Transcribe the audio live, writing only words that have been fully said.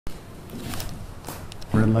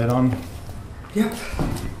Red light on? Yep.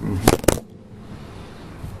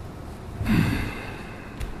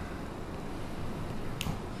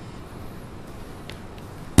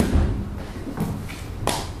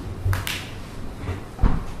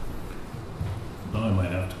 Now I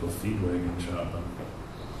might have to go feed wagon shopping.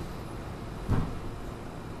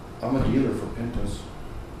 I'm a dealer for Pintos.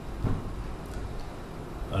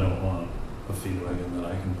 I don't want a feed wagon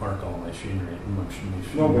that I can park all my machinery.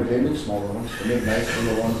 No, but they make smaller ones. They make nice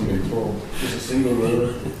little ones you can throw. Just a single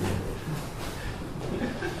roller.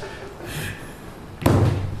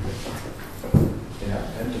 Yeah,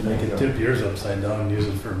 and to I make could it tip yours upside down and use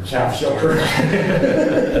it for chaff shelter.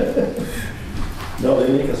 No,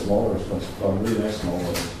 they make a smaller ones, really nice small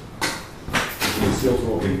ones. You can still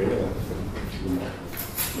throw a big bale at it.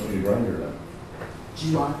 When you grind her up. Did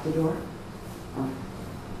you lock the door? Oh.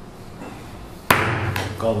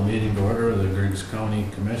 Call the meeting to order of the Griggs County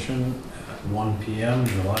Commission at 1 p.m.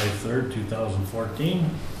 July 3rd, 2014.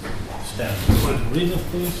 Stand for the pledge of allegiance,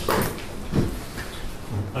 please.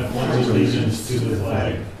 I pledge allegiance to the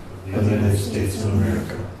flag of the United States of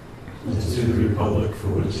America and to the republic for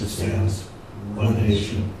which it stands, one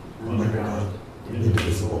nation, under God,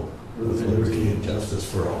 indivisible, with liberty and justice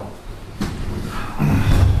for all.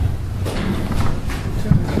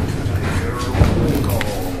 Roll call.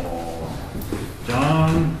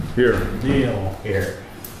 John? Here. Neil? Here.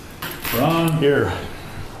 Ron? Here.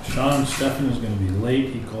 Sean Stephan is going to be late.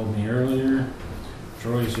 He called me earlier.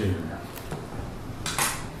 Troy's here.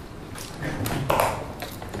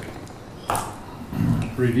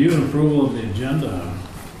 Review and approval of the agenda.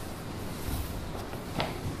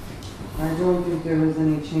 I don't think there was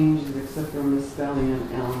any changes except for misspelling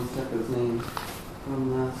of Alan Steppa's name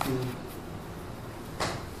from last week.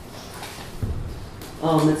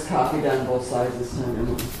 It's copied on both sides this time,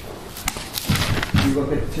 Emily. You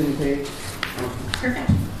look at the turn page. Okay.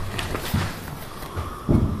 Perfect.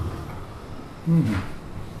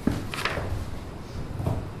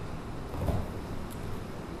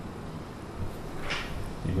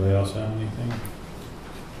 Anybody else have anything?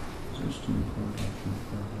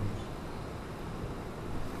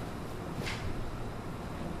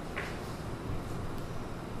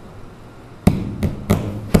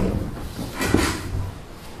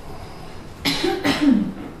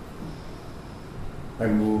 I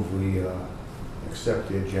move we accept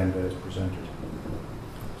the agenda as presented.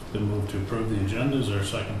 It's been moved to approve the agenda. Is there a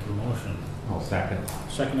second to the motion? I'll second.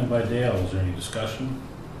 Seconded by Dale. Is there any discussion?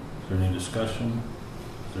 Is there any discussion?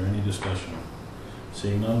 Is there any discussion?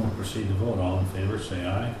 Seeing none, we'll proceed to vote. All in favor, say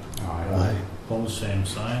aye. Aye. Opposed, same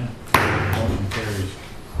sign. Motion carries.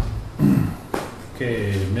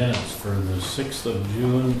 Okay, minutes for the 6th of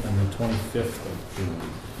June and the 25th of June.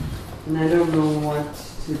 And I don't know what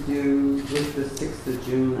to do with the 6th of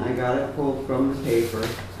June. I got it pulled from the paper.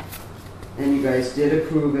 And you guys did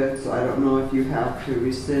approve it, so I don't know if you have to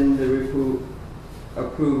rescind the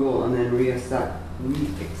approval and then re-accept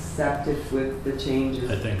it with the changes.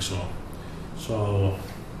 I think so. So,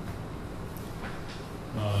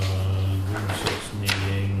 June 6th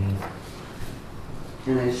meeting.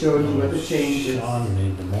 And I showed you what the changes. Sean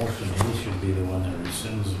made the motion. He should be the one that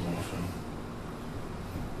rescinds the motion.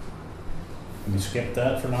 Can we skip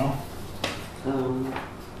that for now?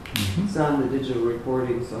 It's on the digital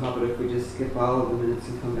recording, so how about if we just skip all of the minutes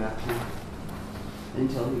and come back to him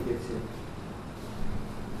until he gets here?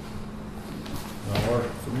 That'll work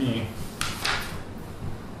for me.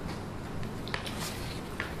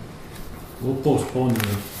 We'll postpone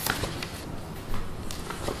the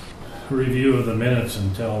review of the minutes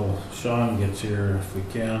until Sean gets here if we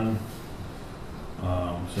can.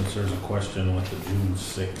 Since there's a question with the June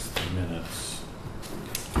 6th minutes.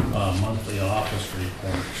 Monthly office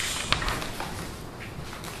reports.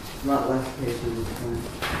 A lot less pages this time.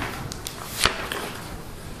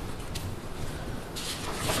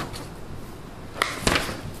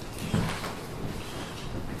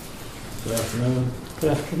 Good afternoon.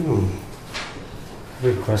 Good afternoon.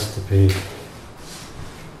 Request to pay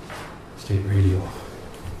state radio.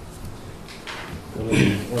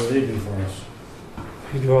 What do they do for us?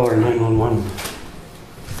 We do all our 911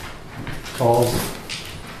 calls.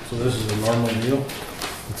 So this is a normal deal?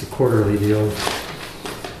 It's a quarterly deal.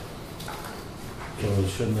 So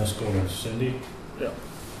shouldn't this go to Cindy? Yeah.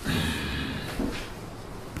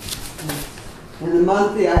 And the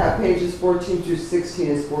monthly, I have pages 14 through 16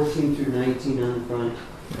 is 14 through 19 on the front.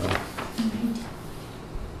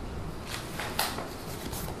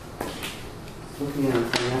 Looking at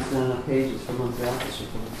it, that's not enough pages for monthly office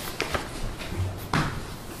report.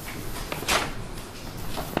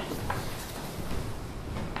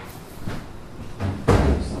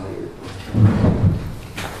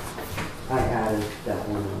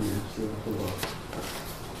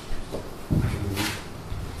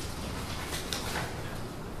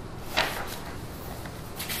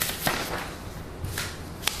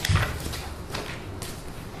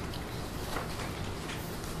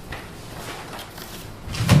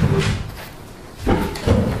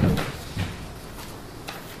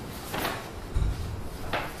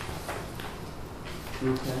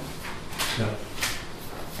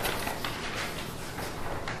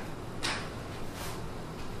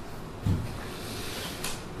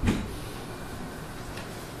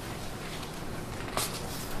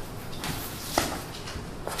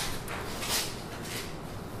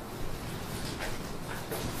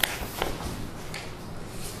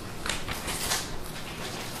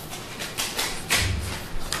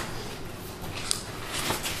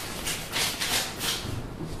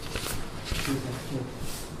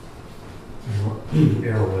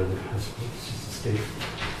 Arrowwood, I suppose, it's just a state.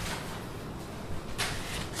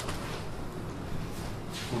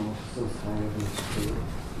 Oh, so sorry.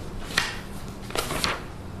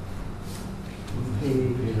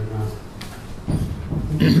 Paid Okay, or not.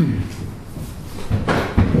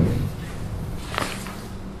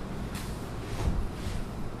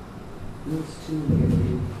 those two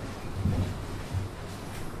here.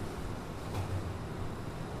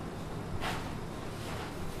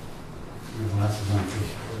 Your glasses on.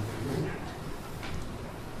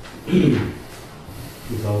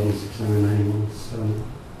 2,691, so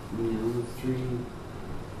Yeah, three,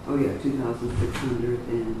 oh yeah,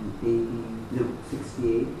 2,680, no,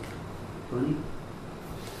 68, 20.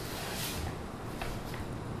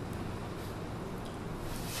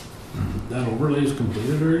 That overlay is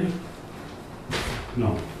completed already?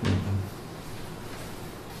 no.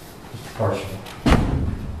 Just partial.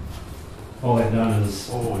 All they've done is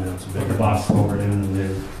Oh, yeah, it's a put big the box over it in and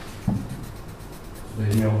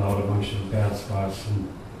they milled out a bunch of bad spots and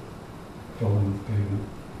filled them with pavement.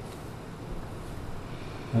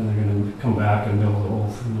 And they're gonna come back and mill the whole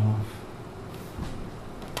thing off.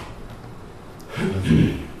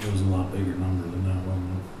 It was a lot bigger number than that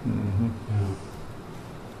one. Yeah.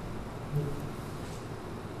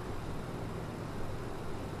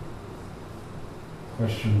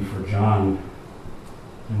 Question for John,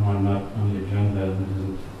 and one not on the agenda, that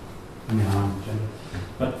isn't, I mean, on the agenda,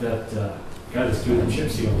 but that guy that's doing the chip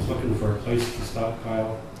seal is looking for a place to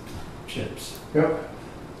stockpile chips. Yep.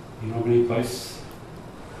 You know of any place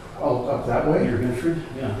Oh, up that way? near Bedford?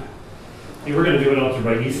 Yeah. Hey, we're gonna do it out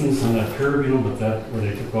there by Easton's on that curve, you know, but that, where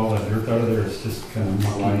they took all that dirt out of there, it's just kind of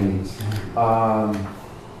mucky and slimy.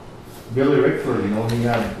 Billy Rickford, you know,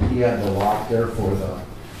 he had the lot there for the.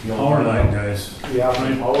 Power line guys, Yeah,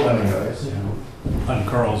 power line guys. Yeah. on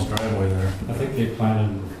Carl's driveway there. I think they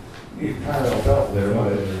planted. He kind of out there,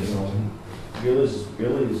 but, you know,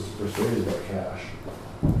 Billy's persuaded about cash.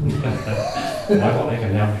 I thought they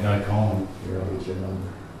could have the guy call him. Here, I'll get your number.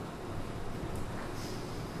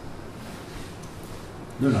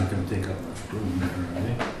 They're not gonna take up much room there, are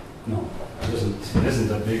they? No, it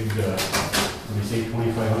isn't a big, let me say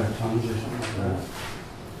 2,500 tons or something like that.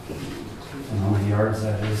 I don't know how many yards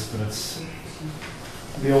that is, but it's,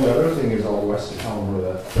 The only other thing is all west of town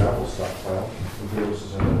where that gravel stockpile, the Davis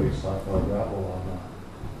is a big stockpile gravel on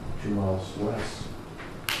 2 miles west.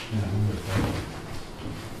 yeah, I wonder if that-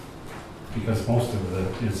 because most of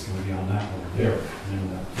it is going to be on that over there.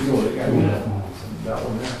 And that, You know, they got 2.5 miles. that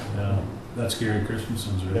one there. Yeah, that's Gary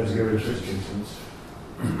Christensen's. right? That's Gary Christensen's.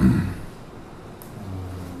 You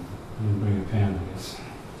can bring a pen, I guess.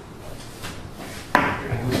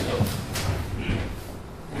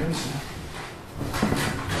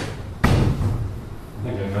 I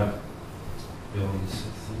think I got Billy's,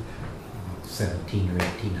 I think. 17 or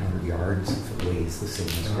 1,800 yards if it weighs the same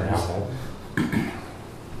as gravel.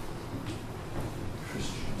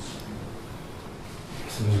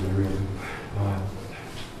 So those are really wild.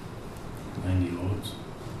 90 loads.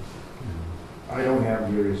 I don't have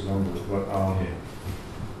Gary's number, but,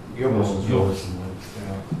 Gilbert's Yours.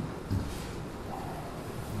 Yeah.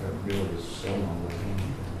 That Billy's cell number.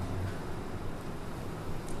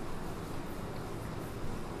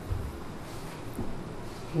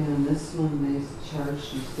 Okay, on this one, they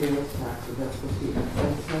charge you sales tax, is that supposed to be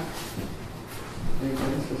excise tax? I think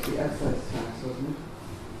that's supposed to be excise tax, wasn't it?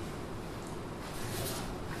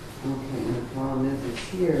 Okay, and the problem is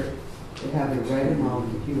here, they have the right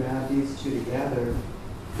amount, if you add these two together,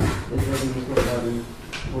 it doesn't equal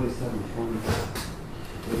 47.20.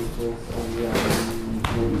 It equals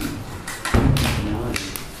 11.20.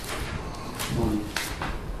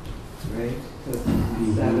 Right? So it's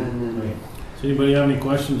 7 and. Right. Does anybody have any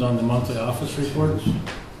questions on the monthly office reports?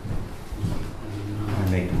 I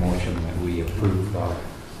make a motion that we approve the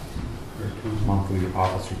monthly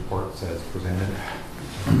office reports as presented.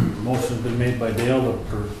 Motion's been made by Dale to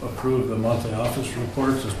approve the monthly office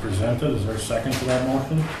reports as presented. Is there a second to that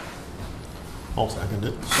motion? I'll second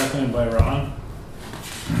it. Seconded by Ron.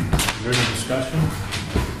 Is there any discussion?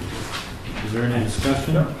 Is there any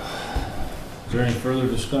discussion? Is there any further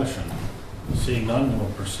discussion? Seeing none, we'll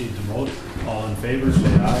proceed to vote. All in favor,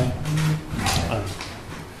 say aye. Aye.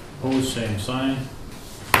 Opposed, same sign.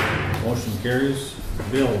 Motion carries.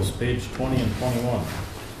 Bills, page 20 and 21.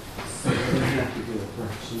 So we have to do a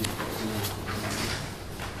first sheet.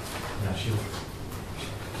 Yeah, she'll,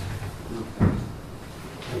 Okay.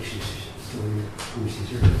 I think she's still here. Oh, she's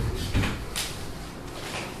here.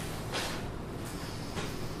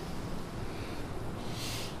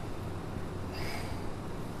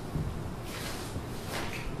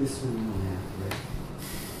 This one you want to have, right?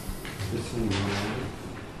 This one you want to have.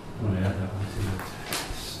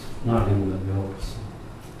 not him that built.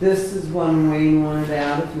 This is one Wayne wanted to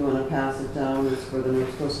add, if you want to pass it down, it's for the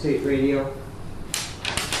North Coast State Radio.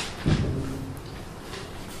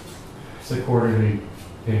 It's a quarterly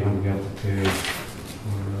payment we have to pay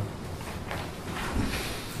for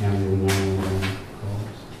annual 911 calls.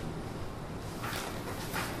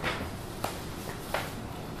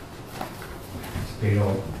 It's paid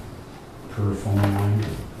out per phone line,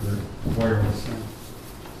 or wireless line.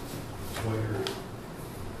 Wire.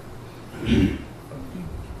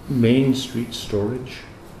 Main Street Storage.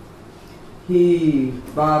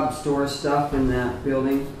 Bob stores stuff in that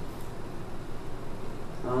building.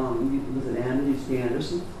 Was it Andy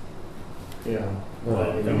Anderson? Yeah.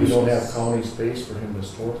 Well, Well, we don't have county space for him to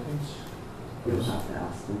store things. You'll have to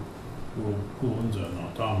ask him. Who owns that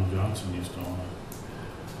now? Tom Johnson used to own it.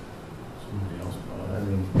 Somebody else bought I it.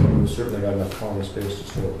 mean, we've certainly got enough county space to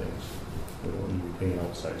store things. We don't need to be paying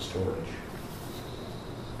outside storage.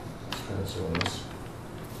 It's kind of silliness.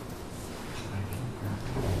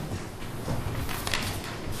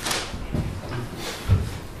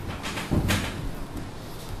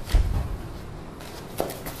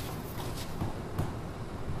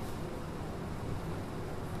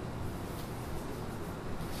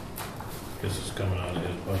 Guess it's coming out of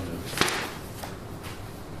his budget.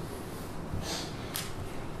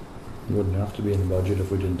 It wouldn't have to be in the budget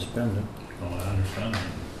if we didn't spend it. Oh, I understand that.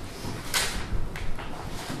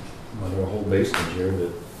 Well, there are a whole basement here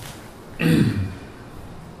that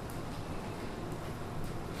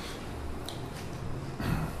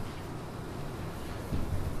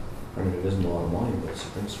I mean, it isn't a lot of money, but it's a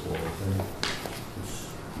principal, I think. It's-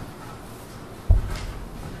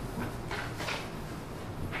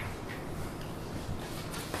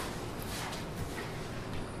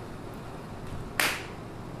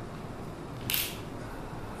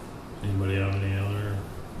 Anybody have any other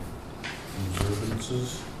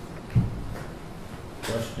observances?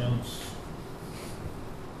 Questions?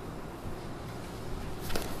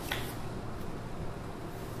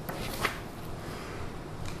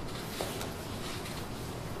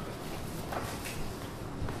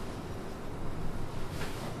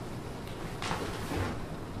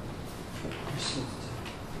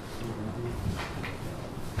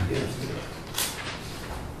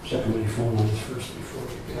 Check how many phone lines first before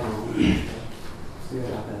we go. So you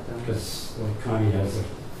got that done? Because like Connie has a,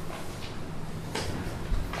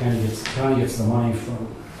 Connie gets the money from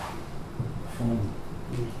phone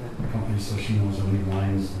Okay. company, so she knows how many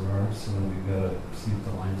lines there are, so then we've got to see if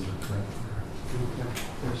the lines are correct there.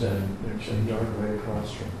 There's a yard right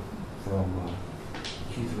across from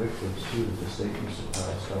Keith Rickford's too, that the state used to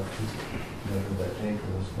pile stuff. Maybe that tanker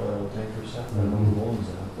was, tanker set, I don't know who owns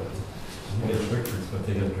that, but. They got Rickford's, but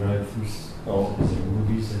they got to drive through, Oh. is it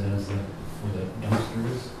Ruby's that has that, where that dumpster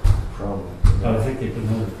is? Probably. But I think they put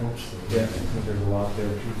another approach there. Yeah, I think there's a lot there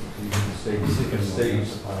too. The state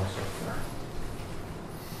used to pile stuff there.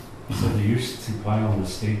 So they used to pile the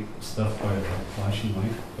state stuff by the flashing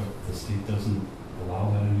light, but the state doesn't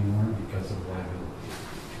allow that anymore because of liability.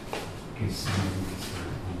 In case somebody gets hurt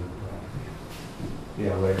on their property.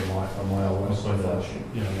 Yeah, right a mile west of that.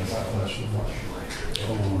 Yeah, that's the flashing light.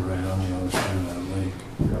 Oh, right on the other side of that lake.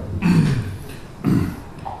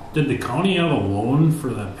 Did the county have a loan for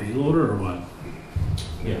that payloader or what?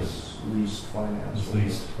 Yes, Leased finance. it's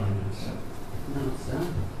leased finance. No, it's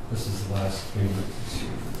done. This is the last payment this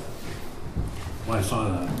year. Well, I saw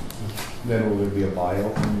that. Then will there be a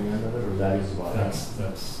buyout from the end of it, or that is the buyout? That's the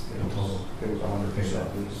total. It was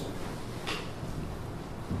 100% lease.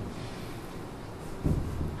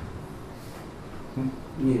 You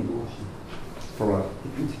need a motion. For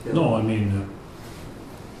what? No, I mean,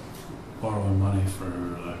 borrowing money for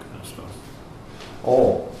that kind of stuff.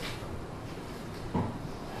 Oh.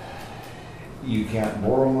 You can't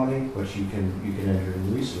borrow money, but you can enter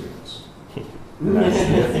into lease agreements. And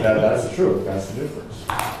that's the truth, that's the difference.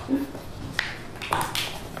 Yeah.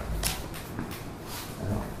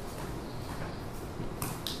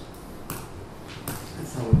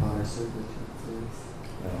 That's how we bought our server trucks.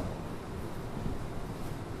 Yeah.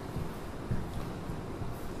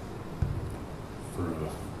 For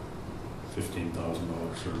a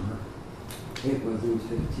 $15,000 server. It wasn't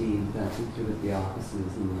 15, that included the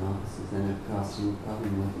offices and the offices, and it cost them probably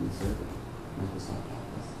more than the server, Microsoft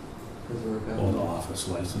Office. Because we're a All the government. office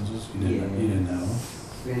licenses, you didn't have them?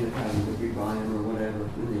 We ended up having to rebuy them or whatever,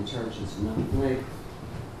 and they charged us for nothing, like,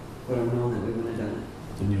 would have known that we would have done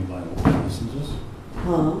it. Didn't you buy open licenses?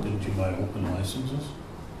 Huh? Didn't you buy open licenses?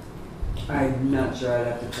 I'm not sure, I'd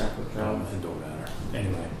have to check with Travis. It don't matter.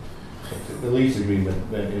 Anyway, The lease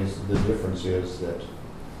agreement, that is, the difference is that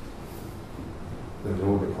the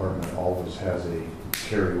road department always has a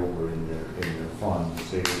carryover in their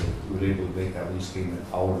funds. They were able to make that lease payment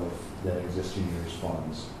out of that existing year's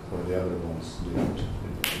funds, where the other ones didn't.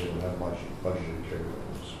 They don't have budgeted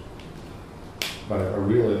carryovers. But a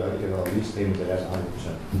real, lease payment that has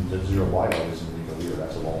 100%, the zero wideout isn't legal either,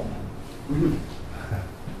 that's a loan. Mhm.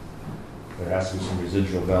 There has to be some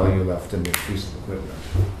residual value left in the piece of equipment.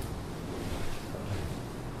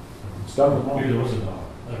 It's done with Maybe loan. there was a dollar.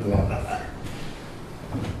 Yeah.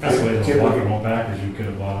 That's the way the Typically- water went back, is you could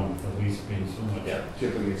have bought them for least paying so much. Yeah,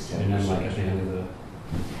 typically it's 10%. And then like at the end of the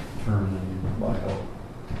term, then you. Wideout.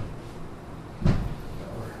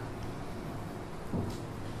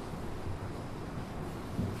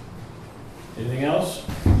 Anything else?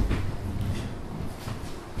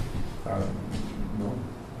 No.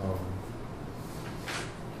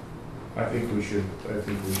 I think we should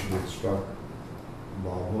instruct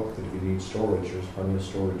Bob Hook that if you need storage, there's plenty of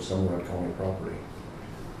storage somewhere on county property.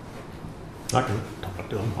 I can talk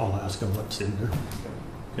to him, I'll ask him what's in there.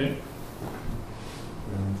 Okay.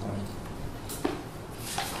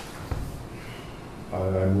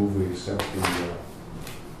 I move we accept the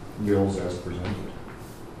bills as presented.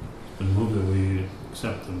 Been moved that we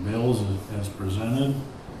accept the bills as presented.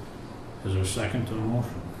 Is there a second to the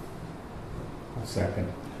motion?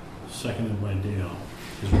 Second. Seconded by Dale.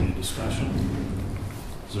 Is there any discussion?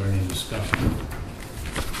 Is there any discussion?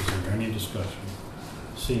 Is there any discussion?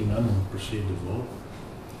 Seeing none, we'll proceed to vote.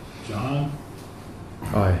 John?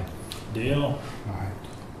 Aye. Dale? Aye.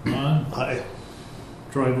 Ron? Aye.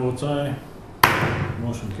 Troy votes aye.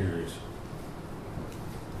 Motion carries.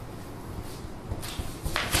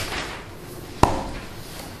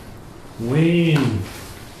 Wayne,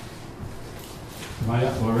 Am I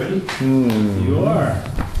up already? you are.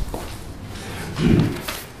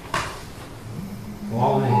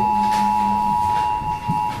 Well,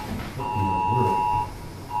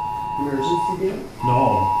 Emergency deal?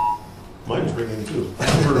 No, Mine's ringing too.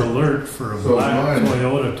 for alert for a So black mine.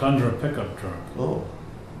 Toyota Tundra pickup truck. Oh,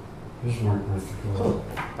 This weren't worth the call.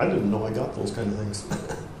 I didn't know I got those kind of things.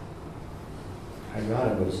 I got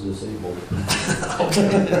it, but it's disabled.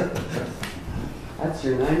 That's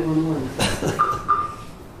your 911.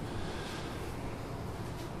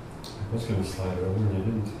 I was gonna slide it over and I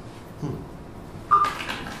didn't.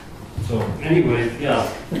 So anyway,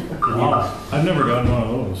 yeah. Wow, I've never gotten one of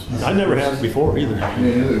those. I never have before either.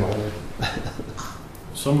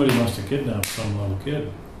 Somebody must have kidnapped some little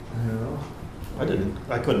kid. I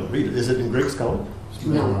couldn't read it. Is it in Griggs County?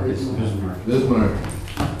 No, It's Bismarck. Bismarck.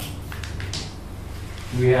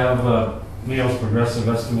 We have Mayo's progressive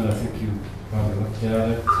estimate. I think you probably looked at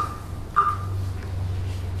it.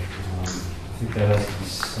 I think that has to be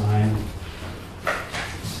signed.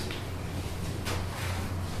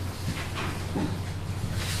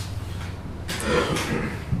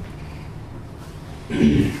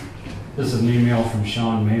 This is an email from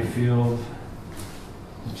Sean Mayfield.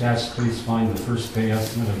 Attached, please find the first pay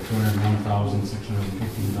estimate of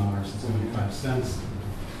 $201,615.75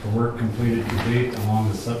 for work completed to date along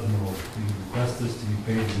the Sutton Road. We request this to be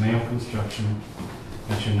paid to Mayo Construction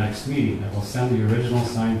at your next meeting. I will send the original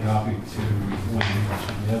signed copy to Wayne, which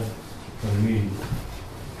we have for the meeting.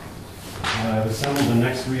 I've assembled the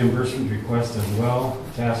next reimbursement request as well.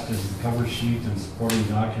 Attached is the cover sheet and supporting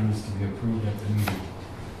documents to be approved at the meeting.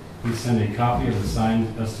 Please send a copy of the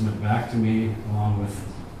signed estimate back to me along with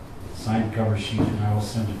signed cover sheet, and I will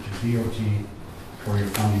send it to DOT for your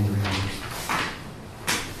funding reimbursement.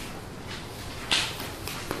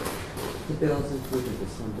 The bills included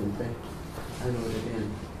this one, didn't they? I wrote it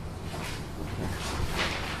in.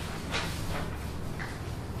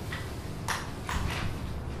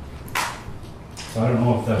 So I don't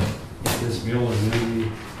know if this bill is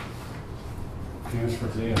maybe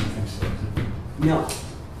transferred today. I don't think so. Is it? No,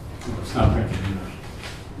 It's not printed in there.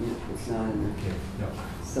 no, it's not in there. Okay. Yep.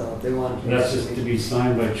 So they want to. That's just to be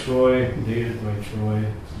signed by Troy, dated by Troy.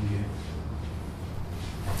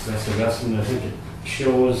 That's the estimate. I think it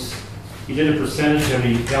shows, he did a percentage and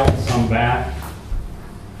he held some back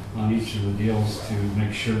on each of the deals to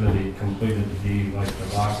make sure that he completed the deed like the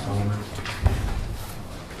box culvert.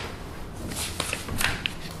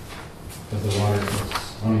 Because the water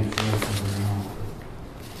was running through it around.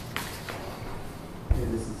 Okay,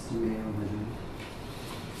 this is to Mayo, and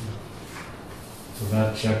So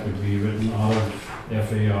that check would be written out of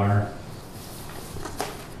FAR.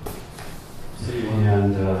 so you want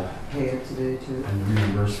And, to pay it today too? and the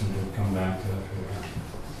reimbursement would come back to FAR.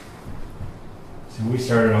 So when we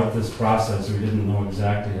started out this process, we didn't know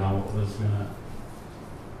exactly how it was gonna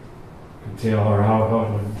entail or how it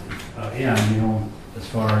would end, you know, as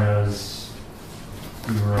far as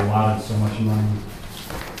we were allotted so much money,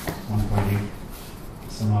 1.8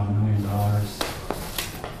 some odd $1 million.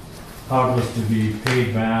 How it was to be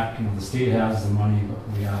paid back, you know, the state has the money, but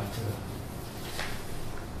we have to,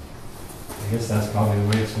 I guess that's probably the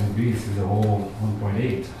way it's gonna be through the whole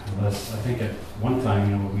 1.8, unless, I think at one time,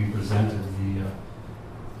 you know, we presented the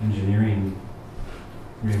engineering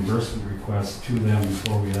reimbursement request to them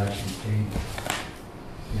before we actually paid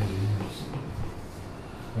the engineers.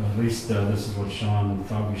 But at least this is what Sean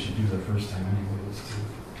thought we should do the first time anyway, was to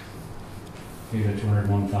pay the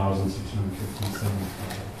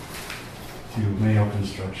 $201,615.75 to Mayo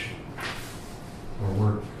Construction for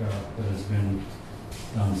work that has been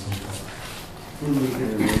done so far. And we can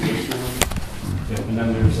amend this now. Yep, and then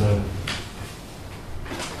there's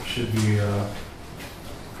should be a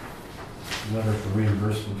letter for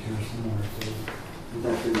reimbursement here somewhere, too.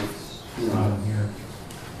 That's the next, It's not in here.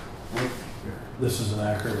 This is an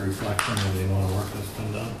accurate reflection of the amount of work that's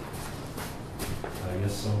been done. I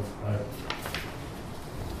guess so.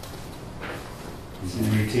 So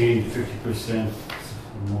we retained 50%,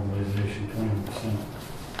 mobilization 20%.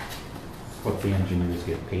 What the engineers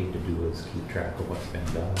get paid to do is keep track of what's been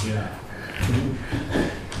done. Yeah.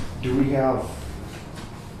 Do we have,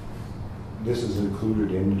 this is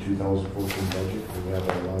included in the 2014 budget? Do we have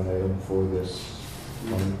a line item for this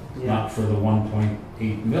money? Yeah, Not for the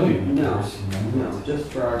 1.8 million, No. of course, you know. no,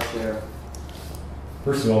 just for our share.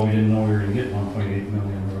 First of all, we didn't know we were gonna get 1.8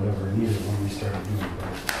 million or whatever, neither when we started doing it.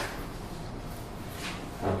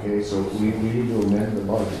 Okay, so we need to amend the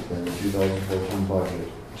budget, then, the 2014 budget,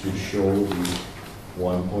 to show the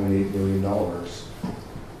 $1.8 million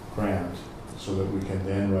grant, so that we can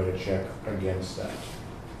then write a check against that.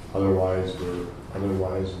 Otherwise,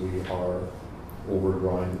 we are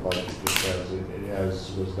overdrawing the budget, just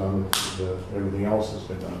as was done with everything else that's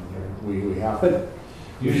been done here. We have to.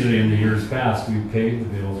 Usually in the years past, we paid the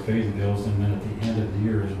bills, and then at the end of the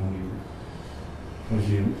year is when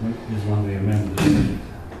we amended the budget.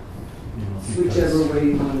 You know, because- Whichever way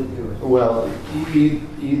you want to do it. Well,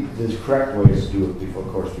 the correct way is to do it, of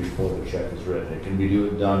course, before the check is written. It can be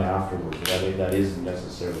done afterwards, but that isn't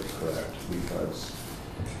necessarily correct, because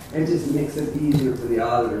It just makes it easier for the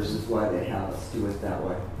auditors is why they have us do it that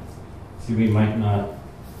way. See, we might not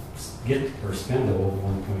get or spend the whole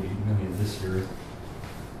 1.8 million this year.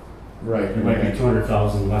 right. There might be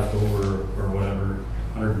 200,000 left over or whatever,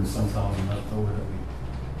 100 and some thousand left over that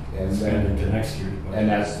we And spend then, into next year's budget. and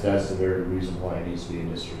that's the very reason why it needs to be in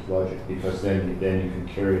this year's budget, because then you can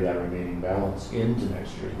carry that remaining balance into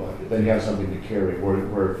next year's budget. Then you have something to carry,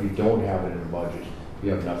 where if you don't have it in the budget, you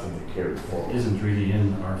have nothing to carry forward. Isn't really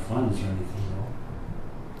in our funds or anything, though.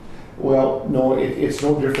 Well, no, it's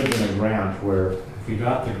no different than a grant where, If we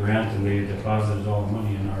got the grant and they deposited all the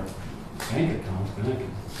money in our bank accounts, then I could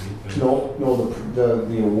see it. but-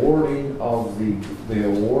 the awarding of the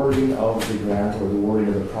grant or the awarding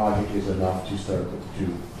of the project is enough to start to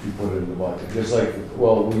put it in the budget. Just like,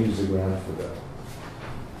 well, we use the grant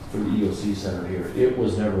for the EOC center here. It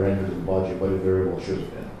was never entered in the budget, but it very well should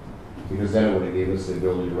have been. Because then it would have gave us the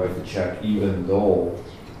ability to write the check even though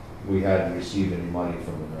we hadn't received any money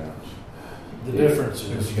from the grant. The difference is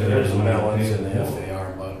Because you there's a gotta have balance in the money.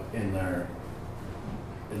 FAR, but in their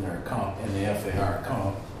comp, in the FAR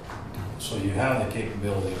comp, so you have the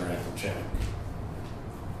capability to write the check.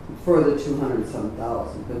 For the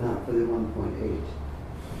 200-some-thousand, but not for the 1.8.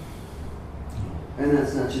 And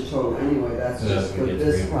that's not your total anyway, that's So just we for get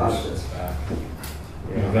this reimbursed project. back.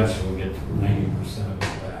 Eventually we'll get 90% of it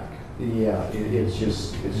back. Yeah, it's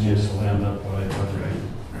just, And this will end up what I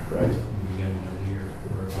budgeted right. in the beginning of the year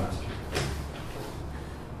or last year.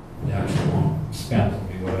 The actual amount spent will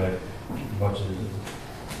be what I budgeted.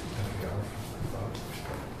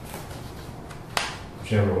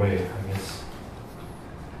 Whichever way, I guess.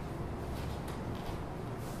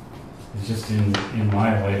 It's just in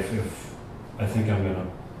my life, if I think I'm gonna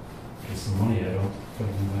get some money, I don't put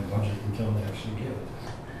it in my budget until they actually give it.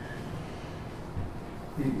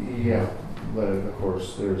 Yeah, but of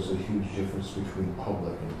course, there's a huge difference between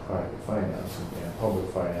public and private finance. And public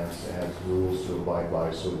finance has rules to abide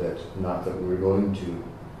by so that, not that we're going to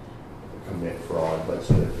commit fraud, but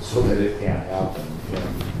so that it can't happen.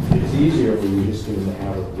 And it's easier if we just get in the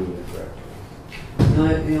habit of doing it correctly.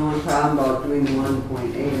 The only problem about doing the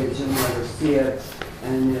 1.8 is you'll never see it,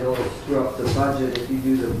 and it'll screw up the budget if you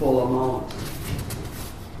do the full amount.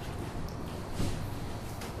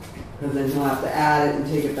 Because then you'll have to add it and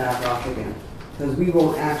take it back off again. Because we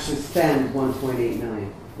won't actually spend 1.8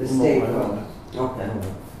 million. The state will. Okay.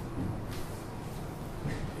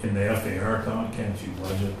 In the FAR account, can't you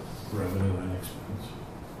budget revenue and expense?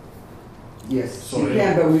 Yes, So you it-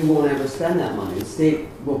 can, but we won't ever spend that money. The state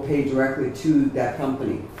will pay directly to that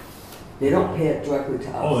company. They don't pay it directly to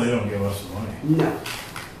us. Oh, they don't give us the money. No.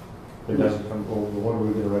 It doesn't come, well, what are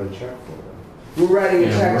we gonna write a check for then? We're writing a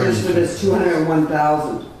Yeah, check we're just for this just-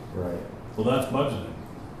 201,000. Right. Well, that's budgeted.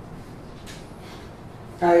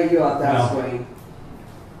 How you got that, Well- Wayne?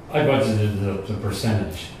 I budgeted the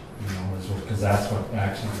percentage, you know, because that's what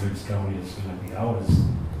Action Griggs County is gonna be out, is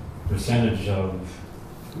percentage of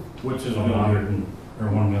Which is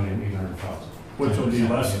 1,800,000. which would be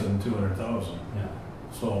less than 200,000. Yeah,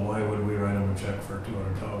 So why would we write them a check for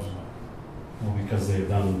 200,000? well, because they've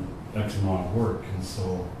done X amount of work, and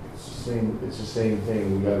so, It's the same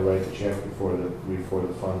thing, we gotta write the check before the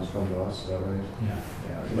funds come to us, is that right? yeah.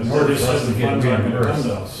 But It's we're just hard for us saying to the get funds aren't gonna come reimbursed.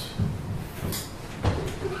 to us.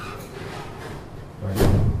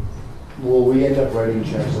 Will we end up writing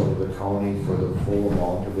checks over the county for the full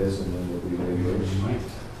amount of this and then we'll be reimbursed? You might.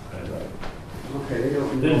 Right. Okay, they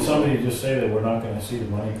don't. Didn't somebody just say that we're not gonna see the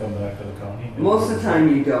money come back to the county? Most of the time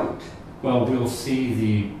you don't. Well, we'll see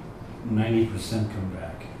the 90% come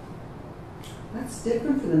back. That's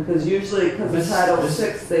different for them, because usually, because of This- Title this-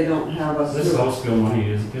 VI, they don't have us This do it. House bill money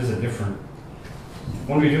is a different,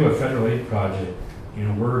 when we do a federal aid project, you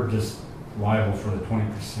know, we're just liable for the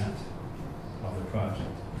 20% of the project.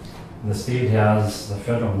 The state has the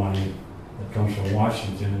federal money that comes from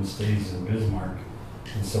Washington and stays in Bismarck.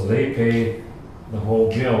 And so they pay the whole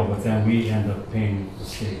bill, but then we end up paying the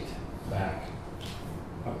state back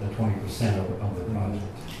up to 20% of the project.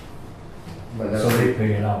 But So that's, they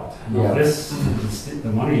pay it out. Now Yeah. this,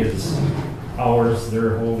 the money is ours,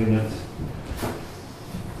 they're holding it.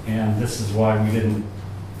 And this is why we didn't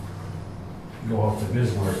go out to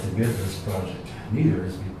Bismarck to bid this project. Neither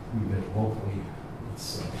is we bid locally.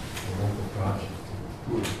 It's a local project.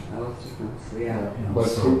 That was different, so yeah. You know, but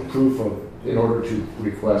so- proof of, in order to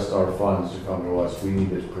request our funds to come to us, we need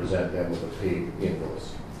to present them with a paid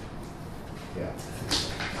invoice. Yeah.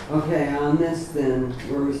 Okay, on this then,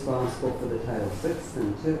 we're responsible for the Title VI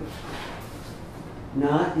then too.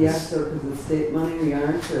 Not, yes, sir, because of state money we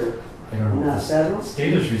aren't, or I don't know. not The federal?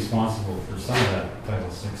 state is responsible for some of that Title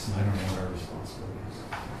VI, and I don't know what our responsibility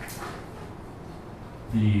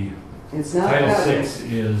is. It's The not Title federal,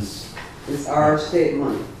 VI is, it's our state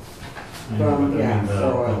money. I know, From, but I yeah, mean, the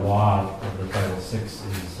so, law of the Title VI is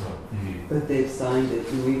what the But they've signed it,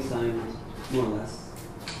 and we've signed it, more or less.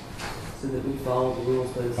 So that we follow the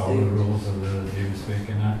rules by the follow the state. rules of the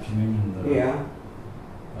Davis-Bacon Act, you mean, and the Yeah,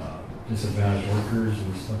 disadvantaged workers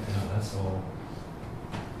and stuff, yeah, that's all.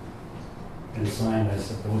 And signed, I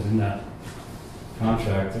suppose, in that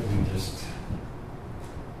contract that we just.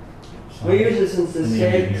 well, usually since the In the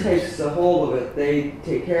state engineers. takes a hold of it, they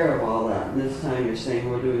take care of all that. And this time you're saying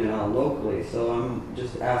we're doing it all locally, so I'm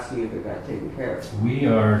just asking if it got taken care of. We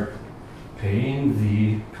are paying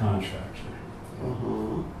the contractor,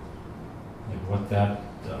 Uh-huh. like what that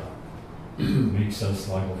makes us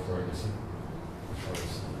liable for, I guess.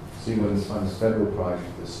 See, when it's on a federal project,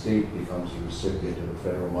 the state becomes the recipient of the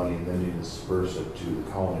federal money and then they disperse it to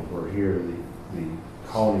the county. Where here, the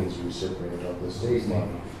county is the recipient of the state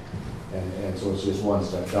money. And so it's just one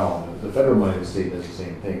step down. The federal money, the state does the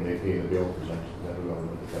same thing. They pay the bill, present to the federal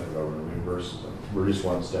government, the federal government reimburses them. We're just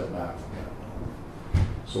one step back from that.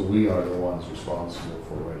 So we are the ones responsible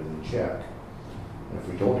for writing the check. And if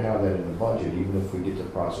we don't have that in the budget, even if we get the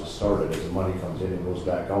process started, as the money comes in and goes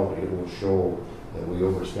back out, it will show that we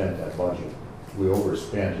overspent that budget. We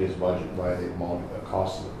overspent his budget by the amount, the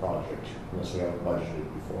cost of the project, unless we have it budgeted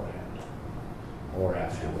beforehand or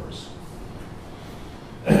afterwards.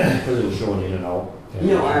 Because it'll show an in and out.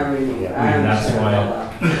 No, I already know. Yeah, I I mean, that's understand why- all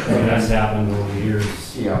that. I mean, that's happened over the years,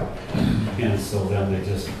 Yeah, and so then they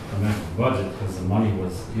just amended the budget, because the money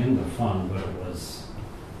was in the fund, but it was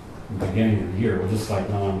the beginning of the year. Well, just like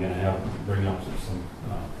now, I'm gonna have to bring up some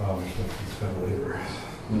problems with these federal aid.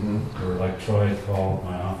 mm-hmm. Or like Troy had called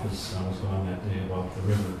my office, I was gone that day, about the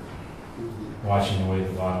river washing away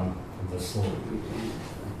the bottom of the slope and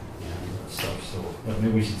stuff, so, but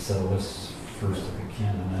maybe we should settle this first if we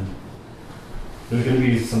can, and then there's gonna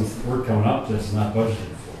be some work coming up that's not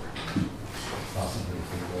budgeted for, possibly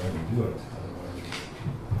if we go ahead and do it, otherwise we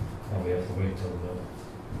probably have to wait till the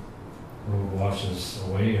road washes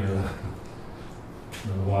away, or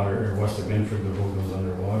the water, or west of Binford, the road goes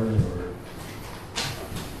underwater, or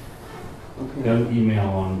Okay. got an email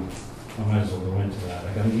on, I might as well go into that.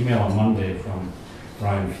 I got an email on Monday from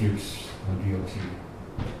Brian Fuchs on DOT.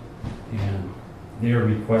 And they're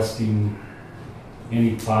requesting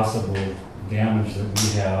any possible damage that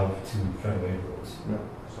we have to federal aid roads.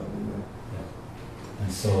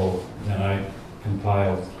 And so then I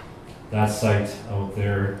compiled that site out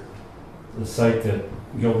there, the site that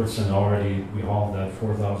Gilbertson already, we hauled that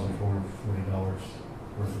 $4,440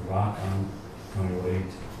 worth of rock on County Road 8.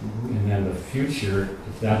 Mhm. And then the future,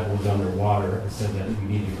 if that goes underwater, it said that we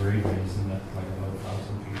need a grade raise in that like about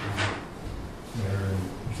 1,000 feet. They're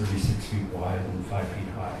 36 feet wide and 5 feet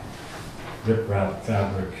high. Rip wrap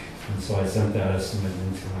fabric, and so I sent that estimate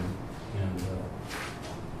into them, and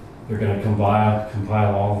they're gonna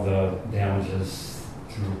compile all the damages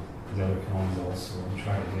through the other counties also, and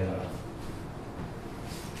try to get a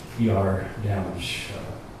ER damage.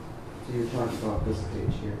 So you're talking about this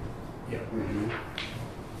page here? Yeah. Right now.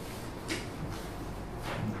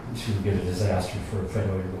 To get a disaster for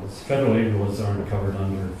federal aid roads. Federal aid roads aren't covered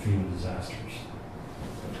under FEMA disasters.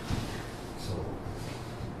 So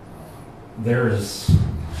there's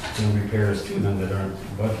some repairs to them that aren't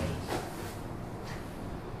budgeted.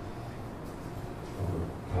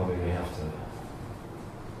 We're probably gonna have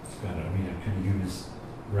to spend, I mean, I could use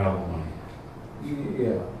gravel money, Yeah,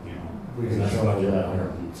 you know. we because can that's shuffle budgeted that. out there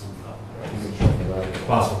and some thousand, We right? can shuffle that. It's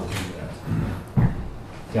possible to do that.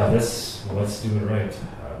 Yeah, let's do it right.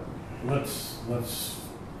 Let's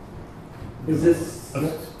Is this,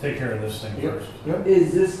 let's take care of this thing Yep. first.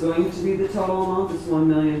 is this going to be the total amount, this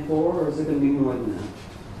 1,000,004, or is it gonna be more than that?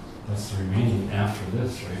 That's the remaining after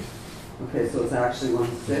this, right? Okay, so it's actually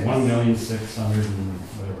 1,600,000. 1,600,000 and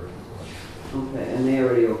whatever it was. Okay, and they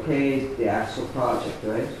already okayed the actual project,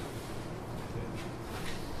 right?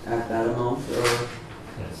 At that amount, or?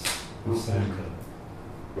 Yes, we signed the,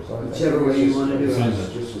 So I think Whichever way you it's wanna do just- it.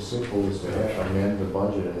 It's just as simple as to amend the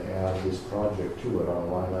budget and add this project to it on a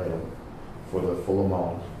line item for the full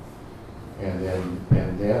amount. And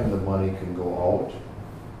then the money can go out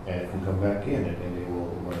and it can come back in and it will,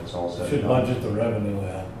 when it's all said and Should done. budget the revenue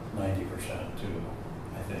at 90% too,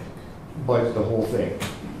 I think. Budget the whole thing.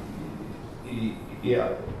 Yeah,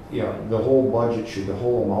 the whole budget should, the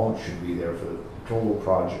whole amount should be there for the total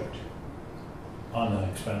project. On the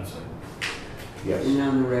expense side. Yes. And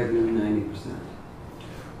on the revenue, 90%.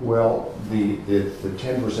 Well, the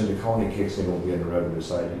 10% the county kicks in will be on the revenue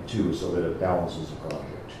side too, so that it balances the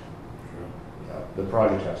project. Yeah, the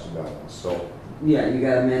project has to balance, so. Yeah, you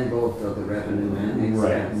gotta amend both of the revenue and the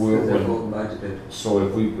Right, expense, we're- because they're both budgeted. So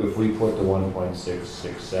if we put the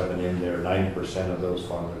 1.667 in there, 90% of those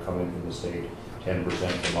funds are coming from the state,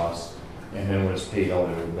 10% from us, and then when it's paid out,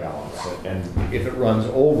 it will balance. And if it runs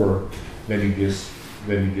over, then you just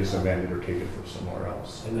amend it or take it from somewhere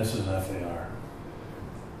else. And this is FAR.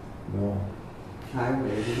 No.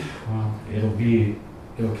 Highway, isn't it? well,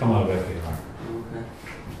 it'll come out of FAR. Okay.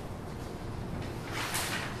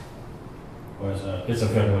 Or is that? It's a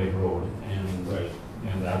federal aid road, and, Right.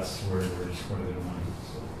 and that's where there's quite a bit of money,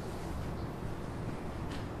 so.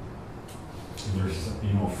 And there's,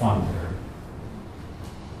 a fund there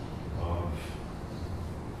of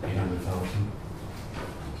 800,000.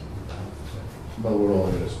 But we're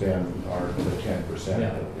only gonna spend the 10%.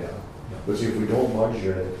 Yeah. But see, if we don't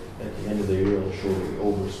budget it, at the end of the year, it'll show that we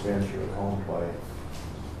overspent your account by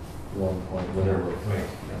 1 point whatever. Right.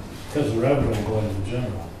 Because the revenue will go into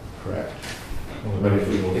general. Correct. Well, But if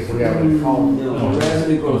we have an account, No, the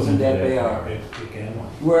revenue goes into FAR. It can.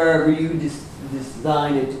 Wherever you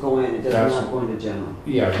design it to go in, it does That's- not go into general.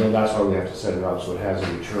 yeah, no, that's why we have to set it up, so it has a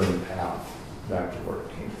return path back to where it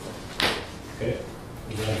came from. Okay.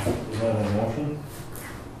 Is that a motion?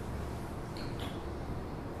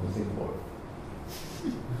 We'll think about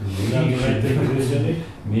it. Is that the right thing to do, Cindy?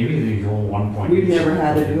 Maybe the whole 1 We've never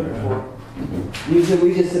had to do it before. Usually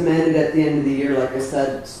we just amend it at the end of the year, like I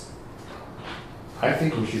said. I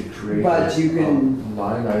think we should create But you can- a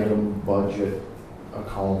line item budget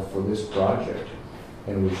account for this project.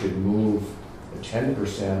 And we should move the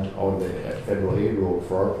 10% out of the federal aid road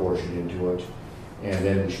for our portion into it. And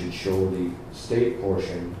then we should show the state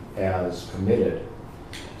portion as committed,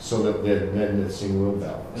 so that then this thing will In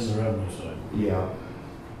balance. the revenue side. Yeah,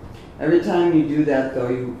 Every time you do that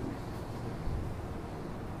though,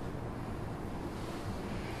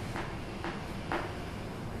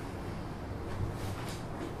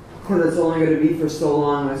 because it's only gonna be for so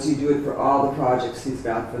long unless you do it for all the projects he's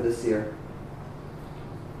got for this year.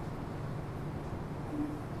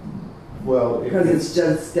 well, Because it's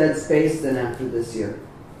just dead space then after this year.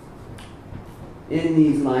 In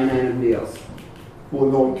these line item deals. well,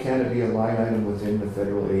 no, can it be a line item within the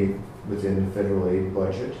federal aid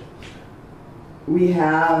budget? We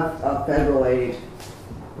have a federal aid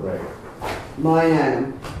Right. line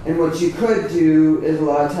item. And what you could do is a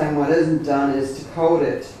lot of time what isn't done is to code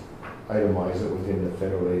it. Itemize it within the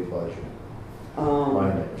federal aid budget,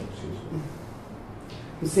 line item, excuse me.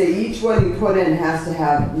 You say each one you put in has to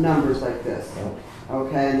have numbers like this.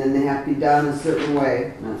 Okay, and then they have to be done a certain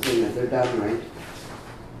way. Not saying that they're done right.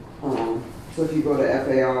 So if you go to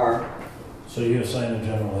FAR, So you assign a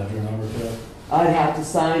general ledger number to it? I'd have to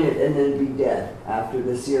sign it and then it'd be dead after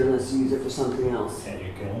this year unless you use it for something else. Can't you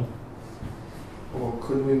kill them? Well,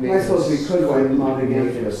 could we make I suppose we could wipe them out again.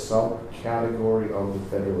 Make it a subcategory of the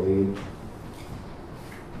federal aid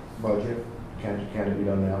budget? Can't it be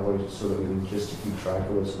done that way, so that we can just to keep track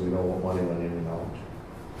of it, so we know what money went in and out?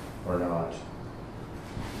 Or not?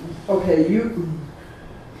 Okay, you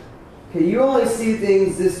only see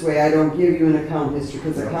things this way. I don't give you an account history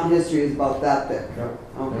because Yeah. account history is about that thick. Yep.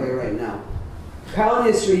 Okay, right now. Account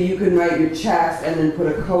history, you can write your checks and then put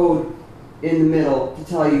a code in the middle to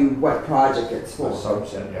tell you what project it's A for.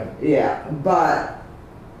 subset, yeah. Yeah, but,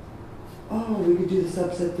 oh, we could do the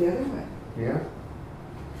subset the other way. Yeah?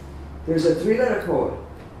 There's a 3-letter code.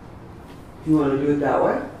 Do you want to do it that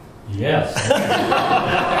way? Yes.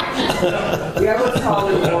 We have what's called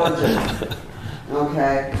an origin.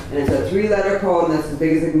 Okay, and it's a 3-letter code and that's as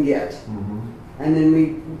big as it can get. Mm-hmm. And then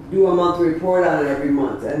we do a monthly report on it every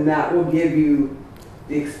month, and that will give you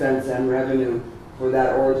the expense and revenue for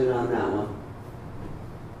that origin on that one.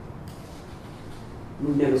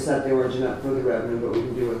 We've never set the origin up for the revenue, but we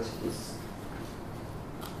can do it. It's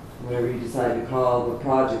whatever you decide to call the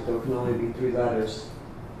project, though, can only be 3 letters.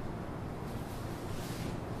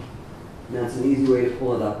 And that's an easy way to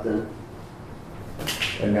pull it up then.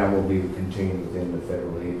 And that will be contained within the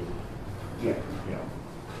federal aid? Yeah. Yeah.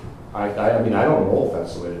 I mean, I don't know if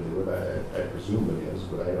that's the way to do it. I presume it is,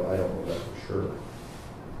 but I don't know that for sure.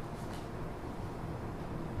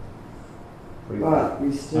 Pretty But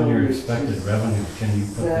we still On your need to expected revenue, can you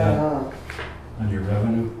put set that, up. on your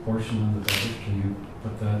revenue portion of the budget, can you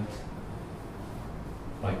put that?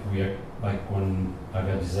 Like when I've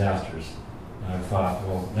had disasters, and I thought,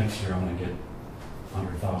 well, next year I'm gonna get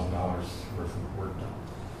 $100,000 worth of work done.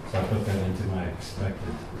 So I put that into my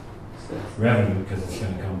expected revenue because it's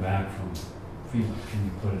gonna come back from FEMA. Can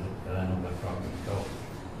you put it, and I know that probably would go,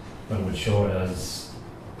 but it would show it as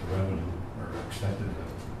revenue or expected revenue.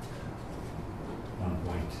 1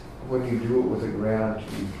 point. When you do it with a grant,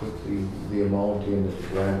 you put the amount in that the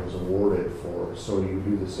grant was awarded for, so you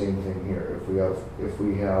do the same thing here. If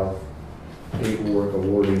we have paperwork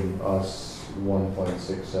awarding us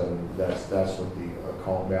 1.67, that's what the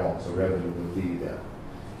account balance, the revenue would be then.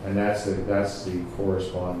 And that's the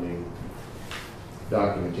corresponding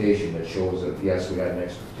documentation that shows that, yes, we had an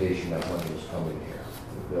expectation that money was coming here.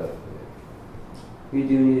 You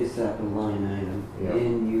do need to set up a line item Yeah.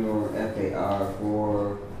 in your FAR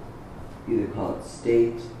for either call it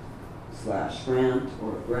state/grant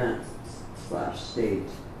or grant/state.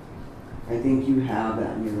 I think you have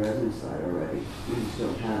that in your revenue side already. You just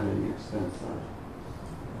don't have it in your expense side.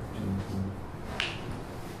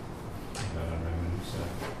 Revenue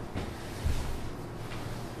side.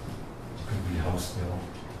 Could be house bill,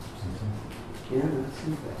 something. Yeah, that's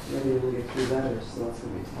simple. Yeah, you only get 3 letters, so that's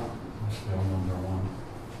gonna be tough. House bill number 1.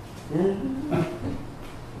 Yeah.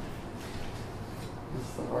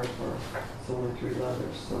 That's the hard part. It's only 3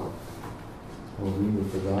 letters, so. Well, we would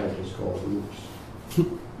forgot it, just called oops.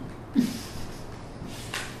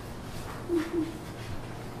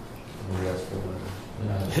 Maybe that's 4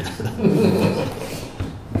 letters.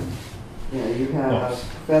 Yeah, you have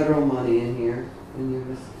federal money in here, and you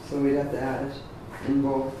just, so we'd have to add it in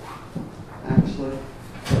both, actually.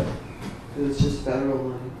 'Cause it's just federal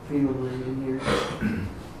money, FEMA money in here.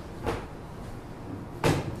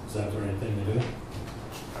 Is that the right thing to do?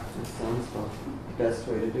 That sounds about the best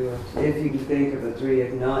way to do it. If you can think of the 3,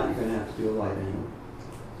 if not, you're gonna have to do a light item.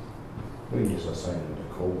 We can just assign it to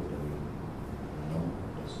code, and no, it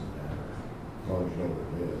doesn't matter. As long as you know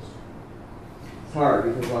what it is. It's hard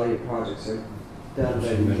because all your projects are done What's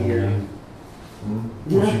by your the middle year. name? Hmm?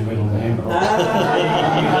 What's your middle name?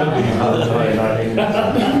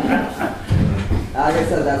 Like I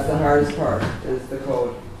said, that's the hardest part, is the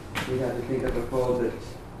code. You have to think of a code that,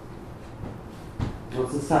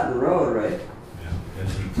 once it's Sutton Road, right? Yeah,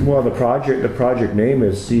 yes, you- Well, the project name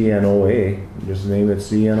is CNOA, just name it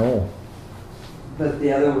CNO. But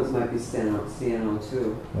the other ones might be CNO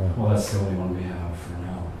too. Well, that's the only one we have for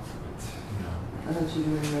now. I thought you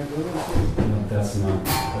were in Red Road. But, that's not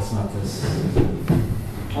this.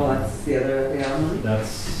 Oh, that's the other FAR money?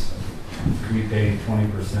 That's, we pay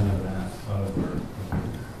 20% of that out of our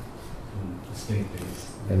state base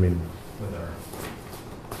I mean, with our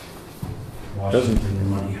Washington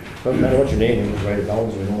money. Doesn't matter what your name is, just write it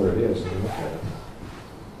down so we know where it is and we look at it.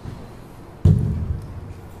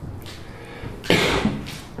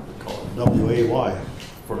 Call it WAY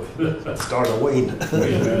for start of Wayne.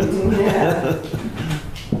 Yeah.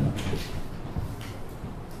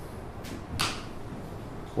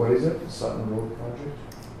 What is it? Sutton Road project?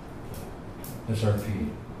 SRP.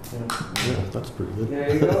 Yeah, that's pretty good.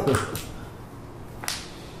 There you go.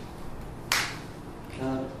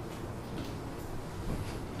 Got it.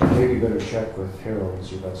 Maybe you better check with Harold and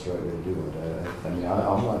see if that's the right way to do it. I mean,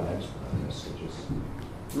 I'm not an expert on this, it just.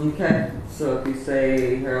 Okay, so if you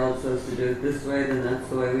say Harold says to do it this way, then that's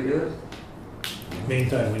the way we do it?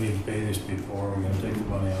 Meantime, we need to pay these before we're gonna take the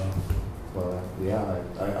money out. Well, yeah,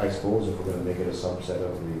 I suppose if we're gonna make it a subset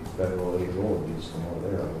of the federal aid road, it needs to come over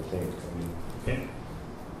there, I would think. I mean, Okay,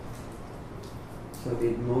 So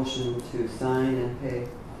the motion to sign and pay.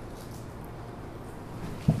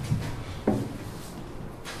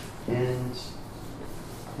 And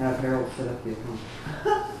have Harold set up the account.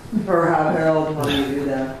 Or have Harold, how do you do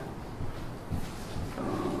that?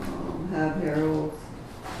 Have Harold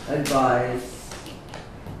advise.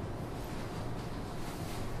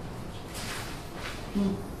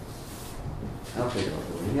 I'll figure out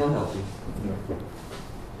the way, he'll help you.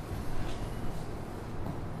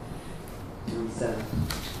 On 7.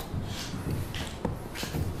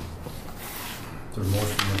 is there a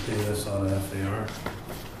motion to pay this out of FAR?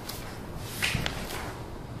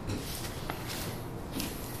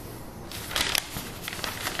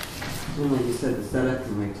 Well, like you said, the setup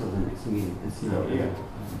can wait till the next meeting, it's not, Yeah.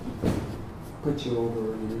 put you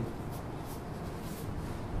over or anything.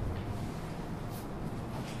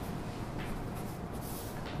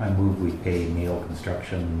 I move we pay Nail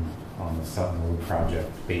Construction on the Sutton Road project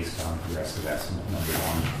based on progressive estimate number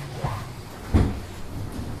 1.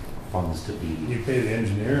 Funds to be, You pay the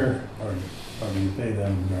engineer or do you pay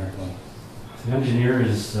them directly? The engineer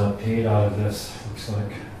is paid out of this, looks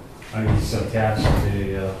like. I mean, it's attached to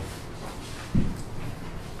the,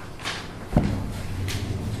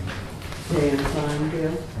 Pay and sign,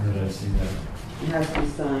 Bill? where did I see that? It has to be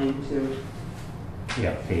signed too.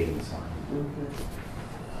 yeah, paid and signed. Okay.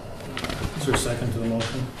 Is there a second to the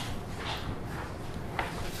motion?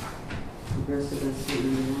 Progressive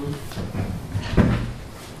estimate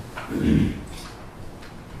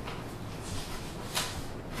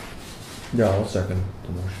Yeah, I'll second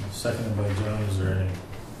the motion. Seconded by John, is there any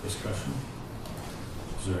discussion?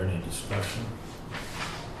 Is there any discussion?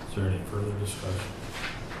 Is there any further discussion?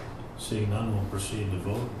 Seeing none, we'll proceed to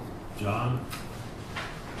vote. John?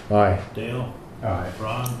 Aye. Dale? Aye.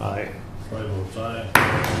 Ron? Aye. Troy votes aye.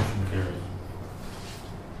 Motion carries.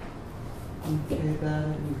 Okay, that,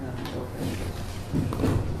 you got it, okay.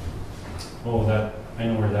 Oh, that, I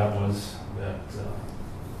know where that was, that,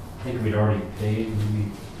 I think we'd already paid,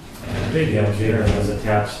 the engineer was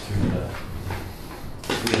attached to the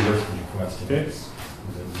reimbursement request. Okay. Was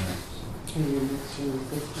in there. And your next one is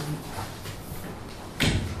this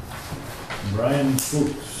one. Brian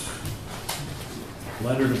Fuchs.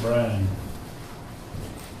 Letter to Brian.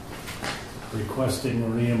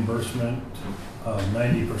 Requesting reimbursement of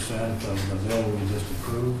 90% of the bill we just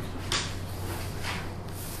approved.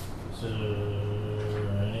 Is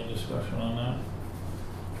there any discussion on that?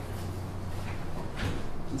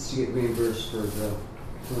 It's to get reimbursed for the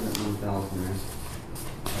 201,000,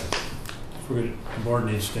 right? The board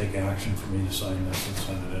needs to take action for me to sign this and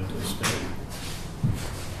send it into the state.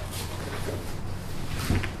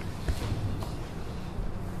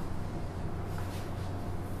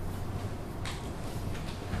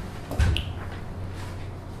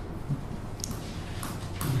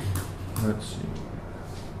 Let's see.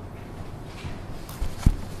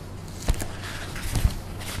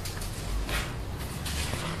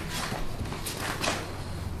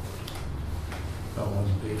 Got 1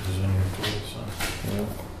 page is in here too, so. Yeah.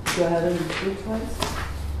 Go ahead and do twice.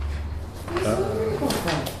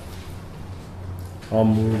 I'll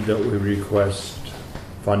move that we request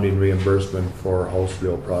funding reimbursement for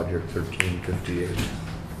Houseville Project 1358.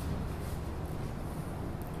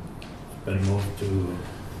 Been moved to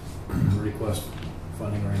request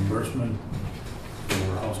funding reimbursement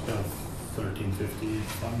for House Bill 1350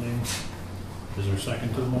 funding. Is there a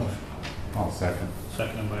second to the motion? I'll second.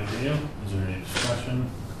 Seconded by Dale. Is there any discussion?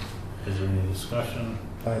 Is there any discussion?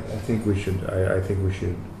 I think we should, I think we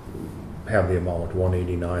should have the amount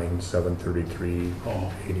 189,733.85.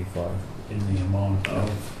 Oh, in the amount of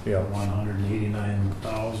Yeah.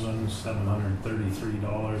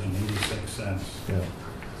 $189,733.86. Yeah.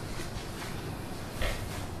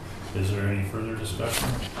 Is there any further discussion?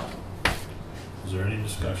 Is there any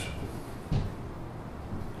discussion?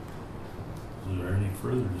 Is there any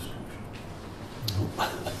further discussion?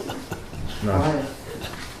 No. Aye.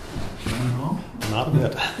 No? Not a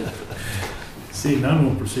bit. See, none,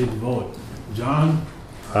 we'll proceed to vote. John?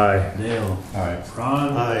 Aye. Dale? Aye.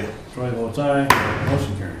 Ron? Aye. Troy votes aye.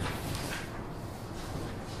 Motion carries.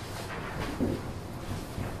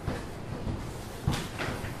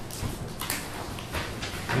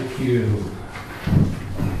 Thank you.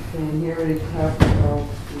 And here we talked about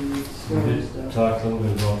the We storm did stuff. talk a little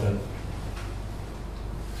bit about that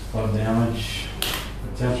flood damage,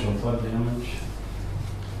 potential flood damage.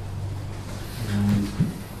 And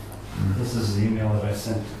this is the email that I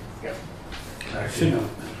sent. Actually,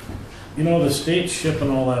 you know, the state's shipping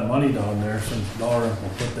all that money down there since Dollar will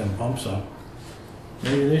put them pumps up.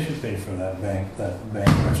 Maybe they should pay for that bank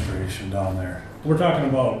restoration down there. We're talking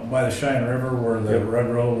about by the Cheyenne River where the Yep. Red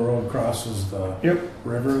Road crosses the Yep.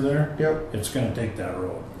 river there. Yep. It's gonna take that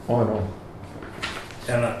road. Oh, I know.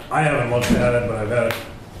 And I haven't looked at it, but I've had,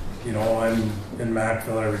 you know, I'm in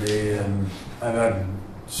Macville every day and I've had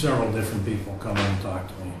several different people come in and talk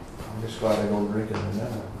to me. I'm just glad I don't drink it in that.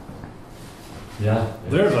 Yeah.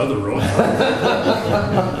 There's other roads.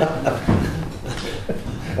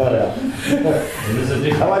 Oh, yeah. It is a I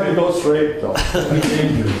different, like to go straight though. it's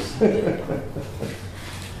dangerous.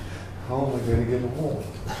 How am I gonna get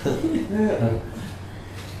home?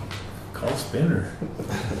 Call Spinner.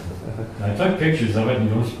 I took pictures of it, and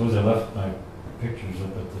you don't suppose I left my pictures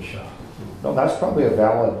up at the shop. No, that's probably a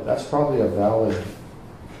valid, I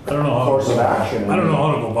don't know how course to of go, action. I don't know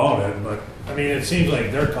how to go about it, but I mean, it seems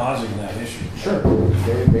like they're causing that issue. Sure,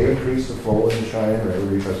 they increase the flow in the Cheyenne River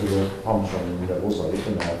because of the pumps running in Devil's Lake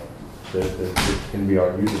and that it can be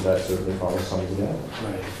argued that certainly caused some of the damage.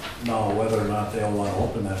 Right. Now, whether or not they'll want to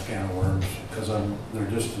open that can of worms, because they're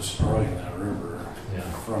just destroying that river Yeah.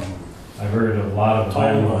 from I've heard a lot of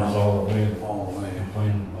landowners all the way all the way.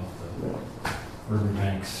 complaining about the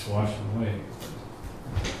riverbanks washing away.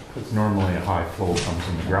 Because normally a high flow comes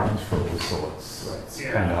when the ground's froze, so it's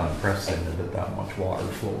Yeah. kind of unprecedented that much water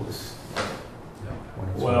flows. when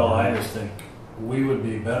it's Well, warm. I just think we would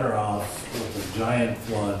be better off with a giant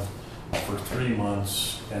flood for 3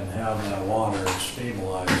 months and have that water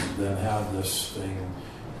stabilized than have this thing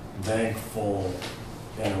bank full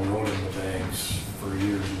and eroding the banks for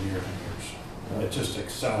years and years and years. It's just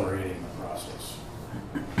accelerating the process.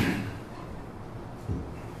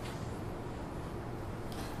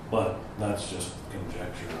 But that's just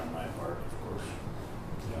conjecture on my part, of course.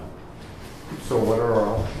 Yeah. So what are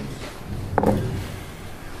our options?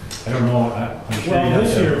 I don't know, I'm sure you Well, have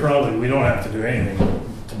this to- year probably, we don't have to do anything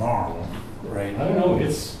tomorrow, right? I don't know, I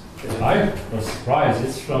was surprised,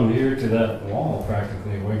 it's from here to that wall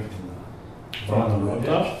practically away from the bottom of the road ditch.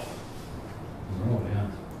 top? The road, yeah.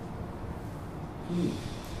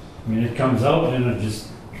 I mean, it comes out and then it just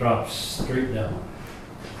drops straight down.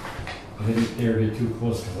 I didn't dare get too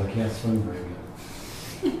close because I can't swim very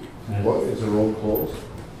good. And- What, is the road closed?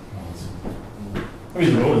 I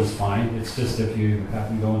mean, the road is fine, it's just if you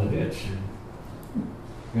happen to go in the ditch, you're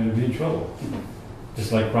gonna be in trouble.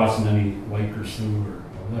 Just like crossing any lake or slough or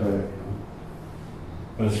whatever, you Right. know.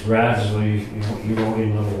 But it's gradually,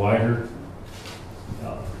 eroding a little wider.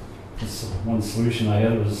 Just one solution I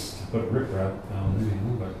had was to put riprap down there, you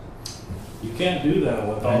know, but You can't do that I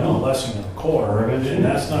without know. the blessing of the Corps, and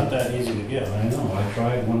that's not that easy to get. I know, I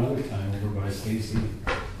tried one other time over by Stacy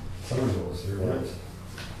Somerville's, there it is.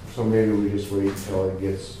 So maybe we just wait until it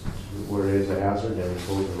gets where it is a hazard and we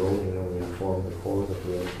close the road and then we inform the Corps that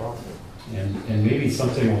we have a problem. And maybe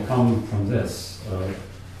something will come from this,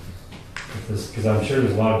 because I'm sure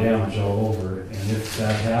there's a lot of damage all over, and if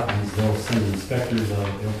that happens, they'll send inspectors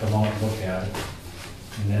out, they'll come out and look at it.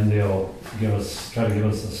 And then they'll try to give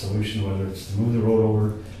us a solution, whether it's to move the road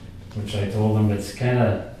over, which I told them, it's kind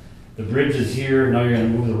of, the bridge is here, now you're gonna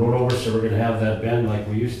move the road over, so we're gonna have that bend like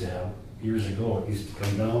we used to have years ago. It used to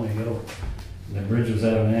come down and go, and the bridge was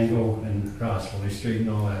at an angle and across, well, they straightened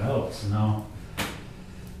all that out, so now,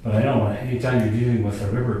 but I know anytime you're dealing with a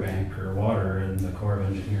riverbank or water in the Corps of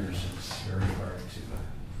Engineers, it's very hard to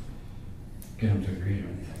get them to agree to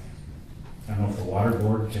anything. I don't know if the water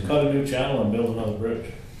board can, Cut a new channel and build another bridge.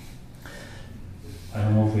 I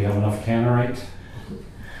don't know if we have enough tannerite.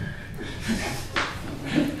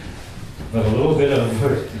 But a little bit of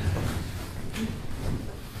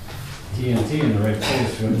TNT in the right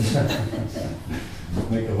place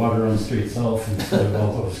would make the water run straight south instead of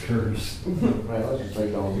all those curves. Right, let's just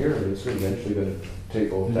like down here, it's eventually gonna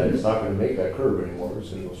take over that, it's not gonna make that curve anymore, it's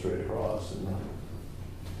gonna go straight across and.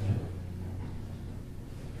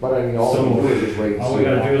 But I mean, all we do is just wait and see. All we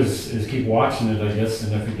gotta do is keep watching it, I guess,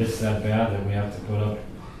 and if it gets that bad, then we have to put up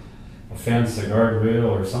a fence, a guardrail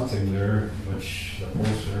or something there, which the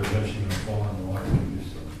posts are eventually gonna fall in the water too,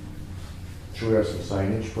 so. Should we have some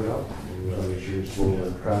signage put up? Maybe make sure it's slow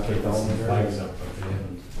the traffic Put down some there. flags up, but they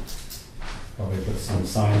haven't. Probably put some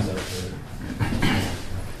signs up there.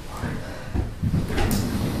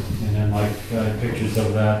 And then like pictures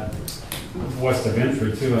of that west of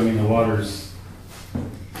Inford too, I mean, the water's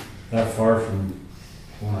that far from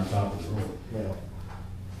going on top of the road. Yeah.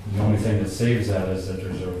 The only thing that saves that is that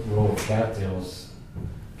there's a row of cattails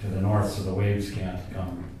to the north, so the waves can't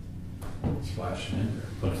come splashing in there.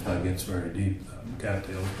 But if that gets very deep, the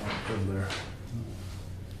cattails won't live there.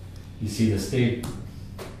 You see the state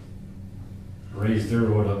raised their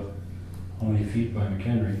road up how many feet by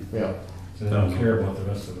McHenry, Yeah, so they don't care about the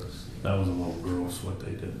rest of us. That was a little gross what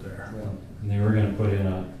they did there. yeah. And they were gonna put in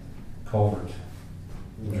a culvert,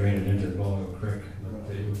 drain it into the Bullwinkle Creek, but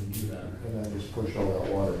they wouldn't do that. And then just push all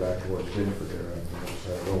that water back towards Binford there, and there's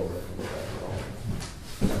that road, that can go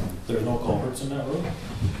back around. There's no culverts in that road?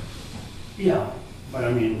 Yeah, but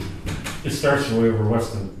I mean, it starts way over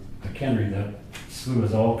west of McHenry, that slough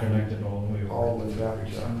is all connected all the way over. All the way back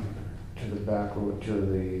to the back road, to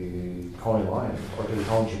the county line, or to the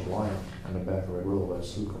township line, on the back of Red Willow, that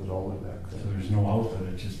slough comes all the way back So there. there's no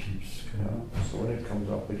outlet, it just keeps Yeah, coming up. so when it comes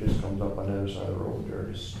up, it just comes up on the other side of the road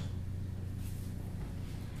there, just.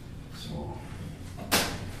 So,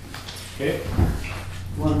 Okay.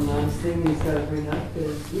 One last thing he's gotta bring up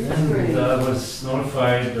is weed and spraying. I was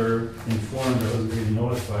notified or informed, I wasn't really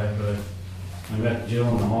notified, but I met Jill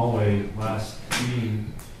in the hallway last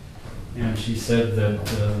meeting, and she said that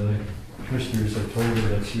the commissioners had told her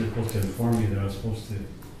that she was supposed to inform me that I was supposed to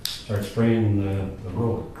start spraying the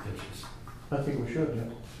road ditches. I think we should,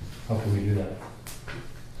 yeah. How can we do that?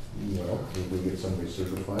 Well, if we get somebody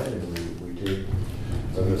certified and we take.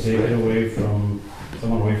 We take it away from,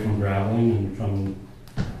 someone away from graveling and from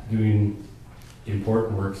doing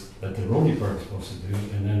important works that the road department's supposed to do,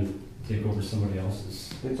 and then take over somebody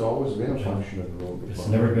else's. It's always been a function of the road department. It's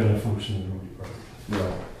never been a function of the road department,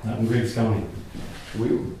 Yeah. not in Griggs County. We,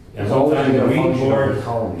 At it's one always time, been the a weed function of board- the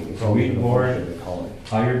county. It's the always weed been a board- function of the county.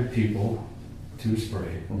 Hired people to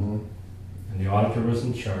spray, Mm-hmm. and the auditor was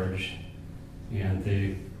in charge, and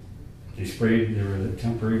they sprayed, they were the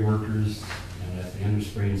temporary workers, and at the end of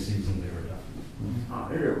spraying season, they were done.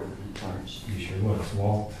 Auditor was in charge. He sure was.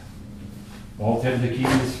 Walt had the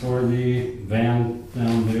keys for the van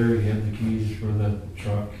down there, he had the keys for the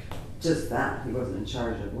truck. Just that, he wasn't in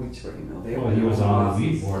charge of weed spraying, though. They Well, were he was on the bosses.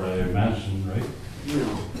 weed board, I imagine, right?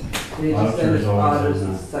 No, they just Auditor said is it's always auditor's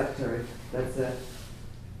in the- secretary, that's it.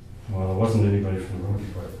 Well, there wasn't anybody from the road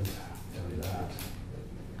department, I'll tell you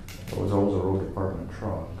that. It was always a road department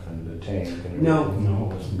truck and the tank and. No. everything. No,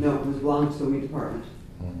 it wasn't. No, it belongs to the weed department.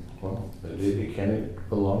 Well, can it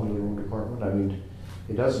belong to the road department? I mean,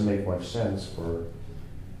 it doesn't make much sense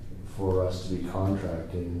for us to be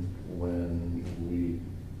contracting when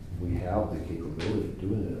we have the capability of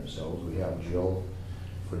doing it ourselves. We have Jill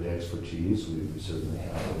for the expertise, we certainly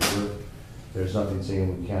have her. There's nothing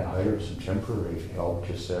saying we can't hire some temporary help,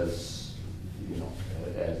 just as,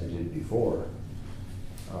 as it did before.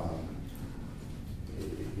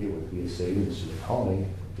 It would be a savings to the county.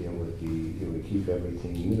 It would keep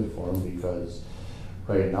everything uniform, because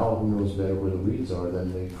right now, who knows better where the weeds are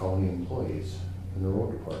than the county employees in the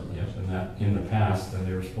road department. Yep, and that, in the past,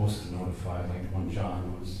 they were supposed to notify, like when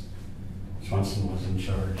Swanson was in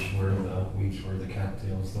charge, where the weeds were, the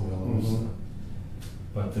cattails, the willows. Mhm.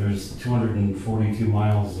 But there's 242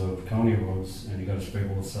 miles of county roads, and you gotta spray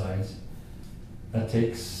both sides. That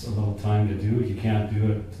takes a little time to do. You can't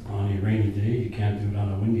do it on a rainy day, you can't do it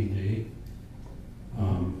on a windy day.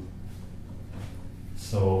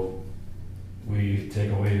 So we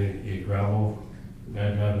take away a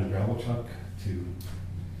guy driving a gravel truck to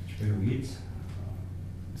spray weeds.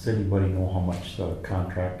 Does anybody know how much the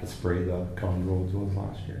contract to spray the county roads was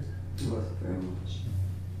last year? It wasn't very much.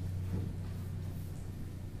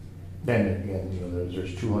 Then again,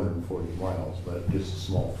 there's 240 miles, but just a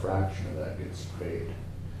small fraction of that gets paid.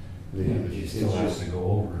 But you still have to go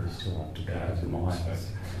over, Still have to yeah, drive to the both miles. sides.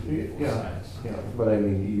 Yeah, but I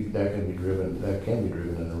mean, that can be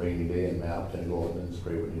driven on a rainy day and mapped and go and then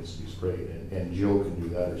spray what needs to be sprayed. And Jill can do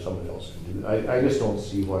that, or somebody else can do that. I just don't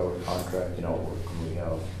see why we're contracting out work when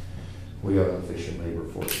we have an efficient labor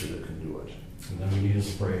force here that can do it. And then we need a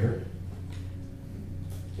sprayer,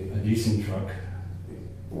 a decent truck.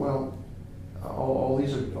 Well, all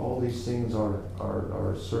these things are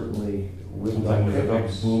certainly with Something with a big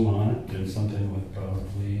pickups. boom on it, and something with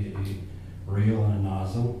probably a reel and a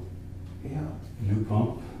nozzle, Yeah, new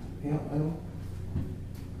pump. yeah, I know.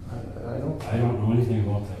 I know. I don't know anything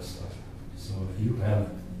about that stuff. So if you have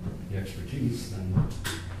the expertise, then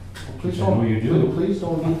Please I know you do. don't, please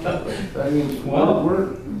don't. I mean,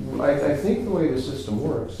 Well- I think the way the system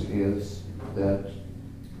works is that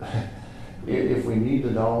if we need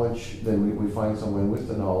the knowledge, then we find someone with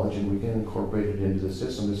the knowledge and we can incorporate it into the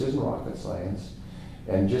system. This isn't rocket science.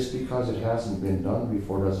 And just because it hasn't been done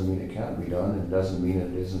before doesn't mean it can't be done, and doesn't mean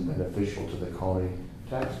it isn't beneficial to the county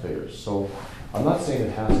taxpayers. So I'm not saying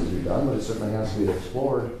it has to be done, but it certainly has to be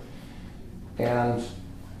explored. And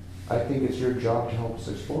I think it's your job to help us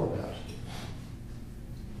explore that.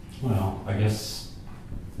 Well, I guess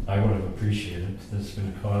I would have appreciated, this is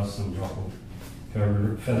gonna cause some ruffled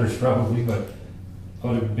feathers probably, but I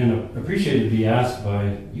would have been appreciated to be asked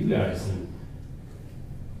by you guys and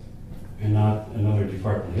not another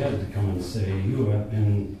department head to come and say, you have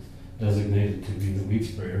been designated to be the weed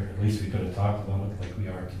sprayer. At least we could have talked about it like we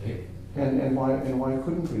are today. And why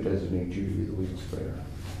couldn't we designate you to be the weed sprayer?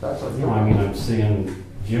 That's our No, I mean, I'm saying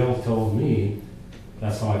Jill told me,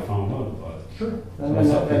 that's how I found out about it. Sure. So And I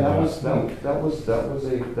thought that was a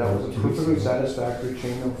 2 weeks perfectly ago. satisfactory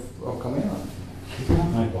chain of command. She's not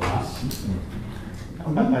my boss.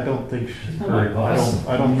 I don't think, not my boss.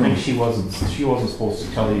 I don't think she wasn't supposed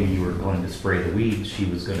to tell you you were going to spray the weeds. She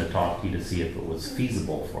was gonna talk to you to see if it was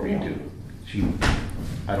feasible for you to.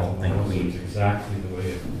 I don't think That we, was exactly the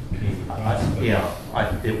way it came across.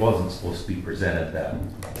 but- it wasn't supposed to be presented that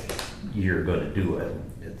you're gonna do it.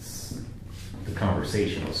 The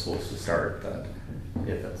conversation was supposed to start that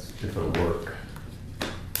if it'll work.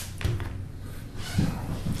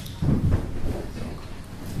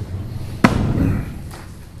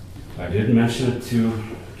 I did mention it to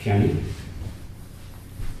Kenny.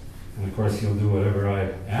 And of course, he'll do whatever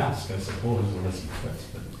I ask, I suppose, unless he quits,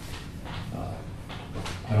 but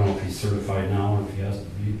I don't know if he's certified now or if he has to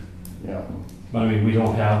be. Yeah. But I mean, we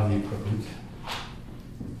don't have the equipment.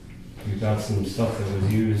 We've got some stuff that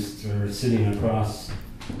was used or sitting across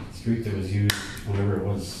the street that was used whenever it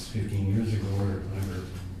was 15 years ago or whatever,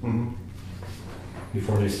 Mm-hmm.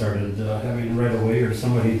 before they started having right away or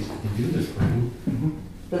somebody to do this spraying.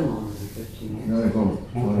 It's been longer than 15 years. I think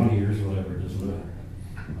almost 20 years, whatever, it doesn't matter.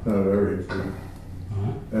 Not at our age,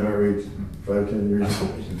 Uh-huh. at our age, 5-10 years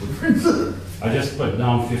makes a difference. I just put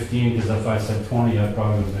down 15 because if I said 20, I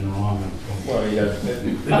probably would have been wrong. Well, yeah,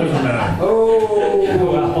 It doesn't matter. Oh!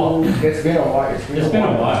 Well, it's been a while. it's been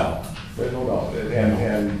a while. There's no doubt,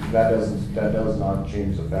 and that does not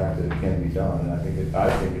change the fact that it can be done, and I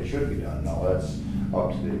think it should be done. Now, that's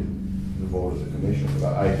up to the vote of the commission,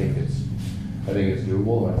 but I think it's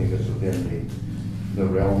doable, and I think it's within the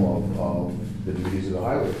realm of the duties of the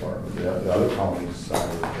highway department. The other counties,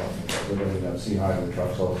 I've seen highway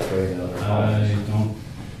trucks all spraying in other I counties. don't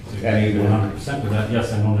And agree even- 100% with that.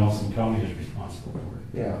 Yes, I know Nelson County is responsible for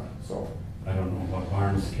it. Yeah, so, I don't know about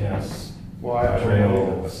Barnes, Cass, well, I don't Trail,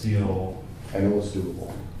 know, Steel. I know it's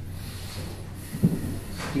doable.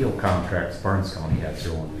 Steel contracts, Barnes County has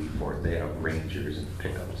their own weed board. They have rangers and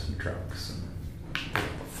pickups and trucks and a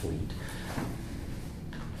fleet.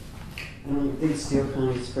 I don't think Steel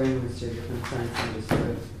County Spring was different signs on the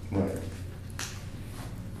spread. Right.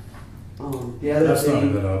 The other That's not a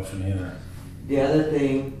thing, good option either. the other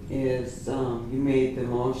thing is, you made the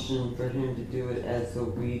motion for him to do it as the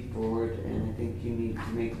weed board, and I think you need to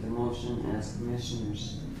make the motion as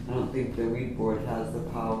commissioners. I don't think the weed board has the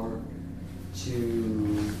power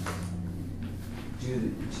to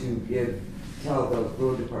tell the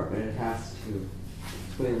road department it has to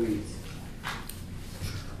spray weeds.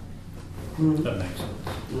 That makes sense.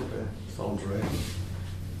 Okay. Sounds right.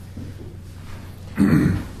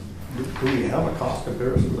 Do we have a cost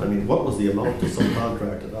comparison? I mean, what was the amount to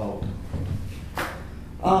subcontracted out?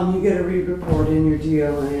 You get a read report in your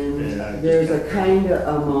deal, and Yeah, I just there's a got- kind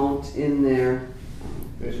of amount in there.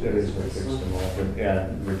 There is a fixed amount,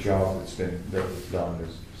 and the job that was done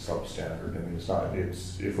is substandard. I mean, it's not,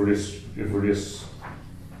 if we're just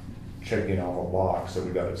checking off a box that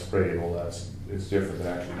we got it sprayed, well, it's different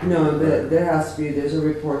than actually. No, there has to be, there's a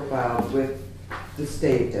report filed with the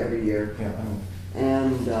state every year, Yeah,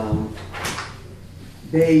 and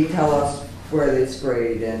they tell us where they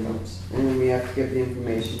sprayed, and then we have to give the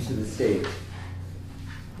information to the state.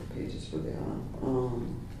 What pages were they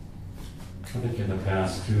on? I think in the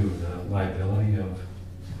past too, the liability of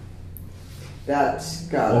That's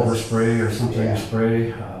got us. overspray or something Yeah. to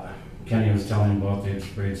spray. Kenny was telling me about they'd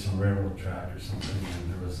sprayed some railroad track or something,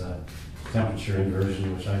 and there was that temperature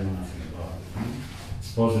inversion, which I know nothing about.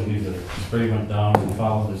 Supposedly the spray went down and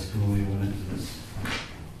followed this coulee, went into this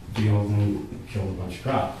field and killed a bunch of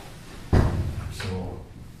crop. So,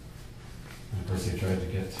 and of course they tried to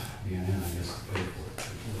get BNN, I guess, to pay for it.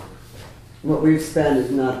 What we've spent is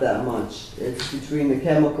not that much. It's between the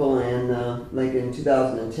chemical and, like in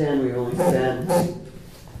 2010, we only spent,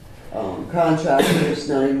 contractors,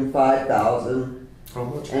 not even 5,000, How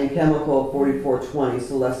much? and chemical 4420,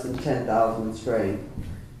 so less than 10,000 spraying.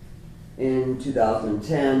 In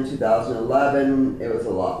 2010, 2011, it was a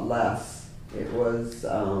lot less. It was,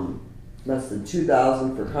 less than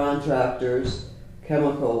 2,000 for contractors.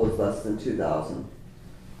 Chemical was less than 2,000.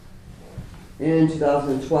 In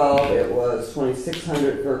 2012, it was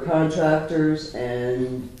 2,600 for contractors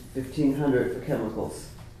and 1,500 for chemicals.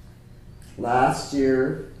 Last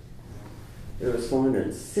year, it was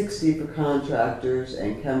 460 for contractors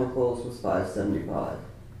and chemicals was $575.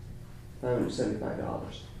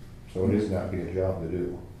 So it is not being a job to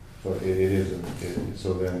do. So it isn't,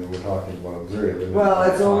 so then we're talking about a very limited. Well,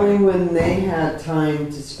 it's only time. when they had time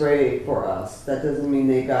to spray for us. That doesn't mean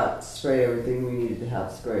they got to spray everything we needed to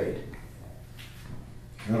have sprayed.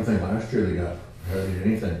 I don't think last year they got hardly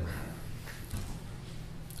anything.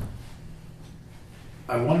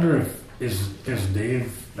 I wonder if, is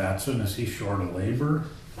Dave Batson, is he short of labor?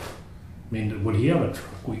 I mean, would he have a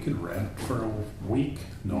truck we could rent for a week?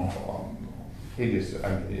 No. It just,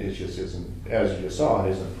 I mean, it just isn't, as you saw,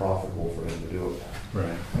 it isn't profitable for him to do it.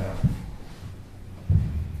 Right. Yeah.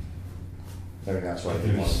 I mean, that's why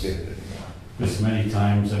they want to bid it anymore. This many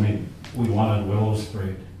times, I mean, we wanted willows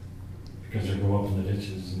sprayed because they go up in the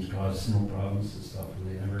ditches and cause snow problems and stuff, and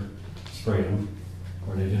they never sprayed them,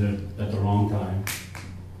 or they did it at the wrong time,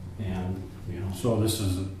 and, you know. So this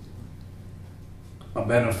is a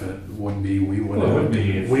benefit would be we would Well, it have, would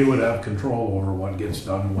be if- we would have control over what gets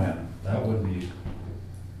done when. That would be,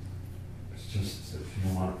 it's just if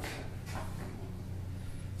you want,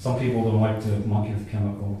 some people don't like to monkey with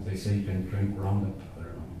chemical, they say you can drink Roundup, I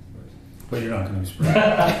don't know. But you're not gonna be spraying.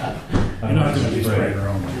 But You're not gonna be spraying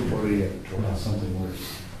around. What do you have to Well, something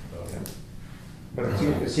worse. But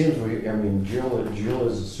it seems we, I mean, Jill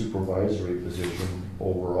is a supervisory position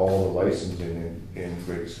over all the licensing in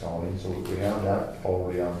Griggs County, so we have that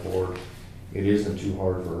already on board. It isn't too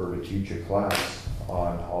hard for her to teach a class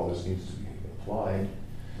on how this needs to be applied,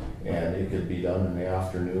 and it could be done in the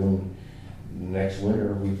afternoon. Next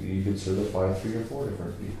winter, you could certify 3 or 4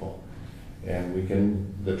 different people. And we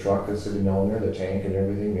can, the truck that's sitting down there, the tank and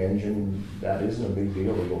everything, the engine, that isn't a big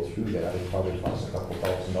deal to go through that. It probably costs a couple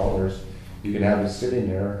 $1,000. You can have it sitting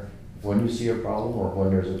there when you see a problem, or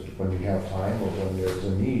when when you have time, or when there's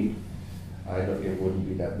a need. It wouldn't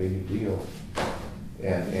be that big a deal.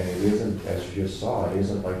 And it isn't, as you just saw, it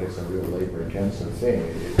isn't like it's a real labor intensive thing.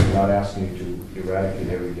 It's not asking you to eradicate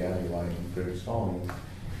every dandelion in Griggs County.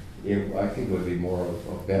 I think it would be more of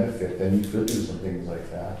a benefit, then you could do some things like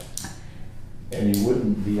that. And you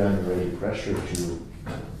wouldn't be under any pressure to,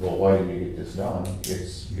 well, why didn't you get this done?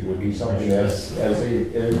 It would be something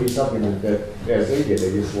it would be something that as they did,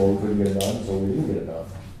 they just, well, we couldn't get it done, so we didn't get it done.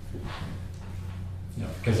 Yeah,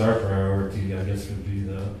 because our priority, I guess, would be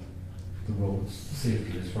the road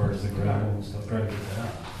safety as far as the gravel and stuff, try to get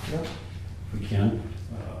that. Yep. If we can.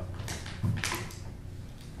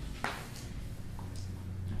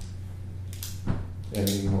 And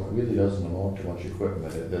you know, it really doesn't amount to much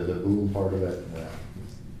equipment. The boom part of it,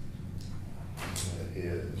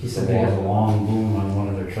 He said they have a long boom on one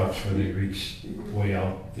of their trucks where they reach way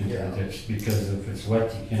out into Yeah. the ditch, because if it's wet,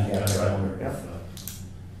 you can't Yeah, drive down right. there. Yeah.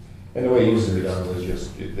 And the way it used to be done was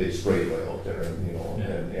just, they sprayed right out there, and, you know,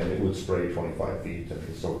 Yeah. and it would spray 25 feet and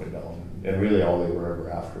they soak it down. And really all they were ever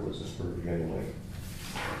after was the spurge anyway.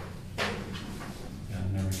 Yeah,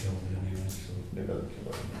 it never killed it anyway, so. It doesn't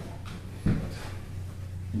kill it.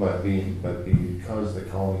 But because the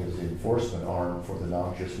county is the enforcement arm for the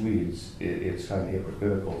noxious weeds, it's kind of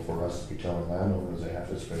hypocritical for us to be telling landowners they have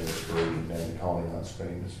to spray the spurge, and then the county not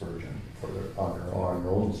spraying the spurge on their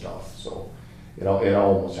own stuff. So it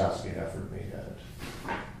almost has to be an effort made at it.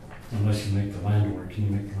 Unless you make the landowner, can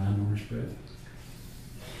you make the landowner spray it?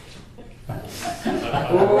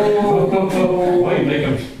 Oh. Well, you make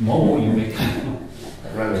them mow, you make them.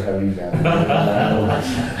 I'd rather have you than landowners.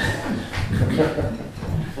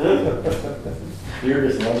 You're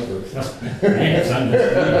just one person. Hey, it's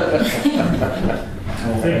understood. I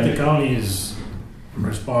think the county is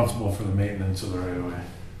responsible for the maintenance of the right of way,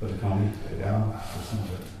 For the county. Yeah. That's not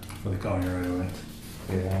it. for the county right of way.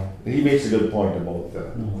 Yeah, he makes a good point about the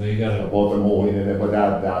No, they gotta, mowing and it, but the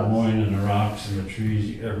that mowing and the rocks and the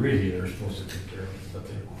trees, really, they're supposed to take care of it, but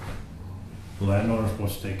they don't. The landowner's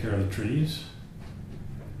supposed to take care of the trees.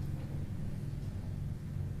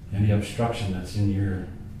 Any obstruction that's in your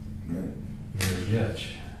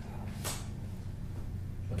ditch.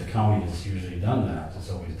 But the county has usually done that,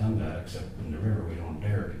 it's always done that, except in the river, we don't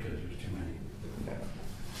dare because there's too many.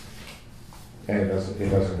 and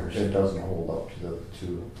it doesn't hold up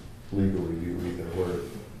to legal review either. Where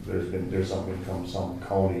there's something from some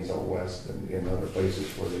counties out west and in other places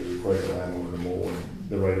where they require the landowner to mow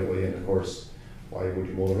the right of way, and of course, why would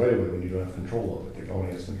you mow the right of way when you don't have control of it? The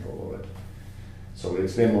county has control of it. So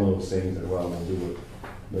it's been one of those things that, well, we'll do it,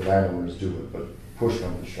 the landowners do it, but push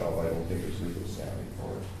come to shove, I don't think there's legal standing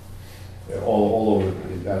for it. All over,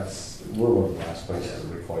 we're one of the last places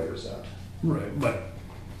that requires that. Right, but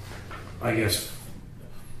I guess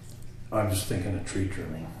I'm just thinking of tree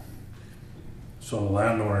trimming. So the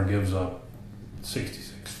landowner gives up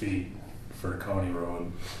 66 feet for a county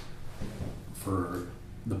road for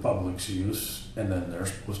the public's use, and then they're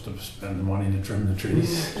supposed to spend the money to trim the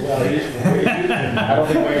trees. Well, I don't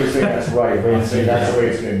think we would say that's right, but say that's the way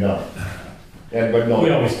it's been done. And, but no. We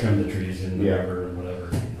always trim the trees in the Yeah. river and whatever,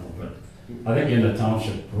 you know, but I think in the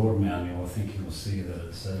township road manual, I think you'll see that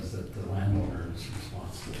it says that the landowner is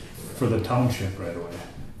responsible For the township right away.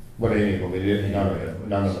 But anyway, they didn't,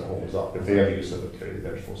 none of it holds up. If they have use of it,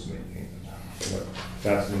 they're supposed to maintain it. But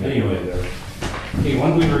that's the Anyway. there. Hey,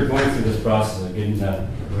 when we were going through this process of getting that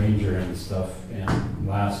Ranger and stuff, and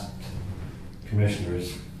last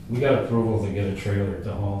commissioners, we got approval to get a trailer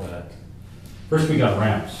to haul that. First, we got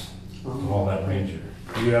ramps to haul that Ranger.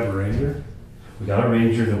 Do you have a Ranger? We got a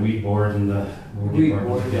Ranger, the weed board, and the road We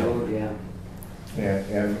department. board Yeah. road, yeah.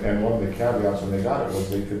 And one of the caveats when they got it was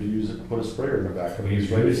they could use it, put a sprayer in the back of it. We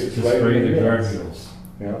used It's right- to it's right spray in the minutes. guardrails.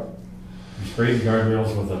 Yeah. We sprayed the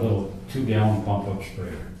guardrails with a little 2-gallon pump-up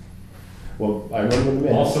sprayer. Well, I remember the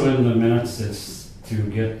minutes. Also in the minutes, it's to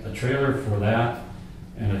get a trailer for that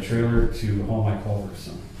and a trailer to haul my culverts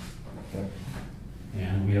on. Okay.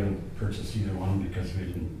 And we haven't purchased either one because we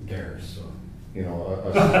didn't dare, so. You know,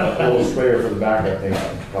 a little sprayer for the back, I think,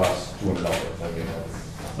 costs $200.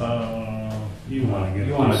 I mean, You want to get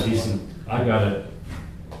You want a decent, I got a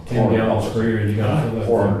 10-gallon sprayer and you got to fill it.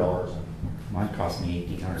 $400. Mine cost me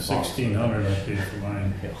 $1,800. 1,600 I paid for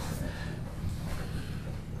mine.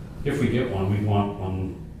 If we get one, we'd want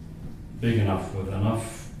one big enough with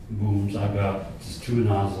enough booms. I've got just 2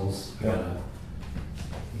 nozzles. I got a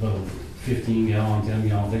little 15-gallon,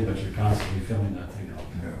 10-gallon thing, but you're constantly filling that thing up.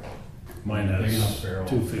 Mine Big enough has barrel.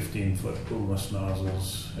 2 15-foot boomless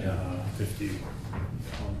nozzles and Yeah. a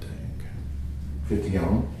 50-gallon tank. 50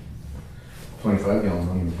 gallon? 25 gallon,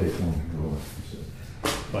 don't even take one.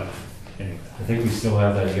 But anyway, I think we still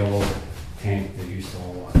have that yellow tank that used to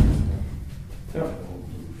hold water. Yeah.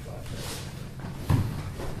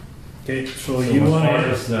 okay, so So you as want far to,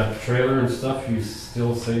 as that trailer and stuff, you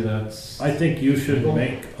still say that's, I think you should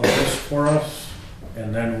make a list for us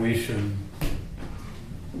and then we should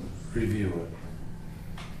review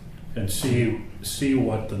it. And see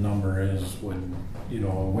what the number is when, you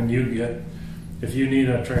know, when you get, if you need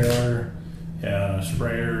a trailer and a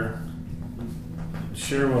sprayer,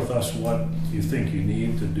 share with us what you think you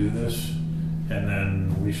need to do this, and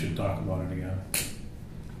then we should talk about it again.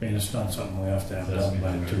 I mean, it's not something we have to have done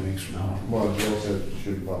by 2 weeks from now. Well, Jill said we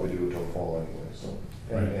should probably do it till fall anyway, so.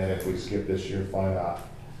 Right. And if we skip this year, fine.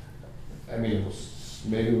 I mean,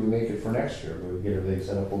 maybe we make it for next year, we get everything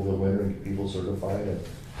set up over the winter and get people certified and,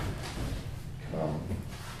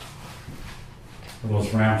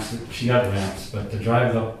 those ramps, she got ramps, but to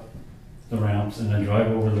drive up the ramps and then drive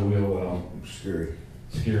over the wheel well, scary.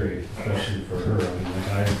 scary, especially for her. I mean,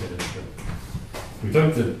 like I did it, but we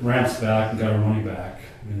took the ramps back and got our money back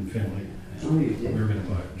in Finley. Oh, and you We did? were gonna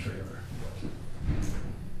buy a trailer.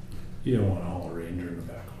 You don't want to haul a Ranger in the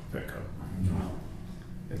back of a pickup. No,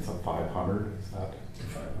 It's a 500, is that?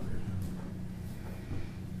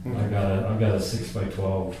 500. I've got a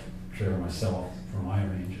 6x12 trailer myself for my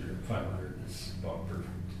Ranger. 500 is about perfect.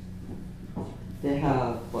 They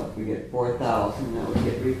have, what, we get 4,000, that would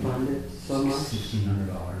get refunded so much? $1,600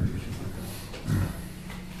 or something like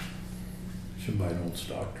Should buy an old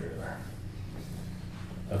stock trailer.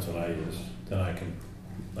 That's what I use. Then I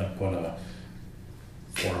put a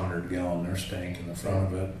 400-gallon nurse tank in the front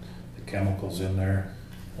of it, the chemicals in there.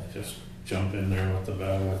 I just jump in there with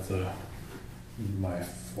my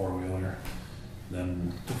four-wheeler.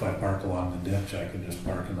 Then if I park along the ditch, I can just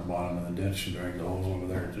park in the bottom of the ditch and drag the hose over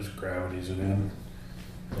there. It just gravities it in,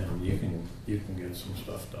 and you can get some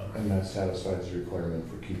stuff done. And that satisfies the requirement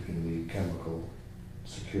for keeping the chemical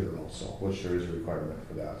secure also, which there is a requirement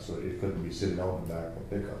for that, so it couldn't be sitting out in the back of a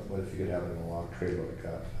pickup, but if you could have it in a locked trailer like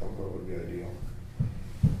that would be ideal.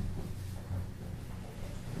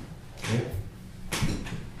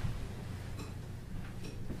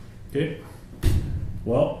 Okay.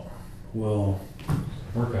 Well, we'll that.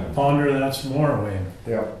 Work on it. ponder that some more, Wayne.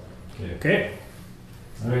 Yeah, Okay. Okay.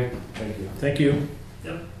 All right. thank you. Thank you.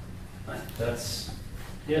 That's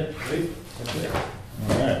it, right?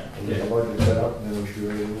 All right. We'll get the budget set up and then we should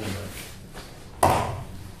ready to move.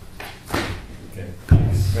 Okay.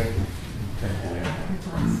 Thanks. Thank you.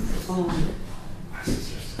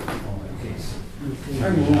 I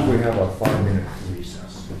move we have a 5-minute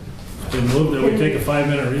recess. Been moved that we take a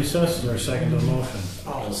 5-minute recess. Is there a second to the motion?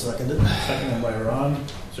 I'll second it. Seconded by Ron.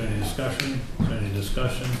 Is there any discussion? Is there any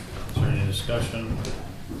discussion? Is there any discussion?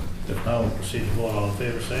 If not, we'll proceed to vote. All in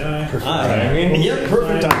favor, say aye. Yep,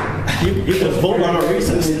 perfect time. You can vote on a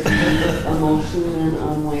recess. A motion then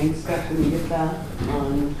on Wayne stuff when you get that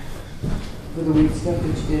on, for the weed stuff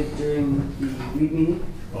that you did during the weed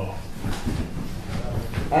meeting. Oh,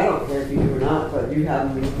 I don't care if you do or not, but you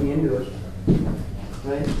haven't been looking into it,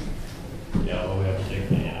 right? yeah, well, we have to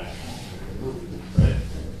take any action. Right.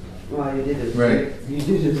 Well, you did it. Right. You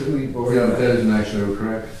did it as a weed board. Yeah, that is an action,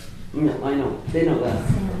 correct? No, I know, they know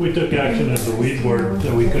that. We took action as a weed board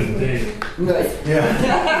that we couldn't take. Right.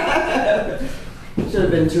 Yeah. Should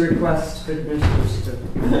have been to request commissioners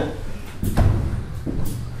to.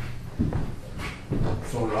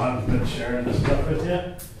 So Ron's been sharing this stuff with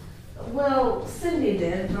you? Well, Cindy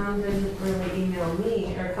did. Ron didn't really email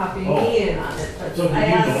me or copy Oh. me in on it, but So did I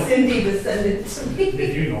you asked know? Cindy to send it to me.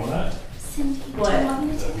 Did you know that? Cindy, What? do you want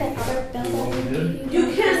me to take that other bill over to you?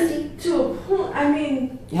 You can to a point. I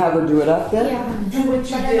mean, Have her do it up then? Yeah. do what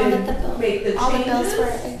you Let her know did. that the bill, Make the all the bills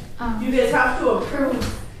changes. were, You guys have to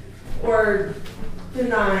approve or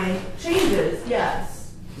deny changes.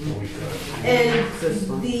 Yes, We could. and This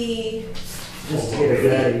one. the Just to get it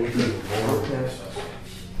ready. We couldn't vote. Okay.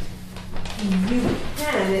 you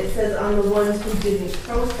can. It says on the ones who didn't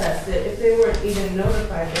protest it. If they weren't even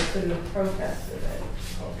notified, they couldn't have protested it.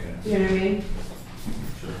 Okay. You know what I mean?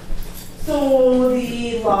 So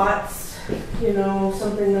the lots, you know,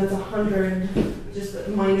 something that's 100, just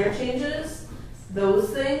minor changes, those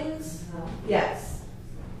things, yes.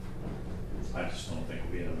 I just don't think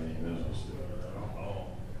we have any business doing it. I don't know.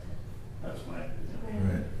 That's my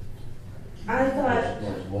opinion. I thought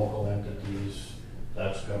Those local entities,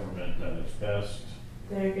 that's government at its best.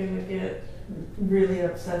 they're gonna get really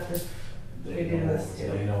upset if we do this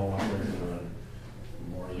too. They know what they're doing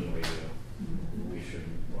more than we do. We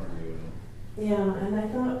shouldn't argue with them. Yeah, and I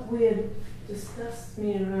thought we had discussed,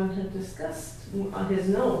 me and Ron had discussed on his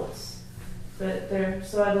notes, but they're,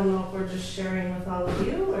 so I don't know if we're just sharing with all of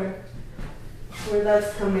you or where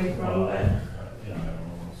that's coming from, but. Yeah, I don't know.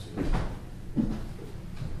 We'll see.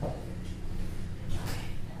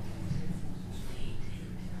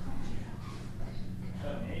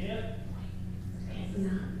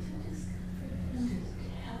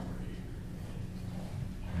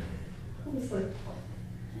 I was like,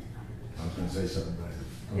 I was gonna say something,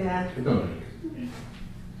 but yeah. I don't.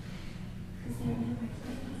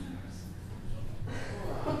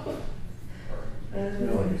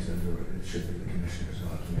 No, like you said, it should be the commissioners,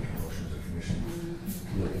 not to make a motion as a commission.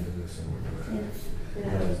 Look into this and we're gonna.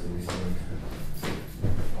 That is the reason.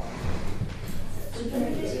 Did you get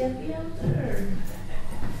Yeti out there?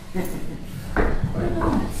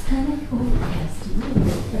 it's kind of overcast,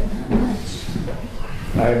 but not much.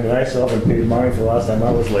 I myself had paid mine for last time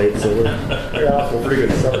I was late, so we're off to a pretty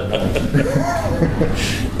good start now.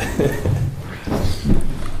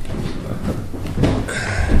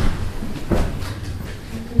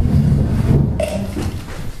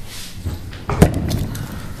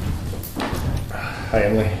 Hi,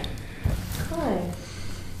 Emily. Hi.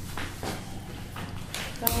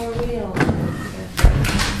 How are we all?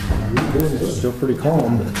 It's still pretty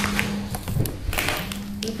calm. You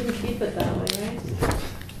can keep it that way, right?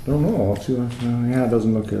 I don't know. I'll see. Yeah, it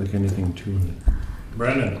doesn't look like anything too.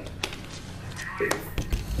 Brendan.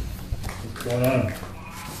 What's going on?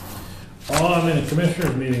 Oh, I'm in a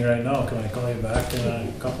commissioner's meeting right now. Can I call you back in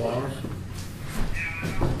a couple hours?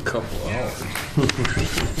 Couple hours.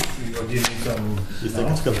 Or do you need some? You think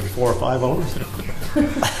it's gonna be 4 or 5 hours?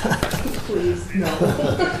 Please, no.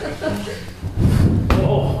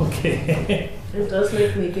 Oh, okay. It does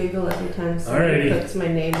make me giggle every time somebody Alrighty. puts my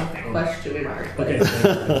name with a question mark. But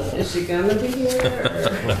Okay. is she gonna be here or?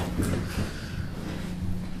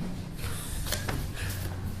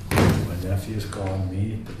 My nephew's calling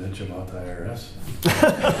me to bitch about the IRS.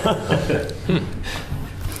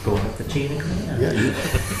 Going up the chain of command. Yeah, you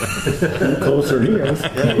closer than he is.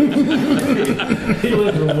 He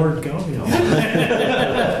lives in Ward County.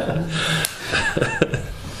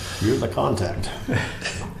 You're the contact.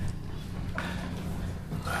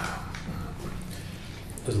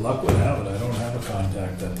 As luck would have it, I don't have a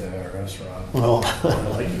contact at the IRS, Ron. Well, I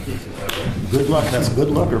like to keep it that way. good luck. That's good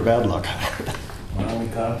luck or bad luck? My only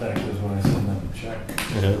contact is when I send them a check.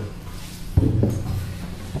 Yeah.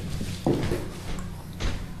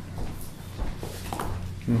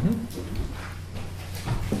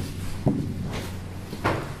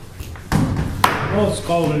 Well, let's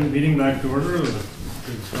call the meeting back to order of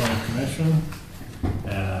the Big Commission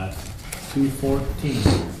at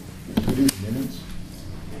 2:14. We do minutes?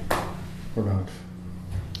 Or not?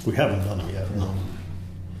 We haven't done it yet, no.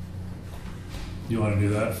 You want to do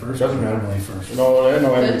that first? Doesn't or matter. Emily first? No, That's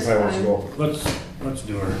probably wants to fine. go. Let's, let's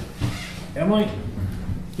do her. Emily,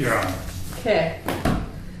 you're on. Okay.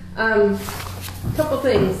 Couple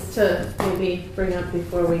things to maybe bring up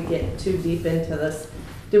before we get too deep into this.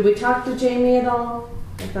 Did we talk to Jamie at all?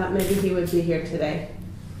 I thought maybe he would be here today.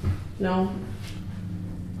 No?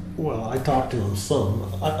 Well, I talked to him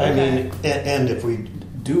some. I Okay. mean, and if we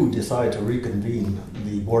do decide to reconvene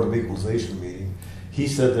the Board of Equalization meeting, he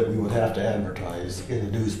said that we would have to advertise in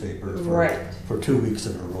a newspaper Right. for 2 weeks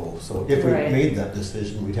in a row. So if we Right. made that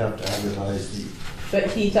decision, we'd have to advertise the.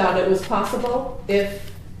 But he thought it was possible if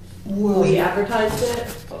we advertised it?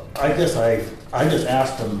 I guess I just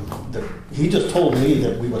asked him that, he just told me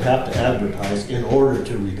that we would have to advertise in order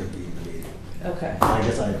to reconvene the meeting. Okay, I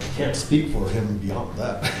guess I can't speak for him beyond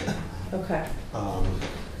that. okay. Um,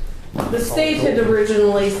 The state had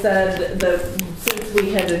originally said that since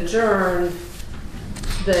we had adjourned,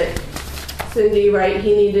 that Cindy, right,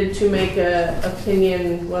 he needed to make a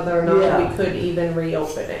opinion whether or not Yeah. we could even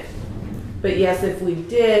reopen it. But yes, if we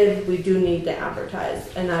did, we do need to advertise,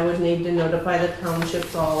 and I would need to notify the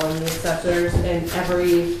townships all and the assessors and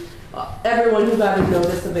everyone who got a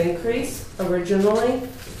notice of increase originally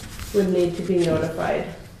would need to be notified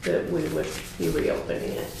that we would be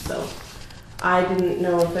reopening it, so. I didn't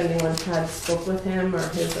know if anyone had spoke with him or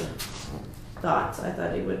his thoughts. I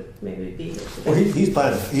thought he would maybe be here Well, today. he's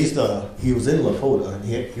planning, he was in Lakota, and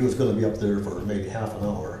he was gonna be up there for maybe half an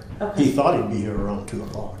hour. Okay. He thought he'd be here around 2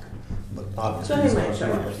 o'clock, but obviously So he he's might not show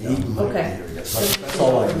here up, yet. so. He might be Okay. here yet. That's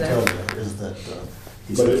all I can tell you, is that,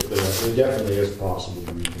 he's. But it definitely is possible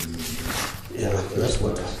to reconvene. Yeah, that's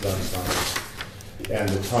what. That's not. And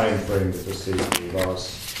the time frame that the city gave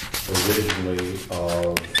us originally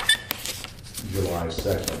of July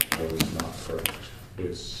 2nd was not correct.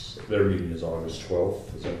 Their meeting is August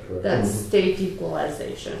 12th, is that correct? That's state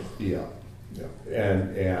equalization. Yeah, yeah.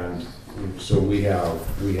 And so we have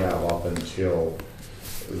up until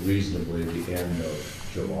reasonably the end of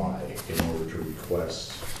July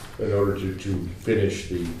in order to finish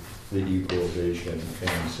the equalization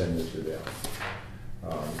and send it to them.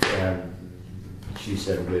 And she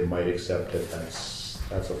said they might accept it. That's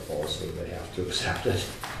a falsehood. They have to accept it.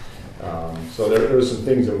 So there were some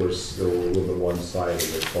things that were still a little bit one-sided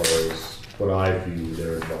as far as what I view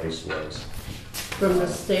their advice was. From the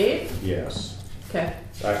state? Yes. Okay.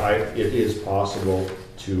 It is possible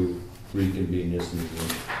to reconvene this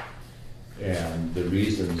meeting. And the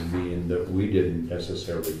reasons being that we didn't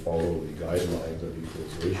necessarily follow the guidelines of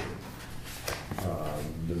equalization.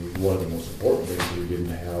 One of the most important things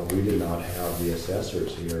we did not have the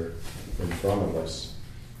assessors here in front of us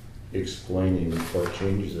explaining what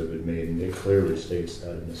changes have been made, and it clearly states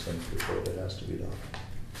that in the century code that has to be done.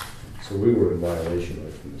 So we were in violation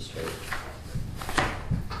right from the start.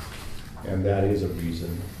 And that is a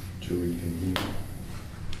reason to reconvene.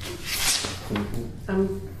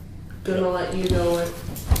 I'm gonna let you go with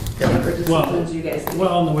whatever decisions you guys make.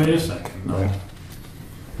 Well, no, wait a second. No.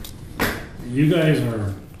 You guys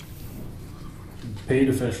are paid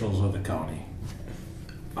officials of the county.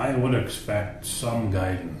 I would expect some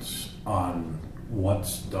guidance on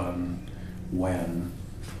what's done when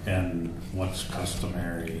and what's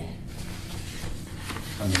customary.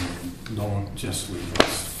 I mean, don't just leave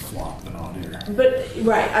us flopping out here. But,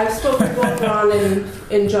 right, I've spoken to both Ron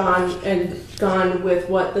and John and gone with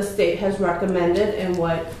what the state has recommended and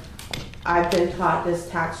what I've been taught as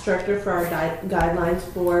tax director for our guidelines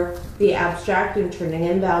for the abstract and turning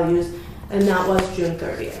in values, and that was June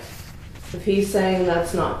 30th. If he's saying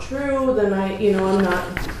that's not true, then I'm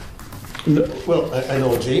not. Well, I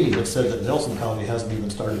know Jamie had said that Nelson County hasn't even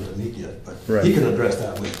started to meet yet, but Right. he can address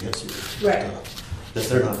that when he gets here. Right. That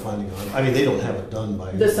they're not planning on, I mean, they don't have it done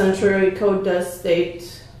by. The Century Code does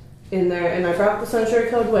state in there, and I brought the Century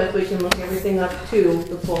Code with, we can look everything up to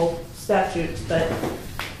the full statutes, but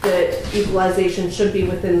the equalization should be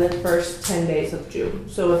within the first 10 days of June.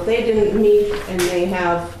 So if they didn't meet and they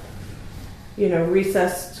have,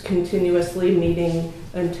 recessed continuously meeting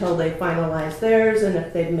until they finalize theirs, and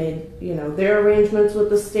if they've made, their arrangements with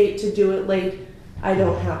the state to do it late, I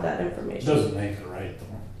don't have that information. Doesn't make it right,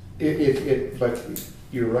 though. But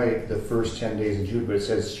you're right, the first 10 days in June, but it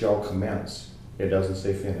says shall commence. It doesn't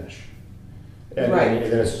say finish. Right.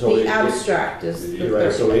 And then The abstract is the You're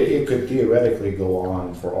right, so 30th. it could theoretically go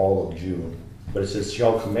on for all of June, but it says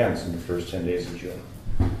shall commence in the first 10 days of June.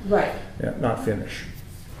 Right. Yeah, not finish.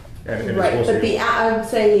 And it's Right, supposed to but be- I'm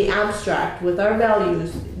saying the abstract with our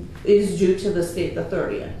values is due to the state the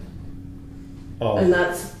 30th. Oh. And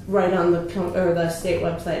that's right on the state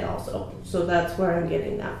website also. So that's where I'm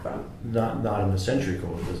getting that from. Not in the Century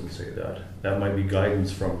Code, it doesn't say that. That might be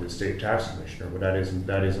guidance from the state tax commissioner, but that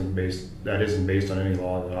isn't based on any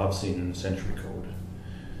law that I've seen in the Century Code.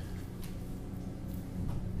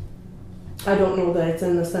 I don't know that it's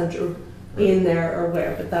in the center, in there or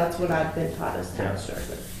where, but that's what I've been taught as tax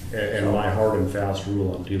director. And my hard and fast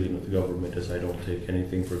rule on dealing with the government is I don't take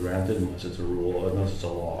anything for granted unless it's a rule, unless it's a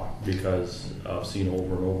law. Because I've seen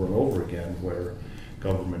over and over and over again where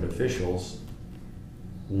government officials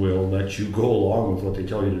will let you go along with what they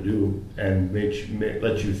tell you to do and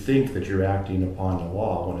let you think that you're acting upon the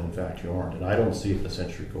law when in fact you aren't. And I don't see it in the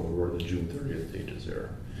Century Code where the June 30th date is there.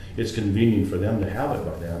 It's convenient for them to have it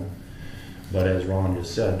by then, but as Ron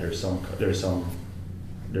just said, there's some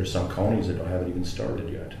counties that haven't even started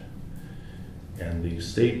yet. And the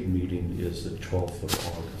state meeting is the 12th of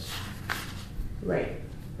August. Right.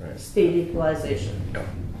 Right. State equalization. Yeah.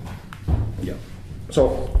 Yeah.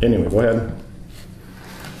 So anyway, go ahead.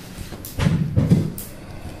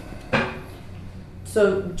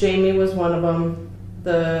 So Jamie was one of them.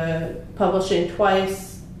 The publishing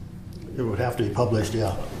twice, It would have to be published,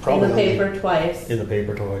 yeah. in Probably the only paper twice. in the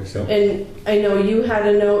paper twice. Yeah. And I know you had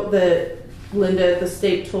a note that Linda at the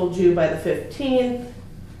state told you by the 15th.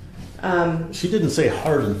 She didn't say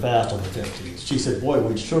hard and fast on the 15th. She said, boy,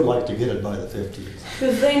 we'd sure like to get it by the 15th.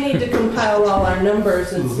 Because they need to compile all our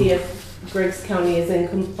numbers and see if Griggs County is in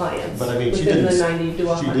compliance But I mean, she within didn't, the 90 to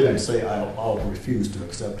 100. she didn't say, I'll refuse to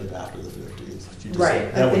accept it after the 15th. She just Right,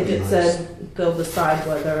 said, that I would think be it nice. said they'll decide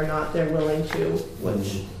whether or not they're willing to,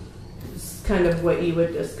 which is kind of what you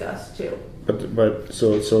would discuss too. But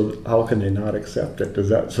so how can they not accept it?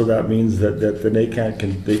 That means that then they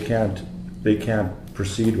can't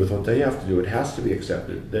proceed with what they have to do. It has to be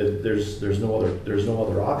accepted. There's no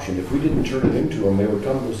other option. If we didn't turn it into them, they would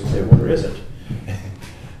come to us and say, "Where is it?"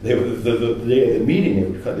 They would, the day of the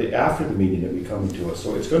meeting, after the meeting, it would be coming to us.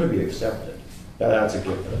 So it's going to be accepted. That's a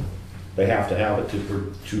given. They have to have it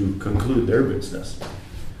to conclude their business.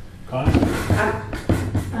 Connie?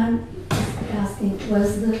 I'm asking,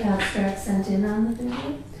 was the abstract sent in on the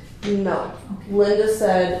 30th? No. Okay. Linda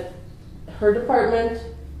said her department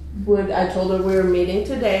I told her we were meeting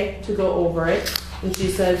today to go over it, and she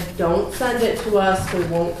said, don't send it to us, we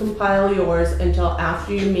won't compile yours until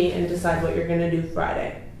after you meet and decide what you're gonna do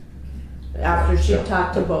Friday. After she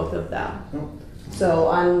talked to both of them. So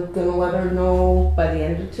I'm gonna let her know by the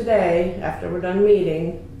end of today, after we're done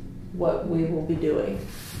meeting, what we will be doing.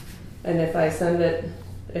 And if I send it,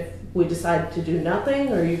 if we decide to do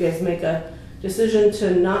nothing, or you guys make a decision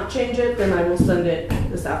to not change it, then I will send it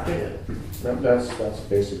this afternoon. That's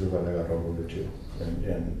basically what I got over to,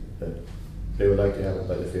 and that they would like to have it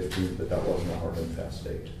by the 15th, but that wasn't a hard and fast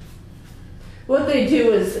date. What they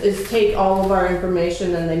do is take all of our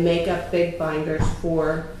information and they make up big binders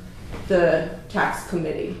for the tax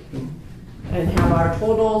committee and have our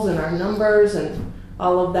totals and our numbers and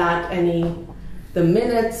all of that, the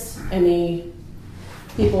minutes, any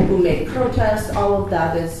people who make protests, all of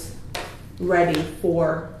that is ready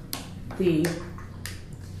for the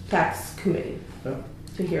tax committee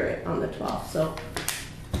to hear it on the 12th. So,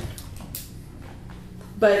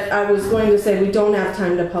 but I was going to say we don't have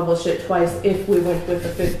time to publish it twice if we went with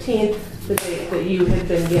the 15th, the date that you had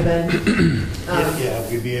been given. Yeah,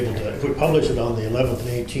 we'd be able to, if we publish it on the 11th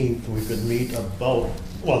and 18th, we could meet about,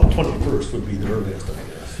 well, the 21st would be the earliest, I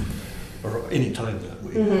guess, or any time that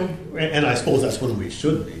week. Mm-hmm. And I suppose that's when we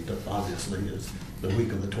should meet, obviously, is the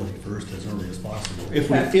week of the 21st as early as possible,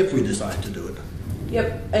 if we decide to do it.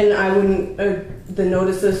 Yep, and I wouldn't, the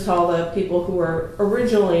notices to all the people who were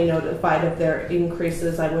originally notified of their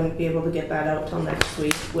increases, I wouldn't be able to get that out till next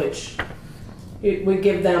week, which we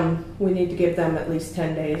need to give them at least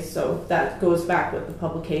 10 days, so that goes back with the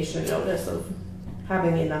publication notice of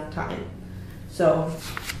having enough time. So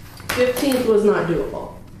 15th was not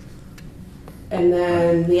doable. And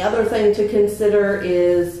then the other thing to consider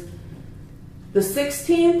is the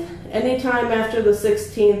 16th, anytime after the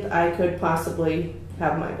 16th, I could possibly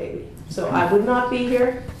have my baby. So I would not be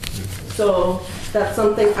here. So that's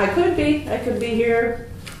something I could be here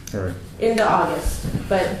into August.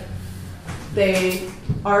 But they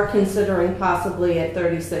are considering possibly at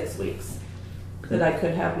 36 weeks that I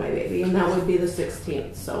could have my baby, and that would be the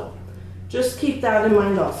 16th. So just keep that in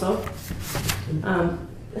mind also.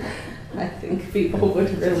 I think people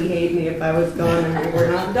would really hate me if I was gone and we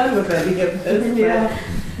were not done with any of this. Yeah.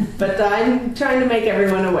 But I'm trying to make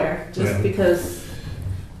everyone aware, just because.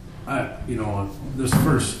 This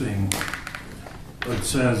first thing, it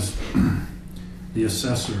says the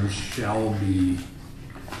assessors shall be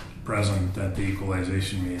present at the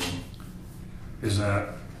equalization meeting. Is that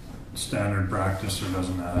standard practice or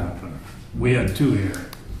doesn't that happen? We had two here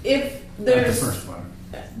If at the there's, first one.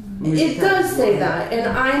 it does say that, and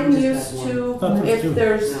I'm used to if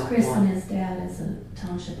there's. Chris and his dad is a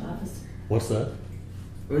township officer. What's that?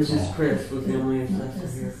 It was just Chris was the only No, assessor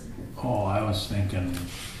this here. is- Oh, I was thinking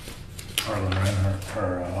Harlan Reinhardt,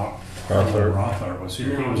 or Rothler. Rothler was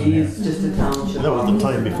here. He No, was in he's here. just a township. That was the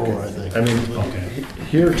time officer. before, I think. I mean, Okay.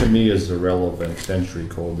 here to me is the relevant century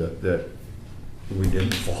code that we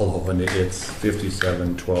didn't follow, and it's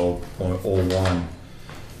 5712.01.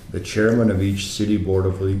 The chairman of each city board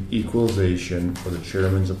of equalization or the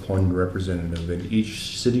chairman's appointed representative and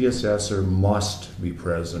each city assessor must be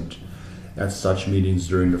present at such meetings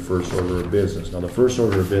during the first order of business. Now, the first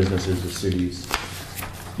order of business is the city's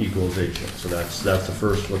equalization. So that's the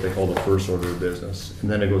first, what they call the first order of business.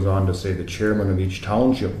 And then it goes on to say the chairman of each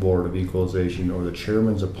township board of equalization or the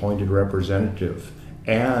chairman's appointed representative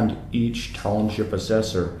and each township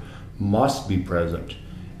assessor must be present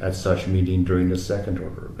at such meeting during the second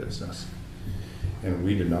order of business. And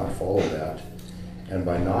we did not follow that. And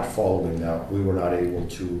by not following that, we were not able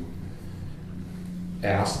to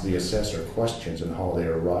ask the assessor questions on how they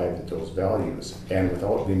arrived at those values. And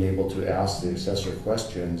without being able to ask the assessor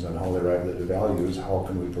questions on how they arrived at the values, how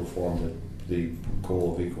can we perform the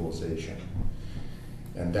goal of equalization?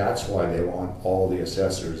 And that's why they want all the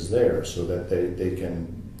assessors there, so that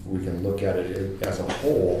we can look at it as a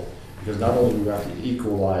whole, because not only do we have to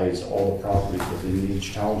equalize all the properties within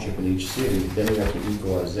each township and each city, then we have to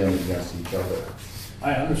equalize them against each other.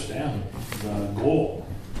 I understand the goal,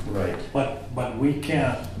 Right. but we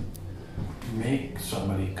can't make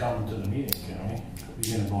somebody come to the meeting, can we?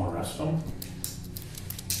 You gonna go arrest them?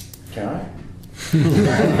 Can I?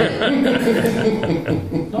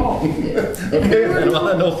 No. Okay, then I'll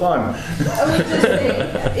have no fun. I was just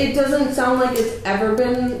saying, it doesn't sound like it's ever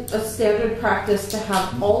been a standard practice to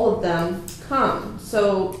have all of them come,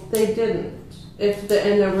 so they didn't. And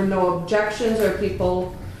there were no objections or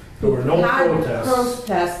people There who were no had protests.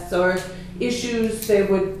 protests or issues they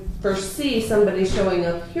would foresee somebody showing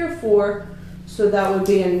up here for, so that would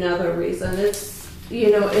be another reason. It's,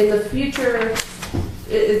 in the future,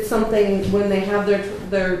 it's something when they have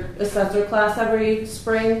their assessor class every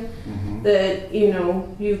spring, that,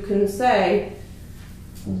 you can say,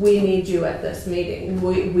 we need you at this meeting.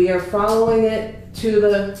 We are following it to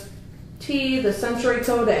the T, the century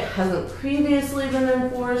code. It hasn't previously been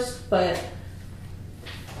enforced, but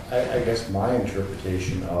I guess my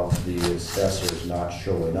interpretation of the assessors not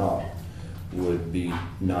showing up would be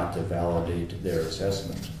not to validate their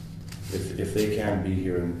assessment. If they can't be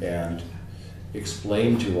here and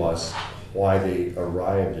explain to us why they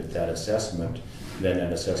arrived at that assessment, then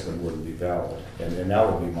that assessment wouldn't be valid. And that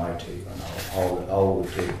would be my take on how it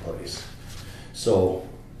would take place. So,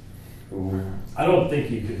 I don't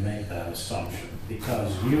think you could make that assumption,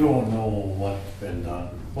 because you don't know what's been done,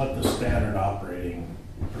 what the standard operating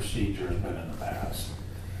procedure has been in the past.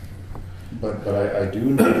 but I do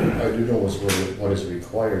know what is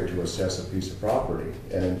required to assess a piece of property.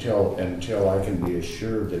 And until I can be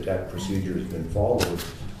assured that procedure has been followed,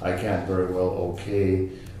 I can't very well okay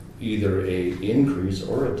either a increase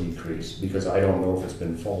or a decrease, because I don't know if it's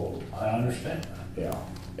been followed. I understand that. Yeah,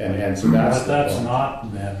 and so that's But the that's point.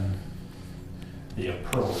 not been the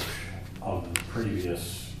approach of the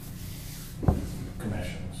previous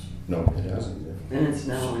commissions. No, it hasn't been. And it's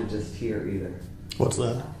not only just here either. What's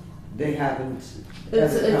that? They haven't.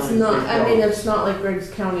 it's other counties, not. they I mean, don't. it's not like Griggs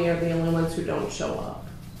County are the only ones who don't show up.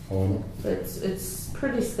 Oh, no? It's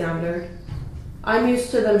pretty standard. I'm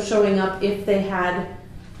used to them showing up if they had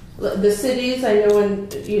the cities. I know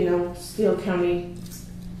in Steele County,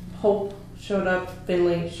 Hope showed up,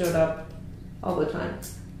 Finley showed up all the time.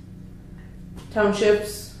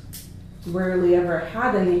 Townships rarely ever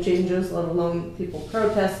had any changes, let alone people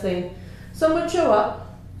protesting. Some would show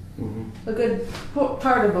up. Mm-hmm. A good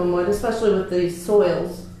part of them would, especially with the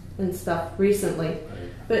soils and stuff recently.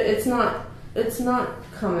 But it's not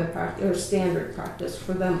common practice or standard practice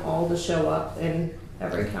for them all to show up in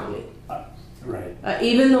every county. Right.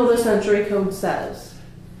 Even though the century code says,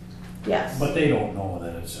 yes. But they don't know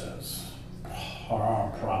that it says,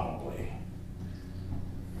 probably.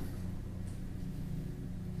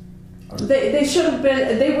 They should have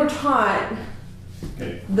been, they were taught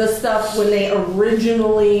Okay. the stuff when they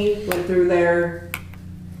originally went through their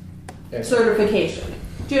certification.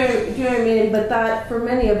 Do you know what I mean? But that, for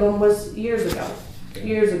many of them, was years ago.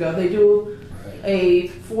 Years ago. They do a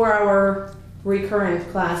 4-hour recurrent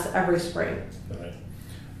class every spring. Right.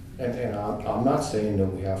 And I'm not saying that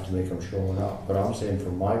we have to make them showing up, but I'm saying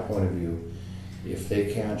from my point of view, if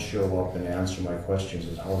they can't show up and answer my questions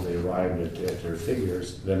as how they arrived at their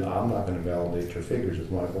figures, then I'm not going to validate their figures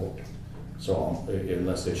with my vote. So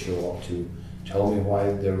unless they show up to tell me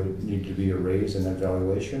why there would need to be a raise in that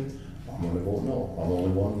valuation, I'm going to vote no. I'm only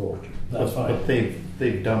one vote. That's fine. But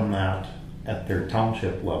they've done that at their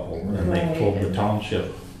township level, and they've told the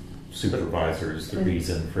township supervisors the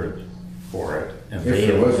reason for it, and If they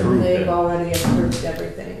there was a- approved They've it. already approved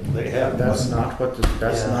everything. They have, That's not what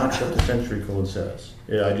the century code says.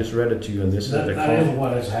 Yeah, I just read it to you, and this is That the is comment.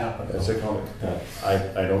 what has happened. That's a comment.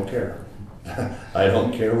 I don't care. I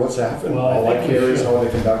don't care what's happened. Well, I All I think we care is should. how I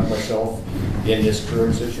conduct myself in this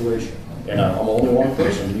current situation. And I'm only one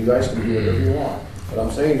person. You guys can do whatever you want. What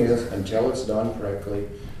I'm saying is, until it's done correctly,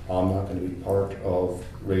 I'm not gonna be part of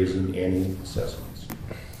raising any assessments.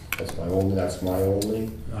 That's my only, that's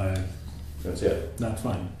it. That's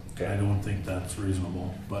fine. Okay. I don't think that's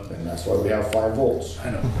reasonable, but And that's why we have 5 votes. I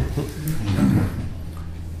know.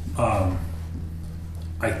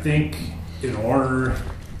 I think in order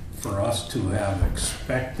for us to have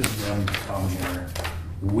expected them to come here,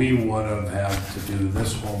 we would have had to do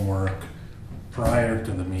this homework prior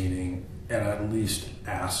to the meeting and at least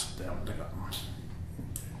ask them to come.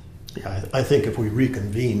 yeah, I think if we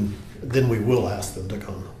reconvene, then we will ask them to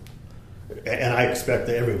come. And I expect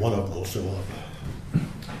that every one of them will show up.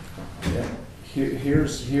 Yeah.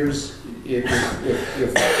 Here's if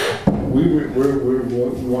we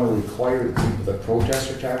want to require the people that protest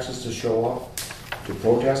their taxes to show up to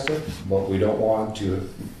protest it, but we don't want to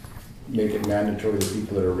make it mandatory that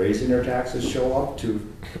people that are raising their taxes show up to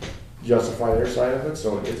justify their side of it.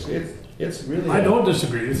 So it's really I don't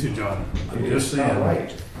disagree with you, John. I'm just it's not saying.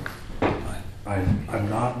 right. I'm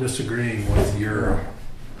not disagreeing with your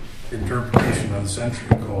interpretation of the century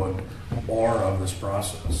code or of this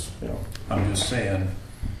process. You know. I'm just saying,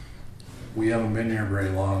 we haven't been here very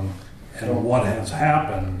long, and what has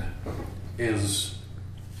happened is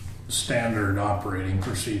standard operating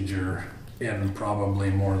procedure in probably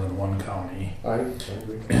more than one county. I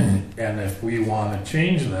agree. And if we want to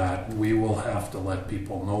change that, we will have to let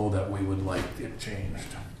people know that we would like it changed.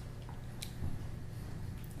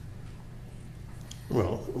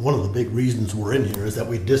 Well, one of the big reasons we're in here is that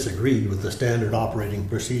we disagreed with the standard operating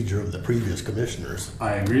procedure of the previous commissioners.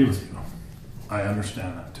 I agree with you. I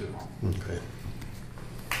understand that too. Okay.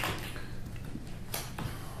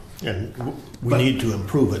 And we need to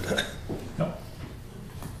improve it. Yep.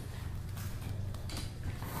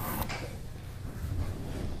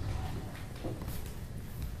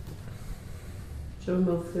 Should we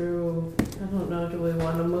move through, I don't know, do we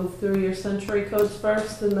want to move through your century codes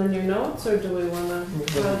first and then your notes, or do we want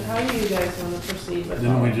to, how do you guys want to proceed with all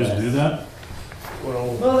Didn't we of just this? do that?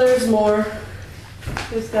 Well, there's more.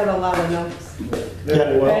 He's got a lot of notes.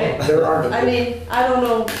 Well, there aren't. I mean, I don't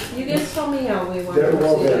know, you guys tell me how we want to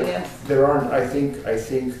proceed, I guess. There aren't. I think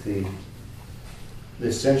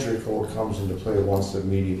the century code comes into play once the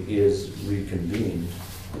meeting is reconvened.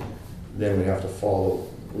 Then we have to follow.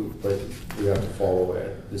 We have to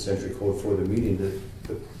follow the century code for the meeting.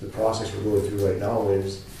 The process we're going through right now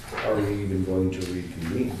is, are we even going to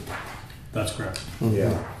reconvene? That's correct.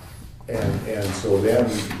 Yeah. And so then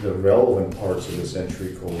the relevant parts of the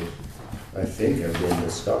century code, I think, have been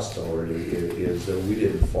discussed already, is that we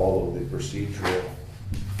didn't follow the procedural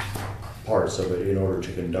parts of it in order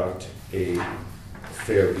to conduct a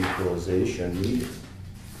fair equalization meeting.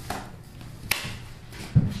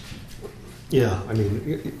 Yeah, I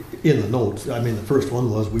mean, in the notes, I mean, the first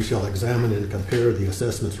one was, we shall examine and compare the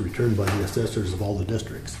assessments returned by the assessors of all the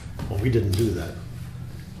districts. Well, we didn't do that.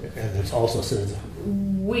 And it also says,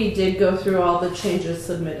 We did go through all the changes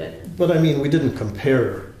submitted. but I mean, we didn't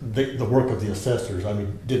compare the work of the assessors. I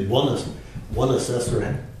mean, did one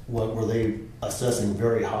assessor, were they assessing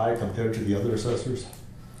very high compared to the other assessors?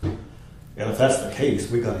 And if that's the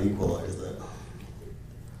case, we gotta equalize that.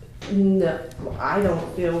 No, I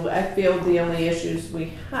feel the only issues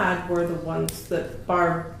we had were the ones that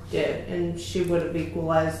Barb did, and she would have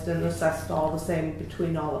equalized and assessed all the same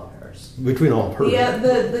between all of hers. Between all of her. Yeah,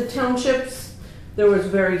 the townships, there was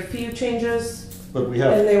very few changes, But we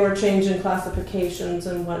and have, they were changing classifications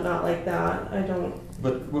and whatnot like that. I don't,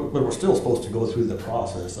 but we're still supposed to go through the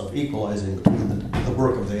process of equalizing between the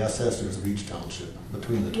work of the assessors of each township,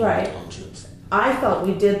 between the 20 Right. townships. I felt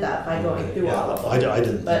we did that by going through all of them. I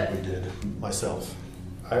didn't But- think we did myself.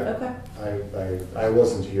 Okay. I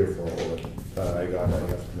wasn't here for all of it. I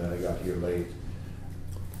got here late.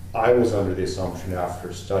 I was under the assumption,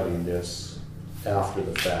 after studying this after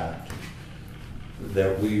the fact,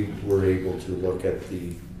 that we were able to look at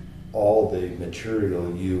all the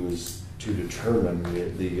material used to determine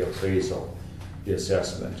the appraisal, the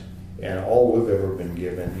assessment. And all we've ever been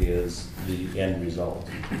given is the end result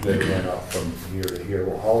that went up from here to here.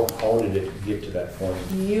 Well, how did it get to that point?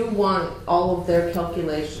 You want all of their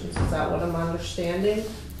calculations, is that what I'm understanding?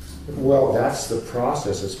 Well, that's the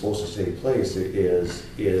process that's supposed to take place,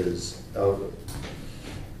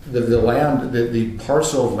 the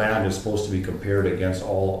parcel of land is supposed to be compared against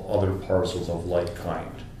all other parcels of like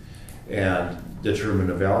kind and determine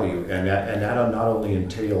the value. And that not only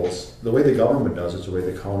entails, the way the government does it, the way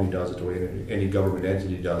the county does it, the way any government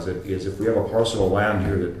entity does it, is if we have a parcel of land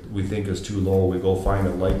here that we think is too low, we go find a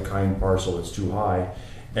like kind parcel that's too high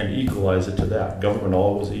and equalize it to that. Government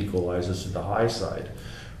always equalizes to the high side,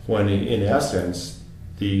 when in essence,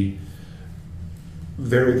 the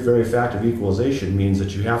very fact of equalization means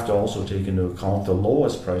that you have to also take into account the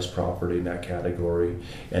lowest priced property in that category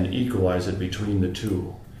and equalize it between the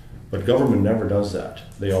two. But government never does that.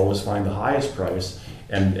 They always find the highest price,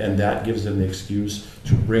 and that gives them the excuse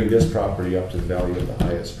to bring this property up to the value of the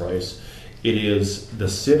highest price. It is the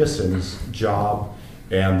citizens' job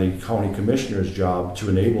and the county commissioner's job to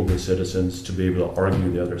enable the citizens to be able to argue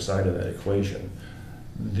the other side of that equation.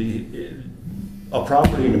 A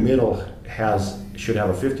property in the middle should have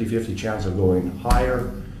a 50-50 chance of going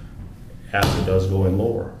higher as it does going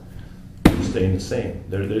lower, staying the same.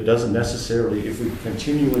 It doesn't necessarily, if we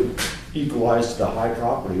continually equalize to the high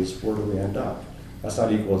properties, where do we end up? That's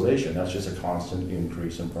not equalization, that's just a constant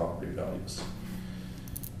increase in property values.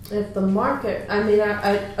 If the market, I mean,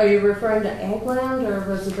 are you referring to ag land or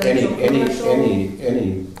residential, commercial?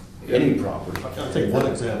 Any property. I think one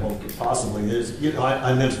example possibly is,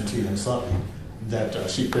 I mentioned to you in Sutton that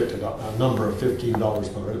she picked a number of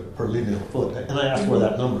 $15 per linear foot, and I asked where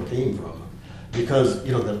that number came from. Because, the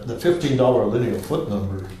 $15 linear foot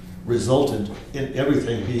number resulted in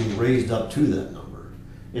everything being raised up to that number.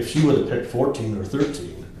 If she would have picked 14 or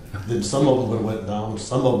 13, then some of them would have went down,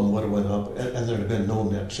 some of them would have went up, and there'd have been no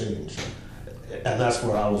net change. And that's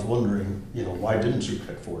where I was wondering, why didn't you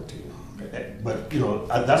pick 14? But,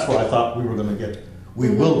 that's where I thought we were going to get, we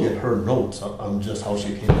will get her notes on just how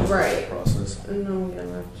she came through the process. No,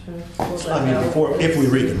 if we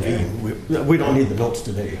reconvene, we don't need the notes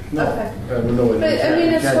today. No. Okay. No, But I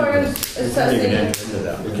mean, as far as assessing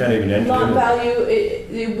we can't even enter lot into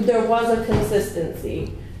value, there was a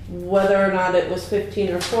consistency. Whether or not it was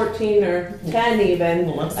 15 or 14 or 10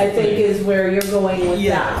 even, I think is where you're going with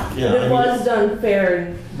that. Yeah, But it was done fair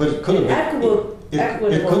and but it could have been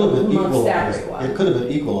equitable amongst equalized. everyone. It could have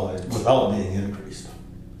been equalized without being increased.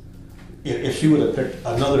 If she would have picked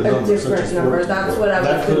another A number, such as different number, 14, that's what I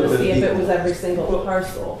that was could going have to see been if it was equalized. every single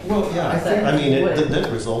parcel. Well, yeah, the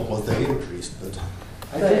net result was they increased, but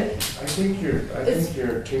I think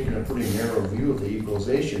you're taking a pretty narrow view of the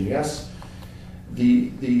equalization. Yes,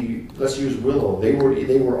 let's use Willow. They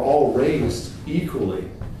were all raised equally,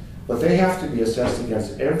 but they have to be assessed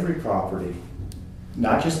against every property,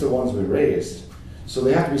 not just the ones we raised. So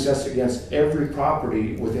they have to be assessed against every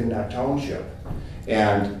property within that township.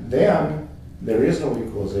 And then there is no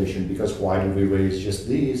equalization, because why did we raise just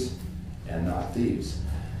these and not these?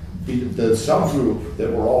 The subgroup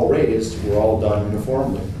that were all raised were all done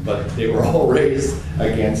uniformly, but they were all raised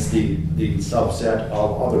against the subset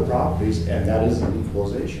of other properties, and that is an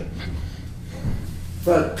equalization.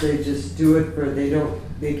 But they just do it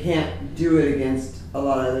they can't do it against a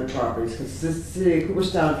lot of other properties, because the city of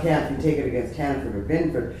Cooperstown can't take it against Hannaford or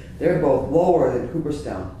Binford. They're both lower than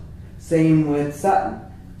Cooperstown. Same with Sutton.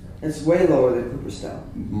 It's way lower than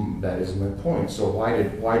Cooperstown. That is my point. So why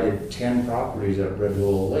did 10 properties at Red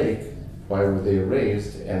Willow Lake, why were they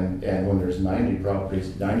raised, and when there's 90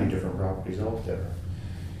 different properties out there?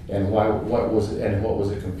 And what was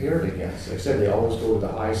it compared against? Like I said, they always go to the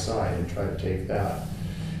high side and try to take that.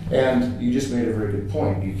 And you just made a very good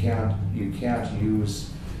point. You can't use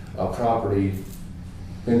a property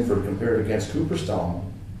Binford compared against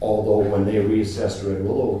Cooperstown, although when they reassessed Red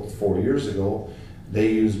Willow 4 years ago,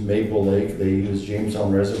 they used Maple Lake, they used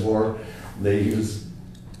Jamestown Reservoir, they used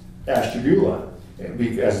Ashtabula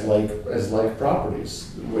as like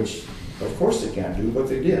properties, which of course they can't do, but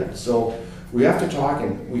they did. So we have to talk,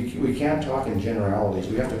 we can't talk in generalities.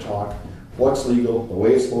 We have to talk what's legal, the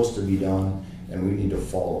way it's supposed to be done, and we need to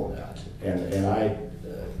follow that. And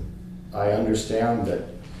I understand that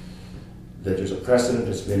there's a precedent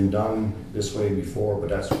that's been done this way before, but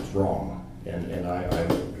that's what's wrong, and I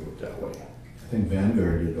won't do it that way. I think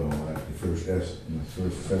Vanguard did all that, the first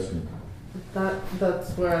assessment.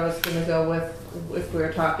 That's where I was going to go with, if we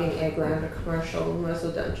were talking ag land or commercial and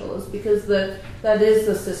residential, is because that is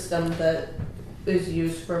the system that is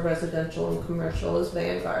used for residential and commercial is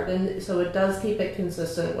Vanguard, and so it does keep it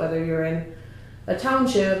consistent whether you're in a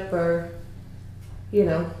township or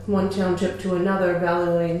one township to another,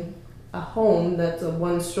 valuing a home that's a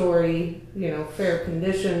one-story, fair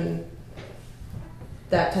condition,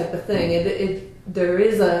 that type of thing. There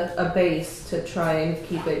is a base to try and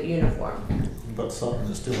keep it uniform. But Sutton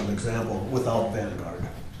is still an example without Vanguard.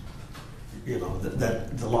 you know,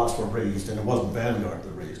 that the lots were raised, and it wasn't Vanguard that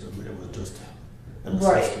raised them, it was just an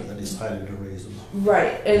Right. assessor that decided to raise them.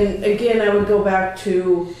 Right, and again, I would go back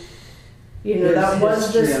to, you know, that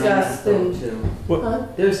was history on that discussed though, and. too. Huh?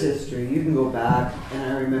 There's history. You can go back, and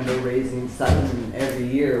I remember raising Sutton every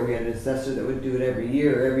year. We had an assessor that would do it every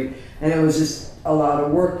year, and it was just a lot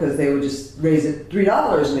of work because they would just raise it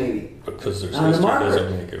 $3 maybe. Because there's On the history market.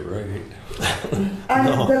 doesn't make it right.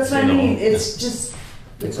 That's what I you know. mean. It's just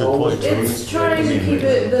It's always It's trying to keep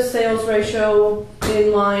the sales ratio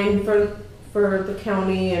in line for the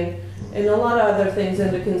county and a lot of other things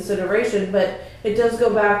into consideration, but it does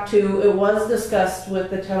go back to, it was discussed with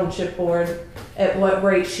the township board at what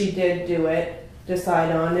rate she did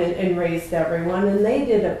decide on and raised everyone, and they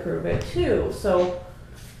did approve it too, so,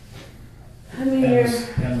 I mean,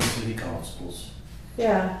 And the city councils.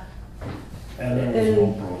 yeah. And there was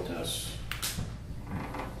no protests.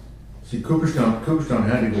 See, Cooperstown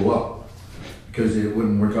had to go up because it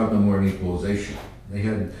wouldn't work out no more in equalization. They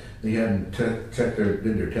hadn't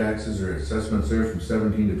did their taxes or assessments there from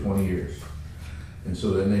 17 to 20 years. And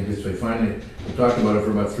so then they finally talked about it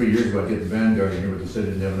for about 3 years about getting Vanguard in here, but they said they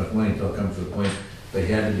didn't have enough money until it comes to the point they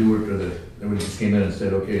had to do it, or they just came in and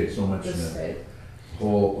said, okay, it's so much, The and the state.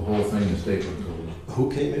 whole thing, the state would go.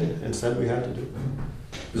 Who came in and said we had to do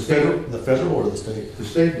it? The state, The federal or the state? the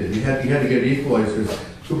state did. You had to get it equalized because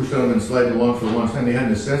Cooperstown had been sliding along for a long time. They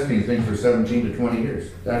hadn't assessed anything for 17 to 20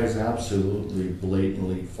 years. That is absolutely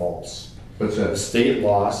blatantly false. What's The that? state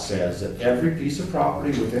law says that every piece of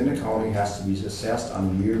property within the county has to be assessed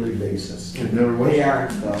on a yearly basis. It never was. they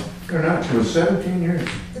aren't though. They're not. It was 17 years.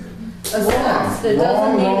 Assessed, it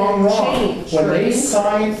doesn't mean it changed.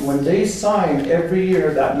 When they sign every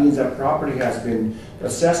year, that means that property has been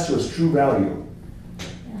assessed to its true value. Yeah.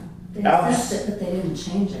 They assessed it, but they didn't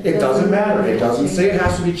change it. It doesn't matter, it doesn't say it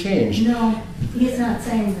has to be changed. No, he's not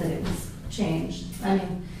saying that it was changed. I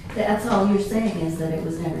mean, that's all you're saying is that it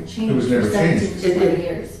was never changed. It was never for 17 changed. to 20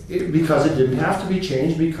 years. Because it didn't have to be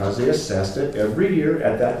changed because they assessed it every year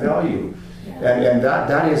at that value. Yeah. And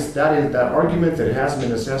that argument that it hasn't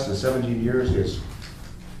been assessed in 17 years is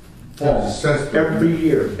false. Assessed. Every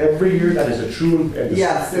year that is a true and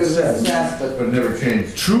Yes, it was assessed, but But it never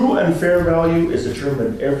changed. True and fair value is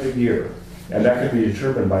determined every year. And that can be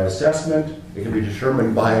determined by assessment, it can be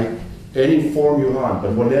determined by any form you want.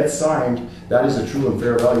 But when that's signed, that is a true and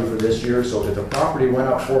fair value for this year. So if the property went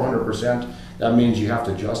up 400%, that means you have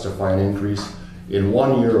to justify an increase in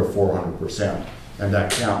 1 year of 400%. And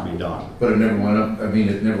that can't be done. But it never went up. I mean,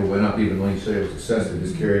 it never went up even when you say it was assessed. It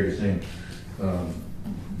just carried the same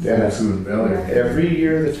Yes. true and value. Every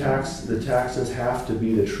year, the taxes have to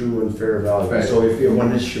be the true and fair value. Right. So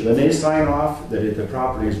when they sign off that if the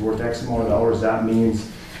property is worth X amount of dollars, that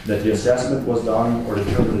means that the assessment was done or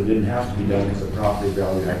determined it didn't have to be done because the property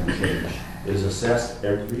value hadn't changed. It is assessed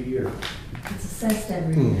every year. It's assessed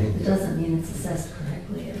every year. It doesn't mean it's assessed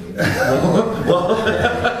correctly every year.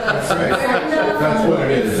 That's right. That's what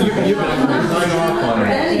it is. You can sign off on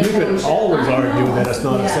it. You can always argue that it's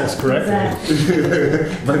not Yeah, assessed correctly.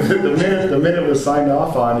 exactly. But the minute it was signed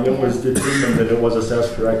off on, it was determined that it was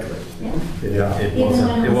assessed correctly. Yeah. Yeah. It Even when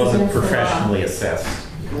wasn't, it it was wasn't against the law. professionally assessed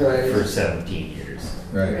right. for 17 years.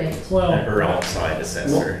 Right. Right. Well, Or outside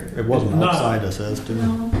assessor. It wasn't Not- outside assessed, too.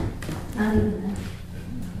 No, not even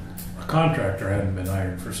that. a contractor hadn't been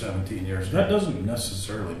hired for 17 years. That doesn't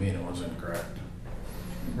necessarily mean it was incorrect.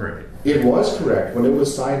 Right. It was correct. When it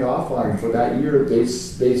was signed off on for that year, they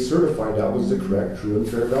certified that was the correct true and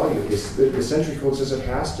fair value. The Century Code says it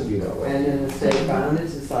has to be that way. And then the state finally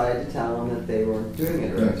decided to tell them that they weren't doing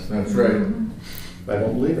it right. That's right. I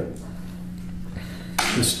don't believe it.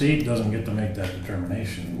 The state doesn't get to make that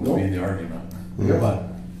determination, would be the argument. Yeah. But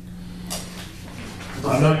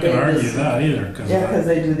I'm not gonna argue that either, Yeah, because because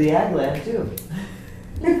they do the ag land too.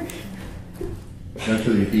 That's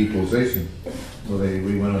for the equalization. Well,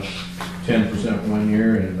 we went up 10% 1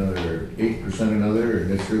 year and another 8% another, and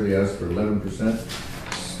this really asked for 11%.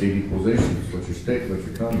 State equalization is what your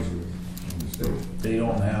counties do in the state. they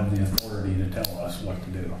don't have the authority to tell us what to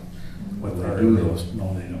do. With They our do, though. bills.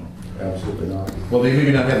 No, they don't. Absolutely not. Well, they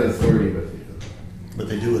maybe not have the authority, but But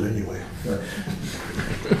they do it anyway.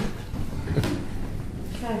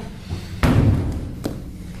 Okay.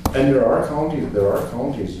 And there are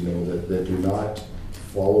counties, you know, that do not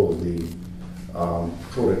follow the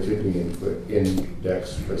productivity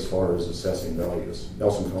index as far as assessing values.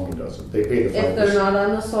 Nelson County doesn't. They pay the 5%. If they're not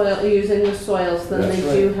on the soil, using the soils, then That's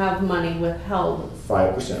they do have money withheld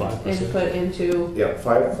 5%. and put into, Yeah,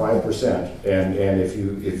 5%. And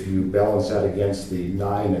if you balance that against the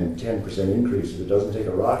 9 and 10% increases, it doesn't take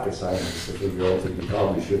a rocket scientist to figure out that you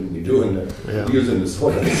probably shouldn't be doing Yeah. using the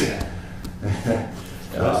soils.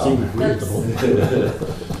 That seems reasonable.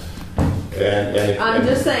 And I'm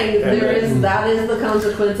just saying, and- that is the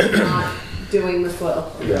consequence of not doing the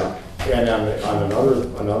soil. Yeah, and on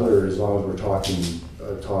another, as long as we're talking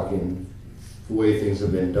the way things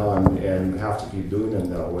have been done and have to keep doing them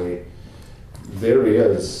that way, there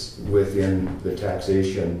is within the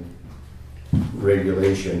taxation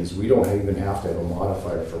regulations, we don't even have to have a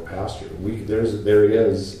modifier for pasture. We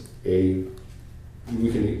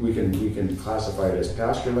can classify it as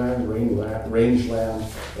pasture land, range land,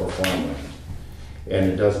 or farmland.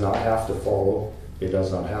 And it does not have to follow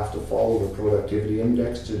the productivity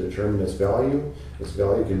index to determine its value. Its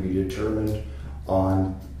value can be determined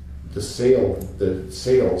on the sales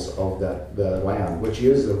of the land, which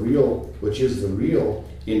is the real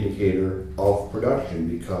indicator of production,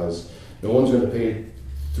 because no one's going to pay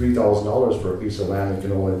 $3,000 for a piece of land that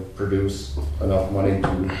can only produce enough money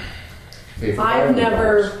to pay for. I've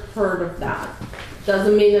never heard of that.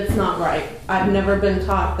 Doesn't mean it's not right. I've never been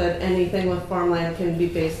taught that anything with farmland can be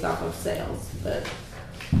based off of sales. But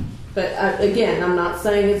again, I'm not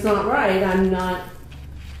saying it's not right. I'm not,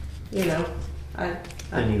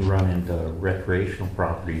 Then you run into recreational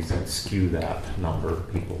properties that skew that number.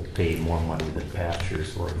 People pay more money than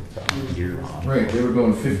pastures or year on. Right, they were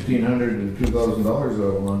going $1,500 and $2,000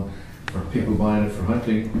 out on, for people buying it for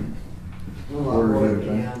hunting. A lot more,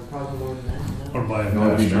 yeah, probably more than that. Or buying No,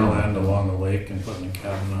 it'd be pasture no. land along the lake and putting a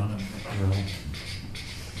cabin on it.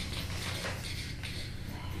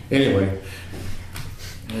 Anyway,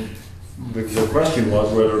 the question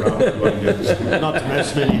was whether or not we're going to Not to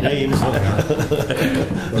mention any names.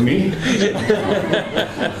 me.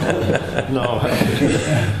 No.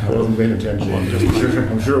 I wasn't paying attention.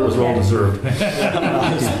 I'm sure it was well deserved.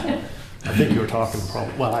 I think you were talking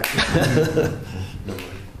probably, well,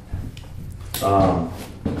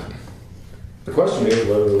 The question is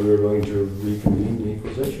whether we were going to reconvene the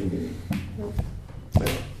equalization meeting.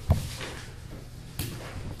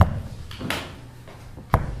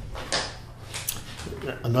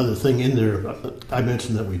 another thing in there, I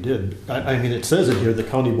mentioned that we did. I mean, it says in here, the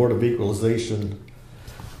County Board of Equalization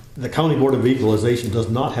does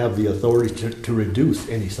not have the authority to reduce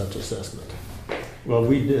any such assessment. Well,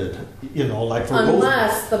 we did, like for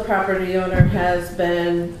unless the property owner has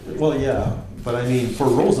been. Well, yeah, but I mean, for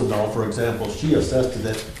Rosendahl, for example, she assessed it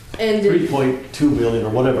at And 3.2 million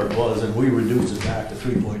or whatever it was, and we reduced it back to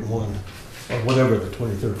 3.1 or whatever the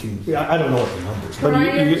 2013. Yeah, I don't know what the numbers. But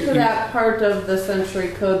prior to that part of the century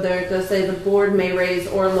code, there it does say the board may raise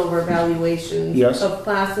or lower valuations Yes. of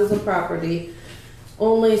classes of property,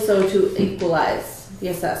 only so to equalize the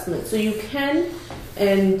assessment. So you can,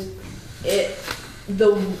 and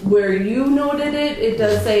where you noted it, it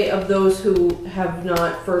does say of those who have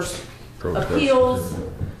not first appeals,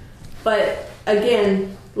 but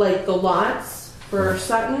again, like the lots for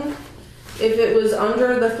Sutton, if it was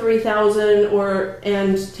under the 3,000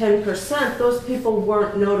 and 10%, those people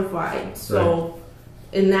weren't notified. So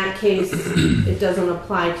in that case, it doesn't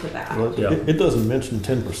apply to that. Well, it doesn't mention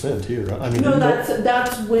 10% here. I mean, No,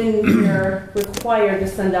 that's when you're required to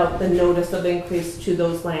send out the notice of increase to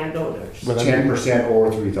those landowners. 10% or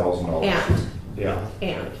 $3,000.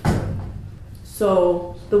 And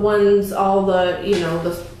so the ones, all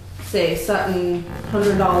the say Sutton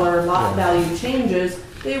 $100 lot value changes,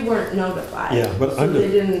 they weren't notified. Yeah, but so they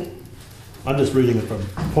didn't. I'm just reading it from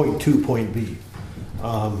point 2, point B.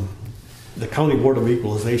 The County Board of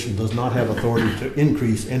Equalization does not have authority to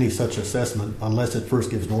increase any such assessment unless it first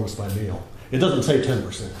gives notice by mail. It doesn't say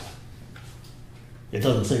 10%. It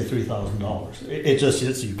doesn't say $3,000. It just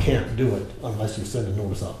says you can't do it unless you send a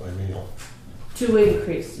notice out by mail. To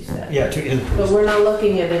increase, you said. Yeah, to increase. But we're not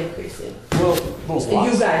looking at increasing. Well, those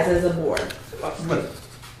lots. You guys as a board.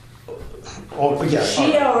 Yeah.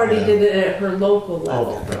 She already did it at her local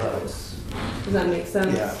level Okay. for those. Does that make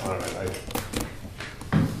sense? Yeah, all right.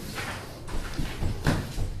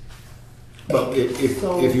 But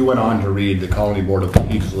if you went on to read, the County Board of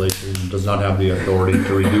Equalization does not have the authority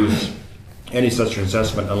to reduce any such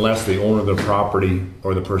assessment unless the owner of the property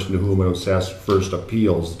or the person to whom it was assessed first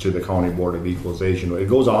appeals to the County Board of Equalization. It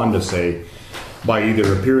goes on to say, by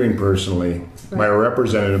either appearing personally, by a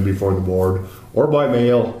representative before the board, or by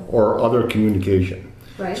mail or other communication.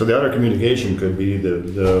 Right. So the other communication could be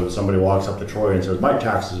somebody walks up to Troy and says, my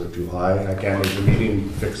taxes are too high, I can't make the meeting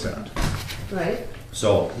fix that. Right.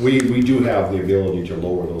 So we do have the ability to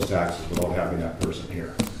lower those taxes without having that person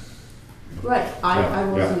here. Right. I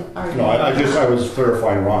wasn't arguing. No, I was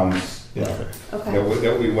clarifying Ron's, Yeah. Okay.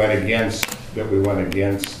 that we went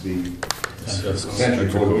against the century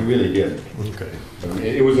code, we really did. Okay. I mean,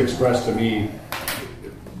 it was expressed to me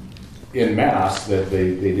in mass that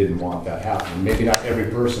they didn't want that happening. Maybe not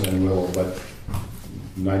every person in Willow, but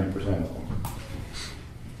 90% of them.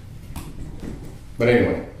 But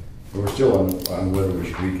anyway, we're still on whether we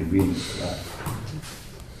should reconvene for that.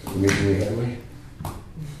 We making any headway?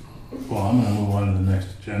 Well, I'm gonna move on to the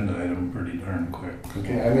next agenda item pretty darn quick.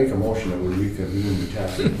 Okay, I make a motion that we reconvene the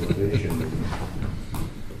tax equalization.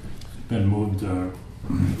 Been moved to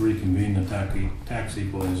reconvene the tax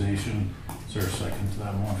equalization. Is there a second to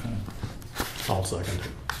that motion? I'll second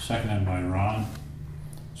it. Seconded by Ron.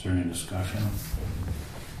 Is there any discussion?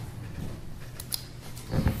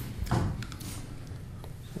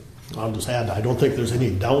 I'll just add, I don't think there's any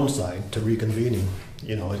downside to reconvening.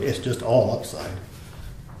 You know, it's just all upside.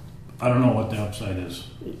 I don't know what the upside is.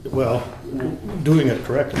 Well, doing it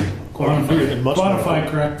correctly. Quantify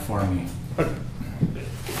correct for me.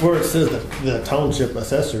 Where it says that the township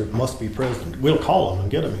assessor must be present, we'll call them and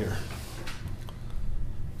get them here.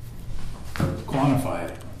 Quantify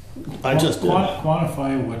it. I just did.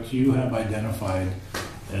 Quantify what you have identified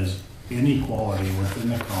as inequality within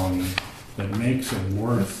the county that makes it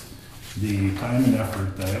worth the time and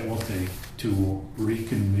effort that it will take to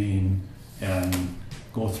reconvene and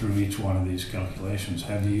go through each one of these calculations.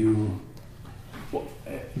 Have you?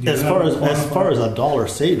 As far as a dollar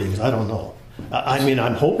savings, I don't know. I mean,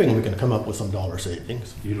 I'm hoping we can come up with some dollar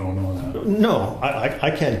savings. You don't know that? No,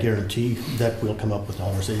 I can't guarantee that we'll come up with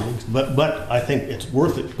dollar savings, but I think it's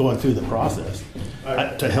worth it going through the process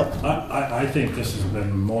to help. I think this has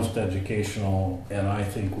been most educational, and I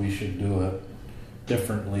think we should do it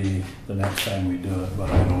differently the next time we do it, but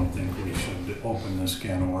I don't think we should open this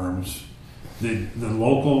can of worms. The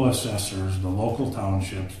local assessors, the local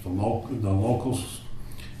townships, the local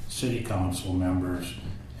city council members,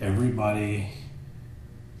 everybody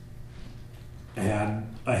had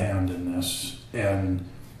a hand in this, and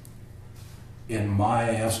in my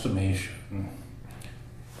estimation,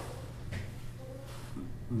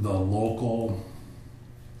 the local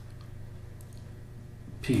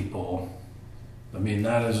people, I mean,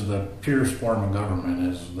 that is the purest form of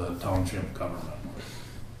government, is the township government.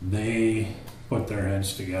 They put their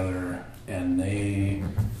heads together and they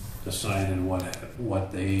decided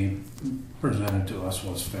what they presented to us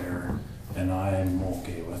was fair, and I'm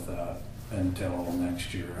okay with that until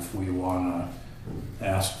next year. If we want to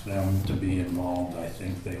ask them to be involved, I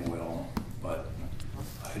think they will, but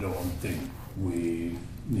I don't think we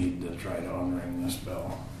need to try to unring this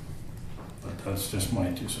bell. But that's just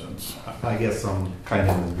my 2 cents. I guess I'm kind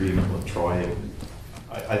of in agreement with Troy.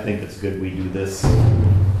 I think it's good we do this,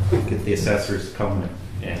 get the assessors to come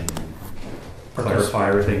and clarify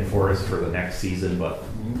everything for us for the next season, but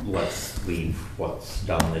let's leave what's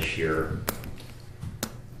done this year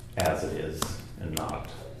as it is and not.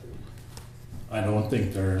 I don't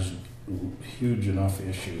think there's huge enough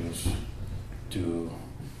issues to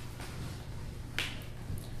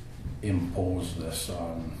impose this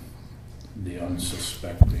on the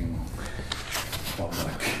unsuspecting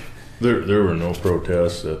public. There were no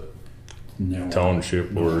protests at No.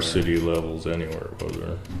 township or Nowhere. city levels anywhere, was there?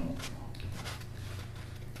 No.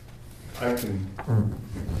 I can,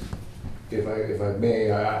 if I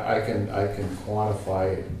may, I can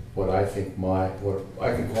quantify what I think what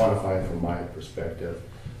I can quantify from my perspective.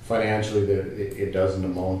 Financially, it doesn't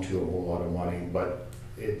amount to a whole lot of money, but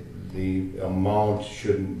the amount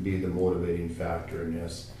shouldn't be the motivating factor in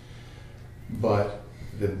this. But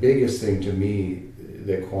the biggest thing to me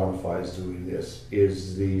that quantifies doing this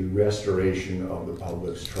is the restoration of the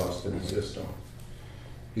public's trust in the system.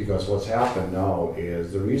 Because what's happened now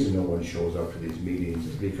is the reason no one shows up to these meetings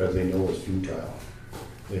is because they know it's futile.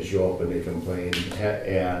 They show up and they complain,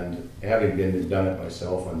 and having done it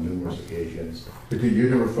myself on numerous occasions. But you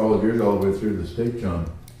never followed yours all the way through the state, John.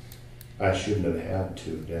 I shouldn't have had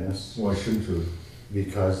to, Dennis. Why shouldn't you?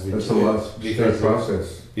 Because That's the last state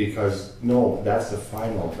process. Because no, that's the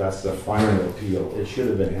final appeal. It should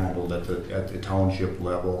have been handled at the township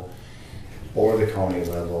level or the county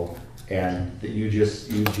level, and you just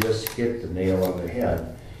hit the nail on the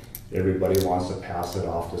head. Everybody wants to pass it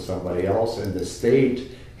off to somebody else, and the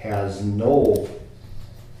state has no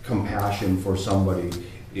compassion for somebody,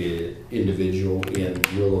 individual in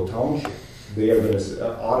Willow Township. They are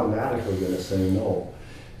automatically going to say no.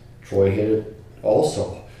 Troy hit it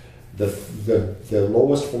also. The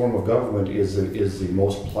lowest form of government is the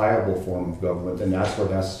most pliable form of government, and that's what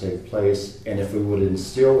has to take place. And if we would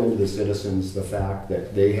instill into the citizens the fact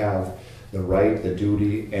that they have the right, the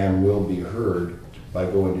duty, and will be heard by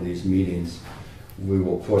going to these meetings, we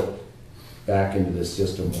will put back into the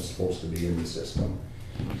system what's supposed to be in the system.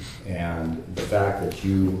 And the fact that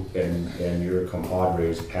you and your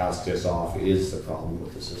compadres passed this off is the problem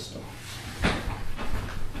with the system.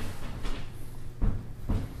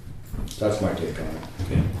 That's my take on it.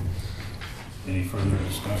 Okay. Any further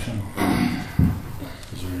discussion?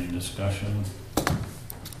 Is there any discussion?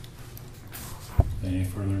 Any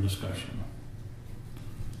further discussion?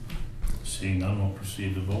 Seeing none, we'll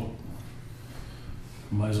proceed to vote.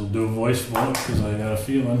 Might as well do a voice vote because I got a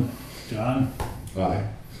feeling. John? Aye.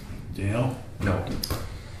 Dale? No.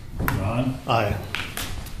 John? Aye.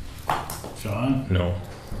 Sean? No.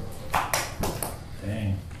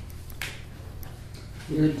 Dang.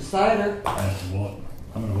 You're the decider. I have to vote.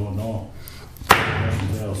 I'm gonna vote no. Motion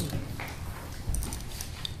fails. Thank you.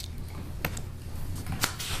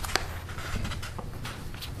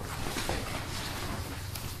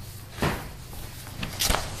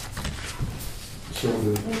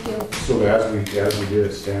 So as we did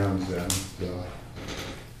it stands, then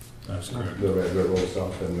That's correct. the Red River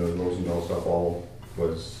stuff and the Rosendahl stuff all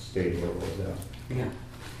was stayed where it was at. Yeah.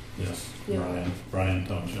 Yes, Yeah. Brian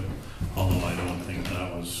Township, although I don't think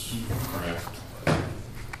that was correct.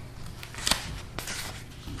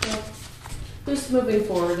 Well, just moving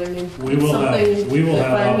forward, I mean, We will have- something we will if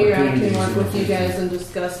have I'm here, I can opportunities work with with you you. guys and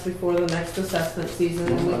discuss before the next assessment season,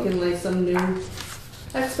 and we can lay some new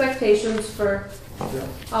expectations for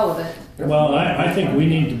all of it. Well, I think we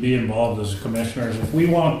need to be involved as commissioners. If we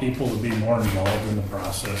want people to be more involved in the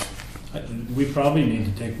process, we probably need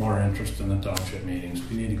to take more interest in the township meetings.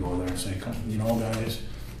 We need to go there and say, "Come, you know, guys,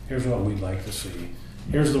 here's what we'd like to see.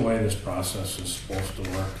 Here's the way this process is supposed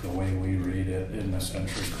to work, the way we read it in the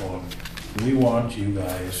Century Code. We want you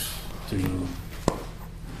guys to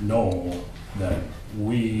know that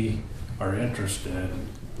we are interested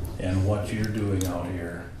in what you're doing out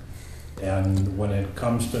here. And when it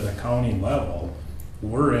comes to the county level,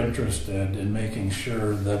 we're interested in making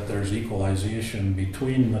sure that there's equalization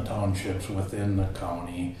between the townships within the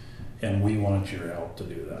county, and we want your help to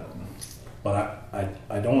do that." But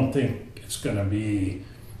I don't think it's gonna be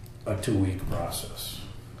a 2-week process.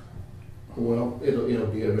 Well, it'll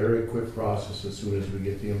be a very quick process as soon as we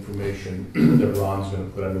get the information that Ron's gonna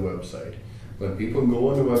put on the website. When people go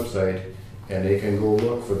on the website and they can go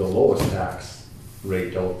look for the lowest tax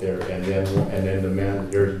rate out there, and then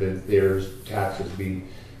demand there's taxes be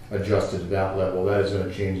adjusted to that level, that is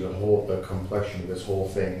gonna change the complexion of this whole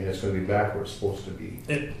thing, and it's gonna be back where it's supposed to be.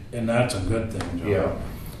 And that's a good thing, John. Yeah.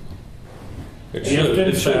 It If should, in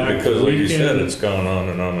it should, fact because like we you said, can- it's gone on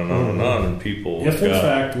and on and on and on, and people If in got,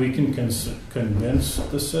 fact we can convince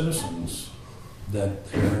the citizens that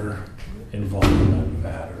their involvement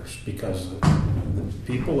matters, because the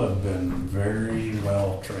people have been very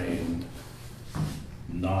well trained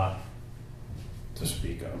not to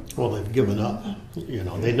speak up. Well, they've given up. You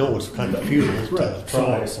know, they know it's kind of futile to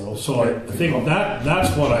try, So I think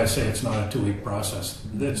that's what I say, it's not a 2-week process.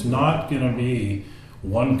 It's not gonna be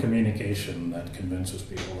one communication that convinces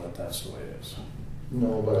people that that's the way it is.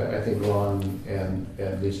 No, but I think Ron, and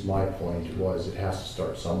at least my point was, it has to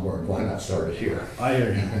start somewhere, and why not start it here? I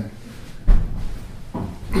hear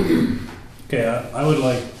you. Okay, I would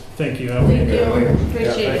like, thank you. Thank you,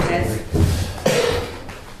 appreciate it, guys.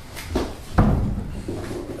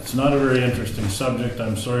 It's not a very interesting subject,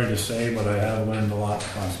 I'm sorry to say, but I have learned a lot the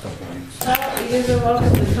past couple of weeks. Well, you guys are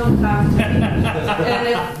welcome to come talk to me.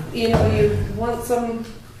 And if, you want some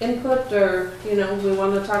input, or, we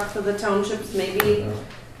want to talk to the townships, maybe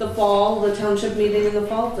the township meeting in the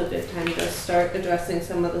fall is a good time to start addressing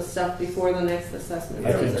some of the stuff before the next assessment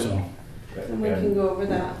I think season. so. And we can go over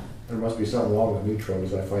that. There must be something wrong with me,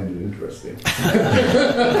 Travis, I find it interesting. I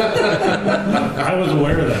was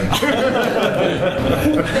aware of that.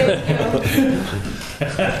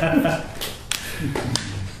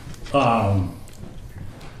 Thank you.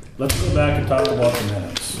 Let's go back and talk about the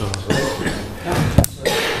minutes.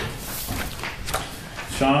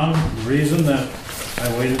 Sean, the reason that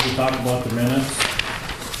I waited to talk about the minutes,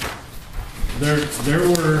 there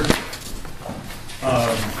were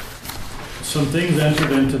some things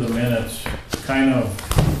entered into the minutes, kind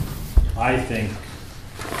of, I think,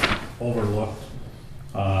 overlooked.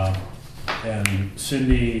 And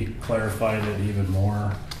Cindy clarified it even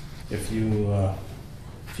more. If you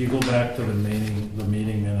go back to the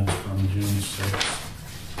meeting minutes from June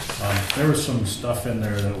 6th, there was some stuff in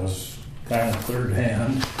there that was kind of third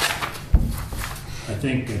hand. I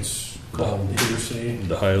think it's called hearsay.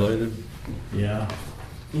 the highlighted. Yeah.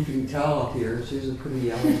 You can tell up here, it's usually pretty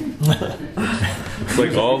yellow. It's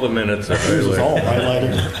like all the minutes are It's all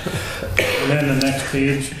highlighted. highlighted. And then the next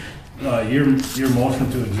page, your motion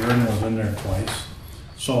to adjourn was in there twice.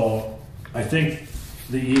 So I think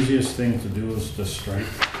the easiest thing to do is to strike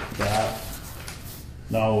that.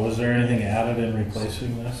 Now, was there anything added in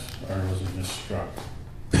replacing this, or was it just struck?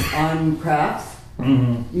 On crafts,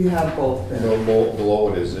 Mm-hmm. You have both No, been.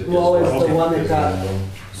 below it is. Below is the one that got,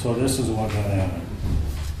 So this is what got added.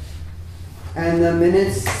 and the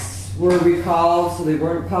minutes were recalled, so they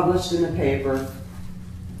weren't published in the paper.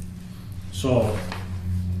 So,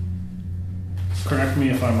 correct me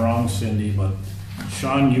if I'm wrong, Cindy, but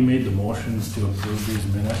Sean, you made the motions to approve these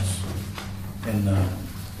minutes in the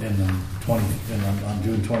 20, on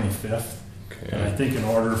June 25th. And I Okay. think in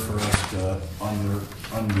order for us to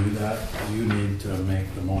undo that, you need to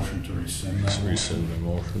make the motion to rescind Let's that. rescind the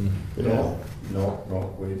motion. No,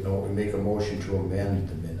 we make a motion to amend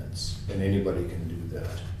the minutes, and anybody can do that.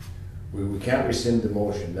 We can't rescind the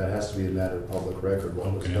motion, that has to be a matter of public record,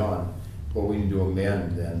 what was Okay. done. But we need to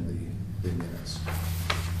amend then the minutes.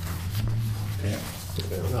 Okay.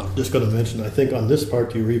 I'm just gonna mention, I think on this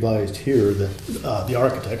part you revised here that the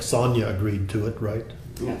architect, Sonia, agreed to it, right?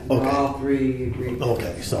 Yeah, Okay. all three agreed.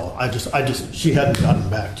 Okay, so I just, she hadn't gotten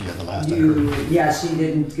back to you the last I heard. Yeah, she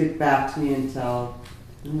didn't get back to me until,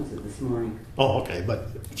 when was it, this morning? Oh, okay, but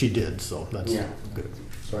she did, so that's Yeah. good.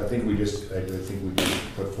 So I think we just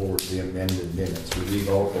put forward the amended minutes, we leave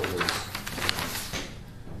out what was,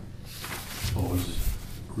 What was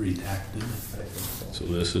redacted? I think so.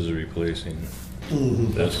 So this is replacing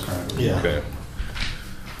Mhm. this. Correct. Yeah. Okay.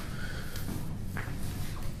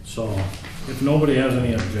 So, if nobody has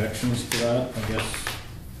any objections to that, I guess.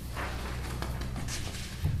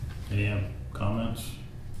 Any comments?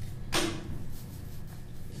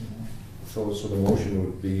 So the motion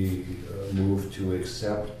would be moved to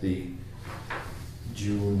accept the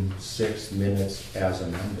June 6th minutes as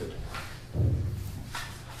amended.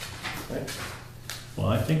 Right? Well,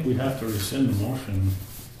 I think we have to rescind the motion,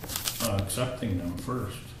 accepting them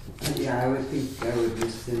first. Yeah, I would think I would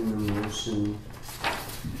rescind the motion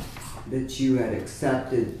that you had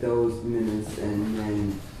accepted those minutes and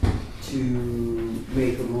then to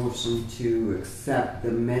make a motion to accept the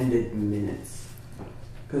amended minutes.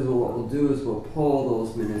 Because what we'll do is we'll pull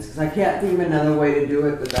those minutes, because I can't think of another way to do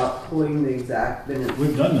it without pulling the exact minutes.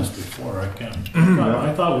 We've done this before, I can't.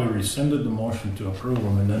 I thought we rescinded the motion to approve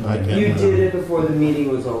them and then. I can't. You did it before the meeting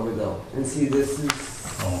was over though, and see, this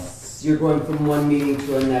Oh. is, you're going from one meeting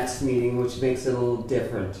to a next meeting, which makes it a little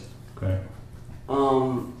different. Okay.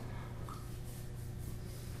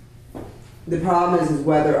 The problem is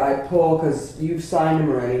whether I pull, because you've signed them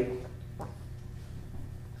already.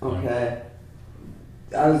 Okay.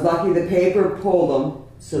 I was lucky the paper pulled them,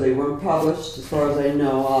 so they weren't published, as far as I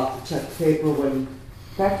know. I'll have to check the paper when, in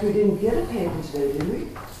fact, we didn't get a paper today, did we?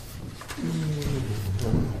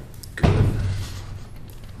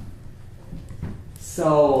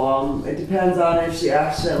 So, it depends on if she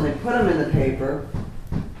accidentally put them in the paper.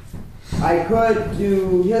 I could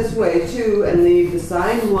do his way too and leave the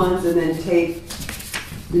signed ones and then take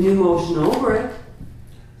the new motion over it.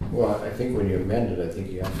 Well, I think when you amend it, I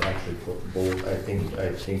think you have to actually put both, I think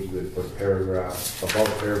you would put paragraph,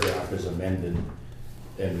 above paragraph is amended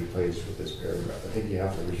and replaced with this paragraph. I think you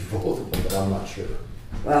have to leave both of them, but I'm not sure.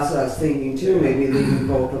 That's what I was thinking too, maybe leaving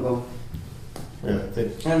both of them. Yeah, I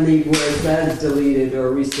think, And leave where it says deleted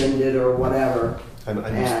or rescinded or whatever, and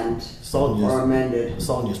and, or Sonia's, amended.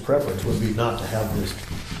 Sonia's preference would be not to have this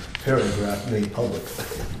paragraph made public.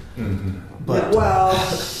 But Well,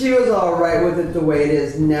 she was all right with it the way it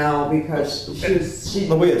is now because she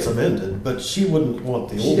the way it's amended, but she wouldn't want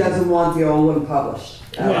the old. she doesn't want the old one published.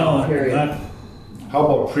 Well, Period. that, How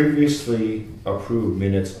about previously approved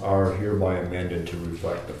minutes are hereby amended to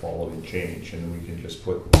reflect the following change, and we can just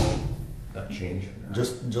put that change in there.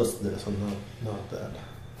 Just this, and not that.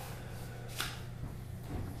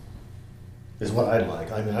 Is what I'd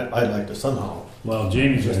like. I mean, I'd like to somehow. well,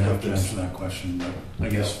 Jamie's gonna Just have have to this. answer that question, but I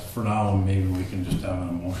guess for now, maybe we can just have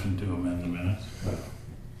a motion to amend the minutes.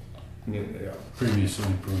 Yeah. Previously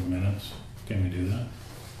approved minutes. Can we do that?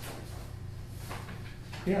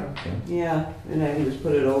 Yeah. Yeah, and I can just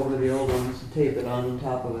put it over the old ones and tape it on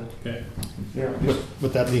top of it. Okay. Yeah.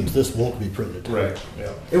 But that means this won't be printed. Right,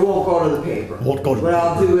 yeah. It won't go to the paper. Won't go to the What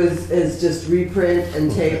I'll paper. do is just reprint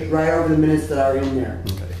and tape right over the minutes that are in there.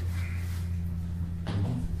 Okay.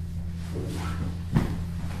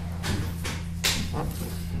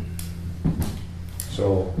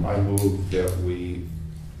 So I move that we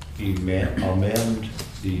amend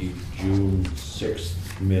the June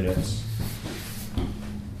 6th minutes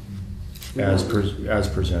as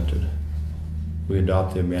presented. We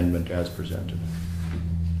adopt the amendment as presented.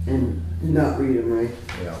 And not read them, right?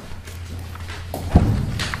 Yeah.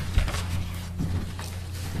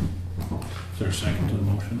 Is there a second to the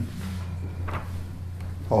motion?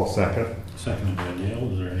 I'll second. Seconded by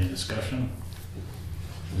Dale. Is there any discussion?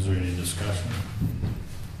 Is there any discussion?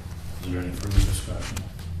 Is there any further discussion?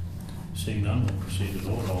 Seeing none, we'll proceed to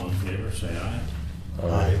vote. All in favor, say aye.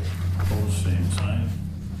 Aye. Opposed, same sign.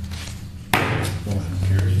 Motion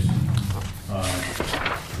carries.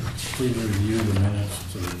 Please review the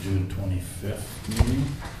minutes to the June 25th meeting.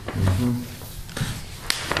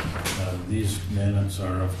 These minutes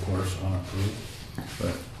are, of course, unapproved.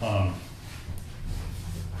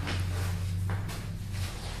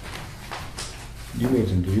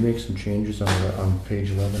 Did you make some changes on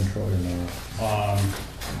page 11, Troy, or no?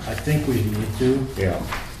 I think we need to. Yeah.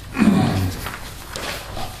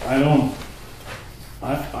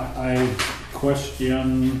 I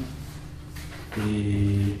question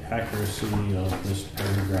the accuracy of this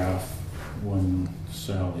paragraph when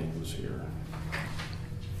Sally was here.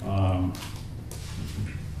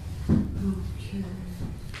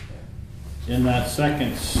 In that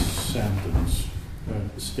second sentence,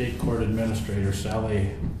 the state court administrator,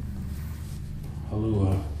 Sally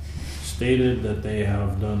Halua, stated that they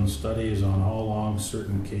have done studies on how long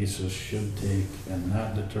certain cases should take, and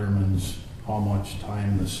that determines how much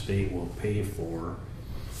time the state will pay for.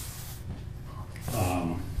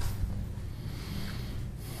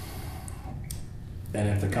 And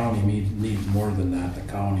if the county needs more than that, the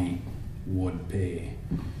county would pay.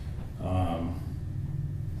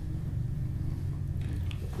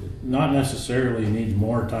 Not necessarily needs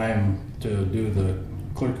more time to do the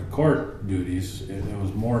clerk of court duties. It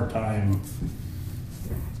was more time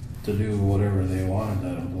to do whatever they wanted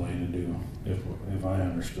that employee to do, if I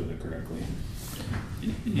understood it correctly.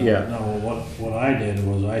 Yeah. No, what I did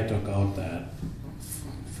was I took out that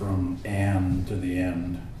from "and" to the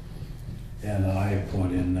end, and I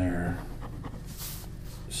put in there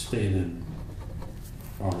stated,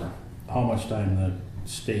 or how much time the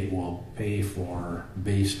state will pay for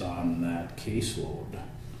based on that caseload.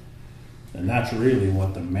 And that's really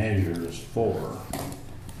what the measure is for.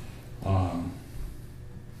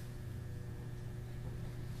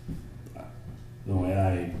 The way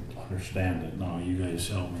I understand it, now you guys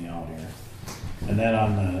help me out here. And then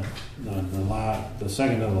on the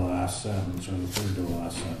second to the last sentence, or the third to the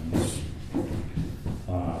last sentence,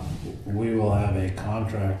 we will have a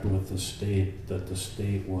contract with the state that the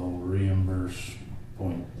state will reimburse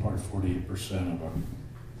 48% of our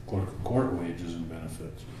clerk of court wages and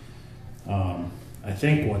benefits. I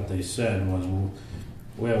think what they said was,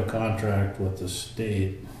 we have a contract with the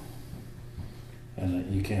state, and that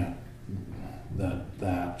you can't,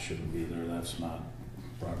 that shouldn't be there. That's not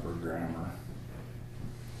proper grammar.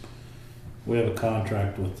 We have a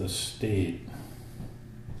contract with the state.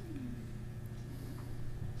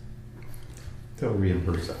 They'll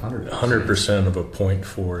reimburse 100% of a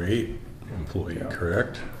 .48 employee,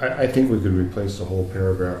 correct? I think we could replace the whole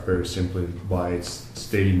paragraph very simply by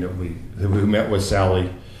stating that we met with Sally,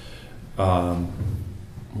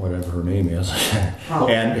 whatever her name is,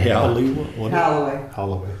 and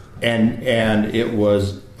Holloway. And it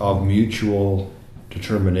was of mutual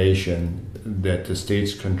determination that the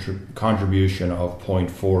state's contribution of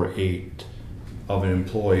 0.48 of an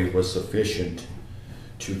employee was sufficient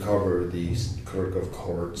to cover the clerk of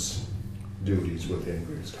court's duties within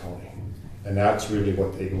Graves County. And that's really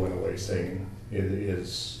what they went away saying. It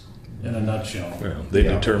is, in a nutshell. Well, they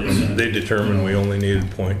determined we only needed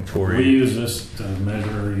 .48. We use this to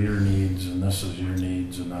measure your needs, and this is your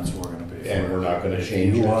needs, and that's what we're going to pay for. and we're not going to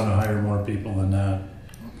change If it. you want to hire more people than that,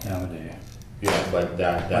 have a day. Yeah, but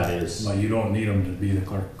that is, But you don't need them to be the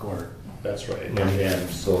clerk of court. that's right. And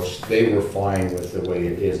so they were fine with the way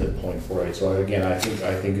it is at 0.48. So again, I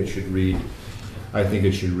think it should read,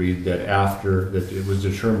 that after that it was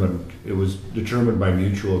determined by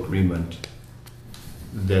mutual agreement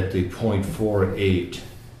that the 0.48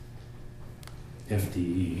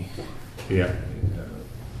 FTE.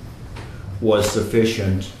 Was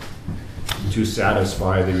sufficient to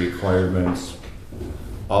satisfy the requirements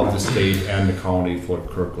of the state and the county for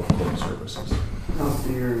clerk of court services. So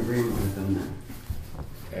you're in agreement with them then?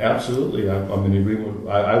 Absolutely, I'm in agreement.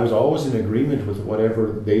 I was always in agreement with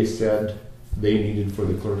whatever they said they needed for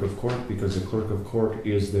the clerk of court, because the clerk of court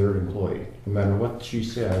is their employee. No matter what she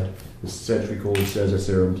said, the Century Code says it's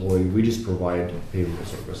their employee. We just provide payroll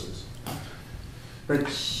services. But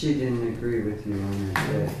she didn't agree with you on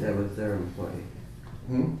that was their employee.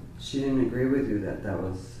 She didn't agree with you that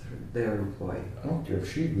was their employee. I don't care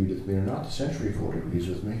if she agreed with me or not. The Century Code agrees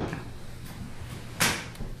with me.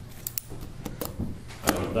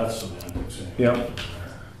 That's semantics. Yep.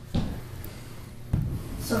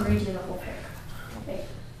 So read the whole paragraph.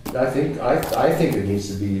 I think it needs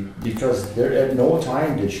to be, because there, at no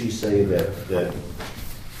time did she say that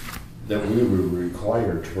that we were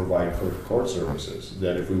required to provide clerk of court services,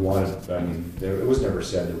 that if we wanted, I mean, it was never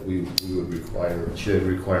said that we would should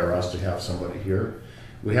require us to have somebody here.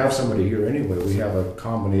 We have somebody here anyway. We have a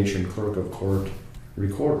combination clerk of court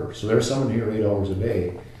recorder. So there's someone here 8 hours a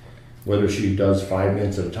day, whether she does 5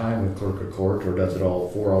 minutes at a time with clerk of court or does it all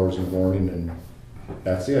 4 hours in the morning and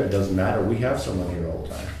that's it. It doesn't matter. We have someone here all the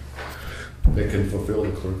time that can fulfill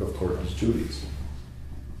the clerk of court's duties.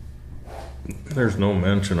 There's no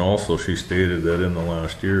mention also, she stated that in the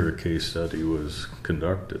last year a case study was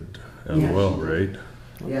conducted as Yes. well, right?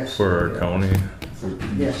 Yes. For our county.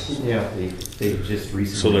 Yes. Yeah, they just recently.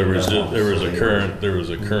 So there was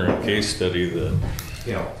a current case study that,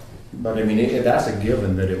 Yeah. But I mean, that's a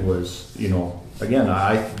given that it was, again,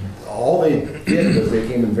 all they did was they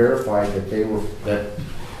came and verified that that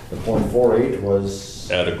the .48 was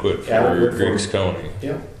adequate for Adequate for- Griggs County.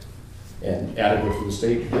 yeah, and adequate for the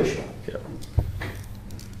state judicial. Yeah.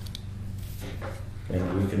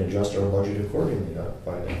 And we can adjust our budget accordingly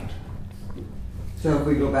by that. So if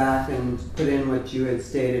we go back and put in what you had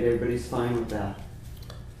stated, everybody's fine with that?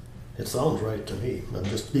 It sounds right to me. I'm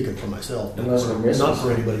just speaking for myself, Unless we're missing not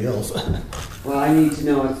for anybody else. Well, I need to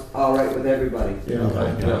know it's all right with everybody. Yeah,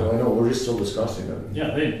 I know, we're just still discussing it.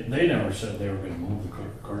 Yeah, they never said they were gonna move the clerk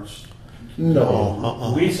of courts.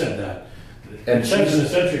 No. We said that. And It says in she's- the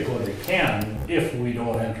century code they can if we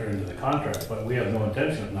don't enter into the contract, but we have no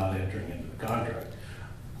intention of not entering into the contract.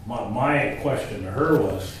 My question to her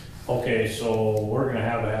was, okay, so we're gonna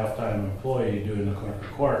have a half-time employee doing the clerk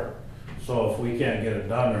of court. So if we can't get it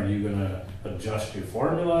done, are you gonna adjust your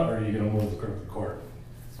formula or are you gonna move the clerk of court?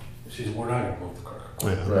 She said, we're not gonna move the clerk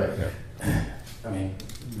of court. Right. I mean,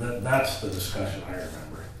 that's the discussion I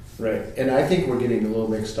remember. Right, and I think we're getting a little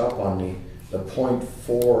mixed up on the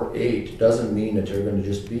 .48 doesn't mean that they're gonna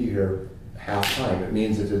just be here half-time. It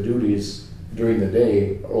means that the duties during the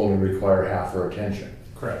day only require half her attention.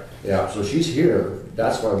 Correct. Yeah, so she's here,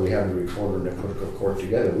 that's why we have the recorder and the clerk of court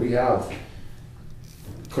together. We have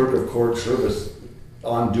clerk of court service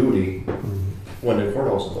on duty when the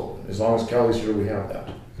courthouse is open. As long as Kelly's here, we have that.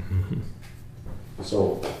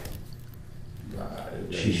 So.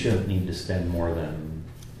 She shouldn't need to spend more than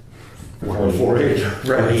 48%,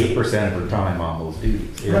 right. 48% of her time on those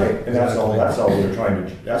duties. Right, and that's all we're trying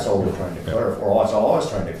to clarify, or that's all I was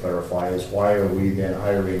trying to clarify is why are we then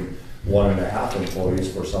hiring 1.5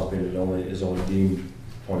 employees for something that is only deemed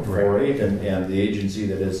 .48 and the agency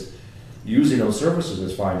that is using those services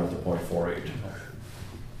is fine with the .48.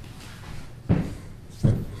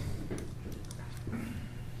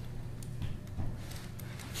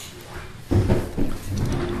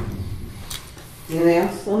 Anything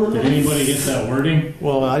else on the Did minutes? anybody get that wording?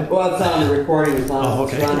 Well, Well, it's on the recording as long Oh,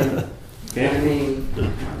 as it's okay. running. I mean,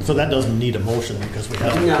 so that doesn't need a motion because we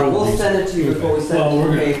have. no, we'll approved these. send it to you before we send Well, it we're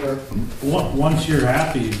to the gonna- paper. Once you're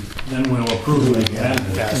happy, then we'll approve it again.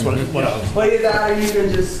 Yeah, that's what I was. Well, either that or you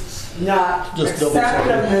can just not Just double accept check.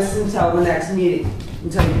 them this until the next meeting,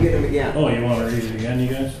 until you get them again. Oh, you wanna read it again, you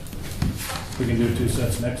guys? We can do 2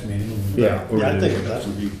 cents next meeting. Yeah. Yeah, I think that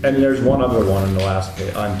would be. And there's one other one on the last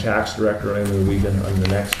page, on tax director Emily Wiegand on the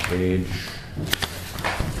next page. On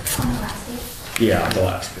the last page. Yeah, the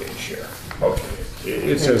last page here. Okay.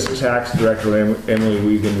 It says tax director Emily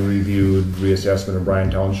Wiegand reviewed reassessment of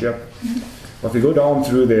Bryan Township. Well, if you go down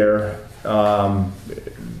through there,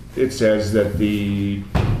 it says that the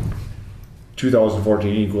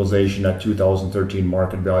 2014 equalization at 2013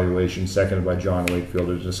 market valuation, seconded by John Wakefield.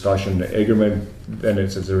 There's discussion, then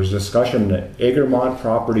it says there was discussion that Egremont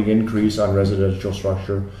property increase on residential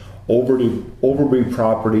structure. Overby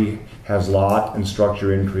property has lot and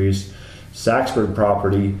structure increase. Saxford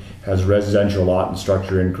property has residential lot and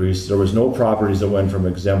structure increase. There was no properties that went from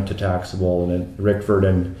exempt to taxable, and then Rickford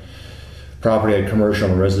and property had commercial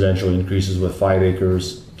and residential increases with 5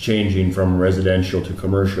 acres changing from residential to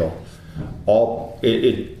commercial.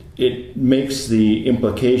 It makes the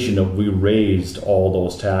implication that we raised all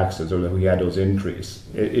those taxes or that we had those increase.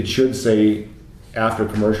 It should say, after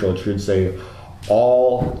commercial, it should say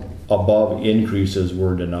all above increases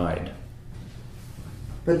were denied.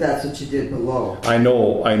 But that's what you did below. I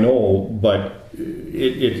know, but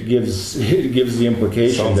it gives the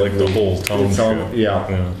implication sounds that like the whole it sounds- township.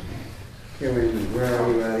 yeah. Okay, wait a minute, where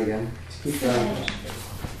are you at again? Keep going.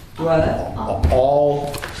 What?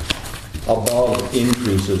 All above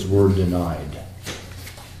increases were denied.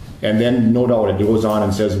 And then, no doubt, it goes on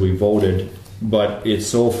and says we voted, but it's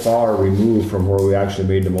so far removed from where we actually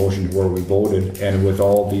made the motion to where we voted, and with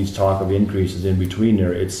all these talk of increases in between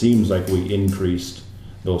there, it seems like we increased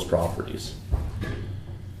those properties.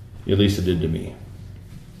 At least it did to me.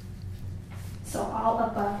 So all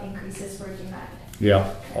above increases were denied.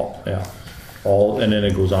 Yeah, all, and then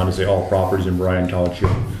it goes on to say all properties in Bryan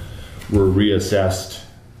Township were reassessed.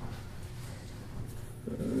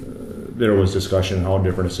 There was discussion how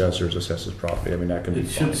different assessors assesses property. I mean, that can be It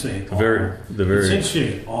should say The very, It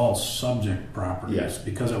should say all subject properties, Yes.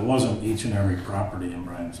 because it wasn't each and every property in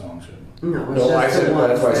Bryan Township. No, it's No, I just the said, ones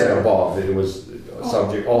that's why I said that- above, that it was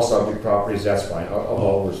subject, all subject properties, that's fine,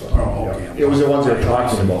 above was fine. Oh, okay. Yeah. It was the ones they're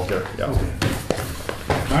talking about there, yeah. Okay.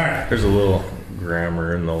 All right. there's a little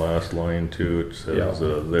grammar in the last line too. It says,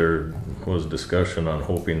 Yeah. there was discussion on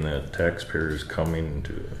hoping that taxpayers coming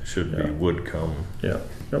to, Yeah. would come Yeah,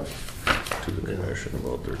 yep. to the commission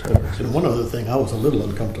about their taxes. And one other thing I was a little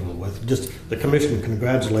uncomfortable with, just the commission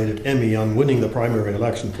congratulated Emmy on winning the primary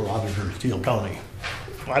election for auditor in Steele County.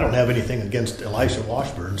 I don't have anything against Elisha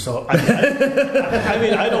Washburn, so I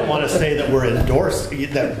mean, I don't want to say that we're endorsing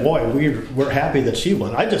that. Boy, we're happy that she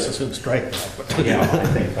won. I just assumed strike that. But Yeah, I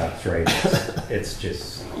think that's right. It's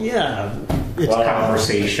just yeah, it's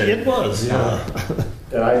conversation. It was, yeah.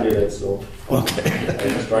 And I did it, so. Okay. I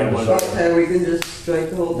just tried to start. Okay, we can just strike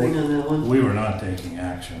the whole thing on that one. We were not taking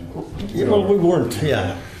action. Yeah, well, we weren't,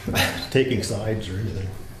 taking sides or anything.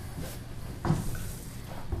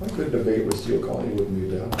 I could debate with Steele County, wouldn't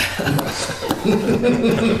be bad.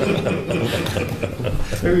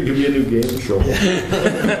 Maybe it could be a new game show.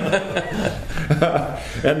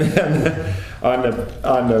 And then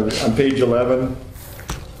on page 11,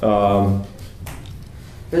 But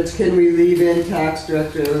can we leave in tax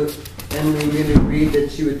director Emily Miller Reed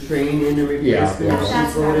that she would train in a replacement Yeah. if she's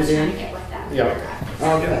That's what I was voted trying to in? get with that. Yeah.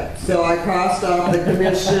 Okay, so I crossed off the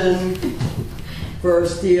commission for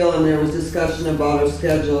Steele, and there was discussion about her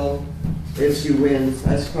schedule if she wins.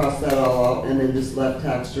 I just crossed that all out and then just left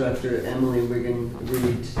tax director Emily Wigan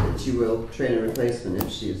Reed that she will train a replacement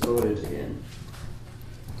if she is voted again.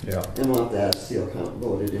 yeah, And want that Steele County,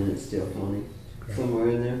 voted in at Steele County, somewhere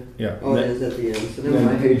in there. yeah. Oh, it is at the end, so And never then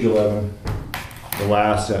mind. page 11, the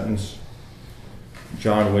last sentence,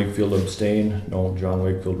 John Wakefield abstain. No, John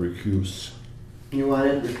Wakefield recuse. You want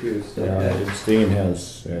it recused, Yeah, okay. abstain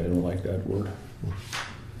has, I don't like that word.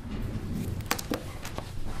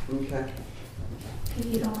 Okay.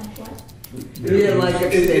 You don't like what? You didn't like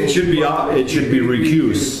It should be,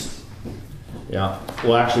 recuse. Yeah,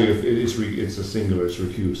 well, actually, if it's a singular, it's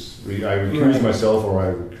recuse. I recuse Right. myself or I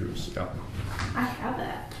recuse, yeah. I have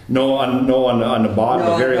that. No, on the bottom,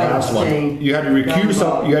 No, the very I got last one. abstain. You had to recuse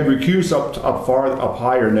up, you had recuse up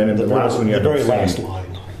higher, and then in the last one you had The very last abstain. line.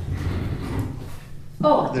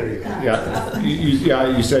 Oh. There you go. Yeah,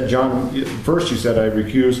 you said, John, first you said I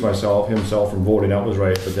recused himself from voting, that was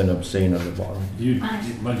right, but then abstain on the bottom.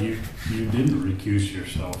 But you didn't recuse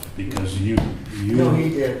yourself because you. No, he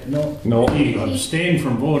did. No. He abstained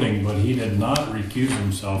from voting, but he did not recuse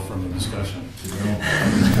himself from the discussion. There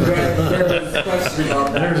was a question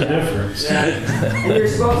about that. There's a difference. Yeah. And you're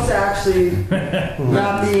supposed to actually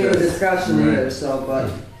not be in the discussion either, so, but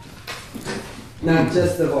not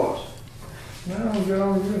just the vote. No, I don't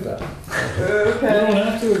agree with that. You don't Okay.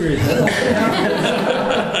 have to agree.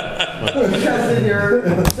 Because then you're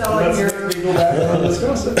selling your. Go back and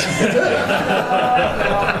discuss it.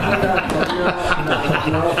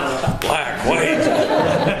 Black, white,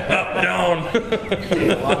 up, down.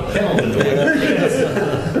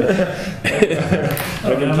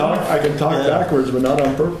 I can talk backwards, but not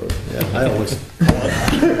on purpose. Yeah, I always.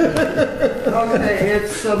 Okay,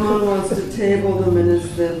 if someone wants to table the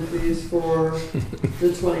minutes, then please for the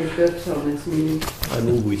 25th till next meeting. I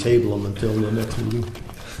move we table them until the next meeting.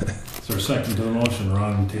 Is there a second to the motion?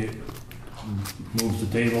 Ron moves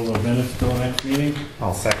the table of minutes till next meeting.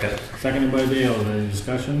 I'll second. Seconded by Dale. Is there any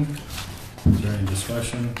discussion? Is there any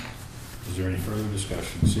discussion? Is there any further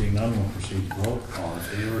discussion? Seeing none, we'll proceed to vote. All in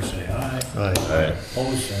favor, say aye. Aye.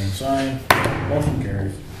 Opposed, same sign. Motion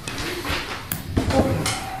carries.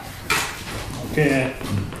 Okay,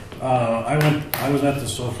 I was at the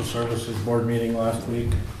social services board meeting last week.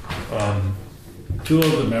 Two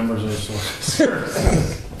of the members of the social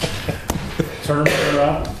services terms are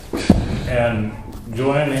up, and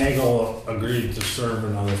Joanne Hagel agreed to serve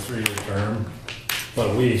another 3-year term,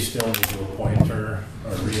 but we still need to appoint her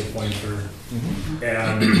or reappoint her.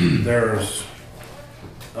 And there's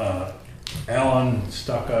Alan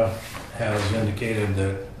Stucca has indicated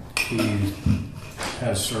that he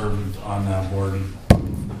has served on that board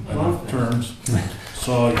enough terms,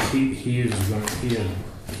 so he's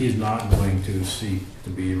not going to seek to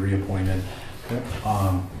be reappointed.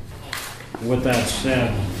 With that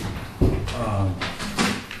said,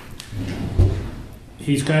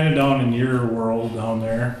 he's kind of down in your world down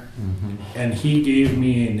there, and he gave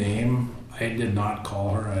me a name. I did not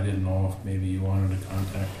call her. I didn't know if maybe you wanted to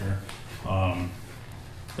contact her.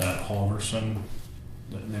 that Halverson,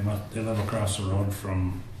 they live across the road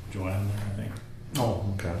from Joanne there, I think. Oh,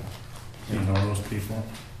 okay. You know those people?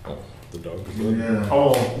 Oh, the dog. Yeah.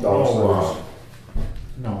 Oh,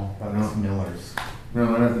 no, that's Miller's. No,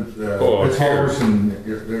 not Oh, it's here. Halverson,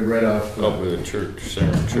 they're right off. Up by the church,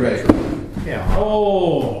 same church. Right. Yeah.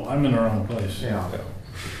 Oh, I'm in the wrong place. Yeah.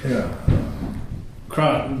 Yeah.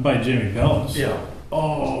 By Jimmy Bellis. Yeah.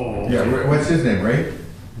 Oh. Yeah, what's his name, right?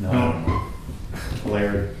 No.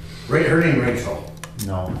 Larry. Right, her name Rachel.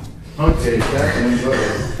 No. Okay, that one's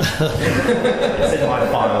better. It's in my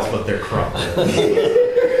files, but they're corrupted.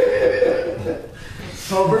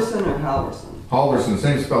 Halverson or Halverson? Halverson,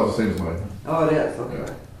 same spell, the same as mine. Oh, it is,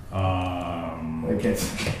 okay. I can't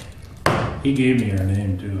say. He gave me her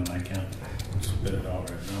name too, and I can't spit it out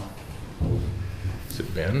right now. Is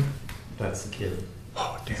it Ben? That's the kid.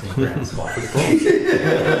 Oh, damn. Grant's wife.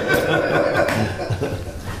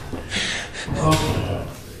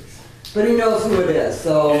 But he knows who it is,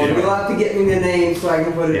 so Yeah. you'll have to get me the name so I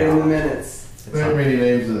can put it in the minutes. There aren't many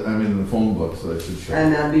names that I'm in the phone book, so I should check.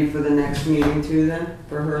 And that'd be for the next meeting too then,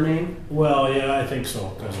 for her name? Well, yeah, I think so,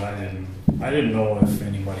 because I didn't know if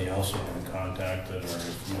anybody else had been contacted, or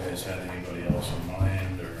if you guys had anybody else in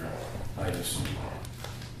mind, or I just.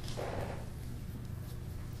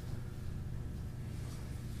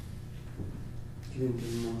 You didn't do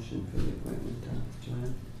a motion for the appointment,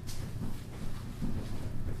 Joanne?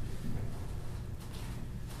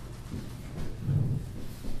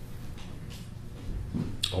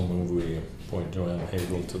 I'll move we appoint Joanne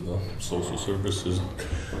Hagel to the Social Services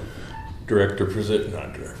Director position,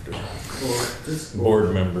 not director,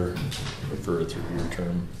 board member for a 3-year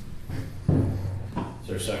term. Is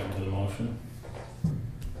there a second to the motion?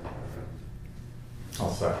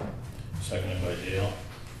 I'll second. Seconded by Dale.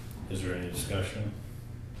 Is there any discussion?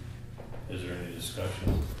 Is there any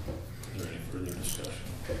discussion? Is there any further discussion?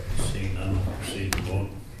 Seeing none, we'll proceed to vote.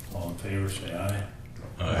 All in favor, say aye.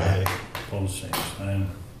 Aye. Opposed, same sign.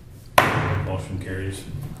 Motion carries.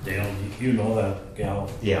 Dale, you know that gal?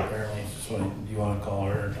 Yeah. Apparently, so you want to call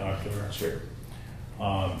her and talk to her? Sure.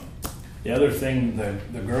 The other thing,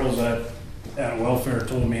 the girls at welfare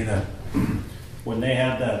told me that when they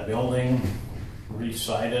had that building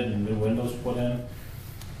re-sided and new windows put in,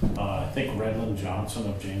 I think Redland Johnson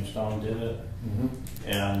of Jamestown did it.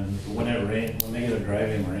 And when it rained, when they get a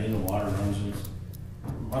driving rain, the water runs in,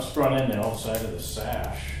 must run in the outside of the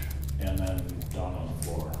sash and then down on the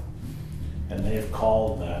floor. And they've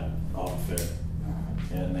called that outfit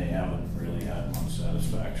and they haven't really had much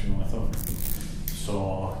satisfaction with them.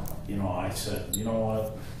 So, I said, you know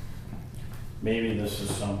what? Maybe this is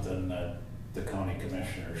something that the county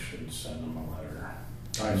commissioner should send them a letter.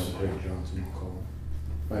 I know Craig Johnson will call.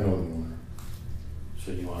 I know the owner.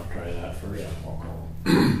 So you want to try that first? Yeah, I'll call.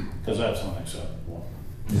 Because that's unacceptable.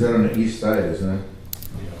 Is that on the east side, isn't it?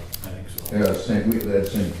 Yeah, I think so. Yeah, we had the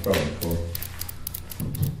same problem before.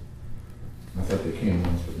 I thought they came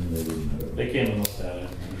once, but then they didn't. They came and looked at it,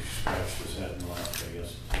 and he scratched his head and left, I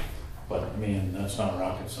guess. But, I mean, that's not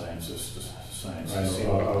rocket science, it's just science. I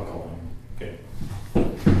know, I'll call Okay.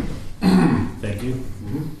 him. Thank you.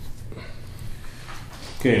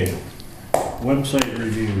 Okay, website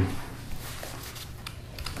review.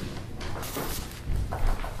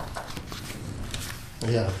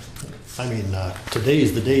 Yeah, I mean,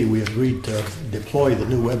 today's the day we agreed to deploy the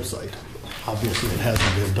new website. Obviously, it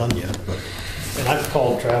hasn't been done yet, and I've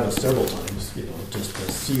called Travis several times, just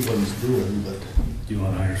to see what he's doing, but. Do you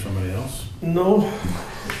want to hire somebody else? No,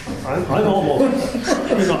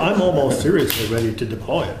 I'm almost seriously ready to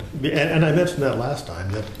deploy it. And I mentioned that last time,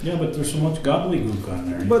 that. Yeah, but there's so much gobbledygook on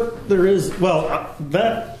there. But there is,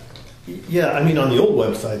 yeah, I mean, on the old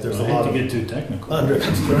website, there's a lot I hate of. to get too technical. Under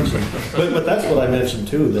construction. But that's what I mentioned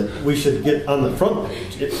too, that we should get on the front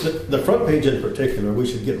page, the front page in particular, we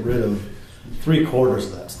should get rid of 3/4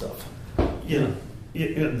 of that stuff.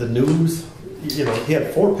 The news, he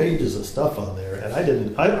had 4 pages of stuff on there, and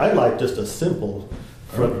I like just a simple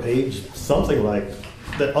front page, something like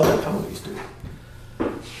that other counties do.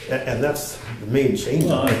 And that's the main change.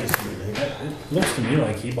 Well, it looks to me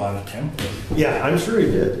like he bought a template. Yeah, I'm sure he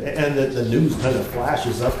did. And that the news kind of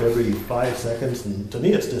flashes up every 5 seconds, and to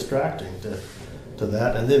me it's distracting to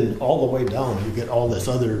that. And then all the way down, you get all this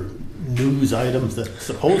other news items that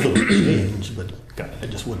supposedly change, but God, I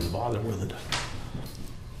just wouldn't bother with it.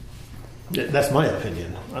 That's my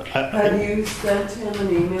opinion. Have you sent him an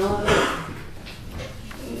email?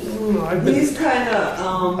 I've He's kind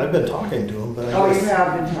of. been talking to him, but you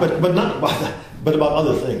have been talking. but not But about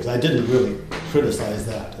other things, I didn't really criticize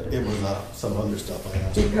that. It was some other stuff I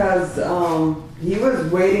asked. Because he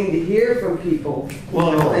was waiting to hear from people. Well,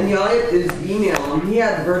 I know. And all you have to do is email him. He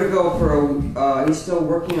had vertigo for he's still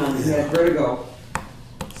working on it. He had vertigo.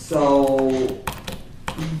 So.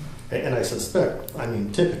 And I suspect, I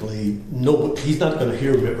mean, typically, he's not going to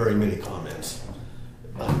hear very many comments.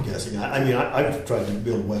 I'm guessing. I've tried to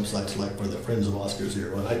build websites like for the Friends of Oscar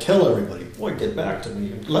Zero, and I tell everybody, boy, get back to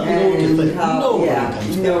me. Let me know what you think.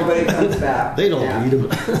 Nobody comes back. They don't read them.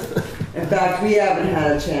 In fact, we haven't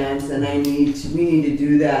had a chance, and we need to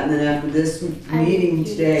do that. And then after this meeting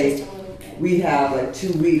today, we have like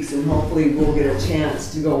 2 weeks, and hopefully we'll get a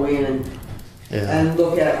chance to go in and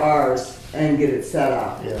look at ours and get it set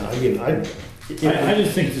up. Yeah, I mean, I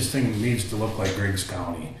just think this thing needs to look like Griggs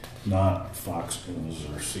County, not Fox News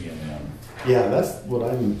or CNN. Yeah, that's what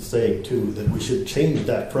I'm saying too, that we should change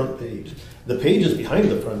that front page. The pages behind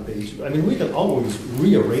the front page, I mean, we can always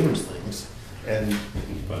rearrange things and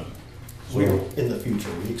in the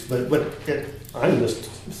future weeks, but I'm just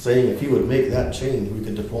saying if you would make that change, we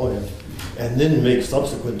could deploy it and then make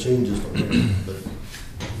subsequent changes from there. But,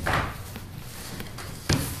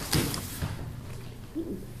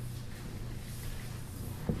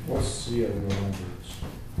 What's the other number?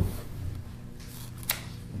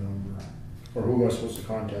 Or who am I supposed to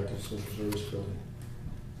contact at Social Service Building?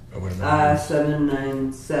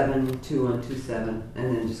 797-2127, and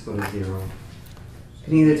then just go to 0. You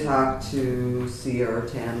can either talk to Sia or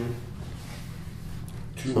Tammy.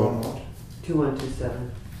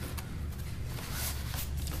 2127.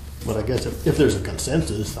 But I guess if there's a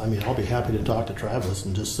consensus, I mean, I'll be happy to talk to Travis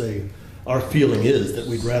and just say, our feeling is that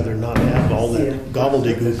we'd rather not have all that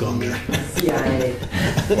gobbledygook on there. CIA.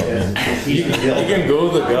 You can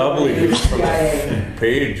go the gobbledygook from the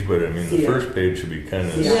page, but I mean, the first page should be kind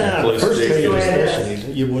of the first page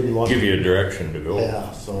especially, you wouldn't want give you a direction to go.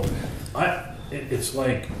 Yeah, so. It's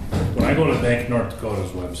like, when I go to Bank North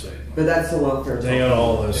Dakota's website. But that's the welfare. They got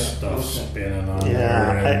all this stuff spinning on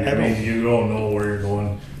there, and I mean, you don't know where you're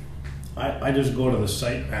going. I just go to the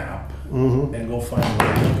site map and go find what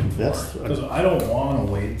I'm looking for. Because I don't want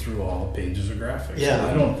to wade through all the pages of graphics. Yeah.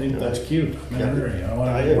 I don't think that's cute. I'm in a hurry. I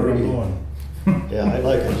want to know where I'm going. Yeah, I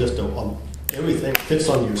like it. Just everything fits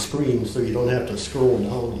on your screen, so you don't have to scroll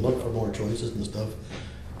down and look for more choices and stuff.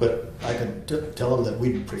 But I could tell them that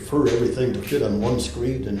we'd prefer everything to fit on one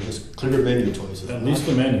screen and just clear menu choices. At least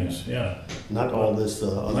the menus, yeah. Not all this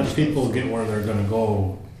other Let stuff. people get where they're going to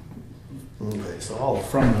go. Okay, so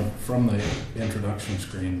from the introduction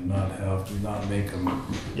screen, not make them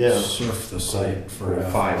surf the site for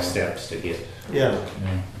 5 steps to get. Yeah.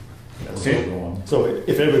 Okay. So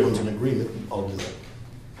if everyone's in agreement, I'll do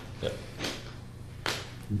that.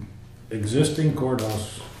 Existing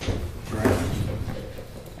courthouse grant.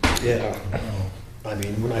 Yeah. I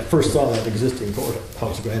mean, when I first saw that existing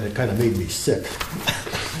courthouse grant, it kind of made me sick.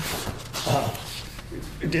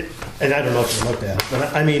 And I don't know if you looked at it,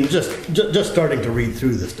 but I mean, just starting to read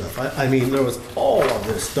through this stuff. I mean, there was all of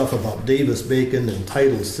this stuff about Davis-Bacon and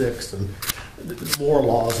Title VI and more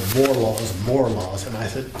laws and more laws and more laws. And I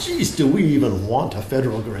said, geez, do we even want a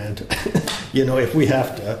federal grant? If we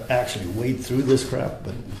have to actually wade through this crap.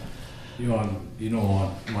 But You know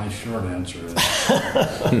what my short answer is?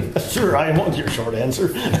 Sure, I want your short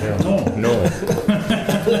answer. No.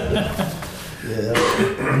 Yeah.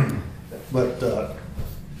 But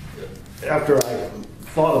after I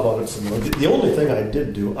thought about it some more, the only thing I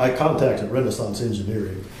did do, I contacted Renaissance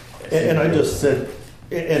Engineering, and I just said,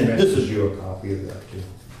 and this is you a copy of that too.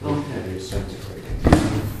 Okay. They sent it right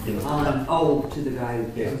To the guy.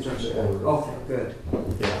 Okay, good.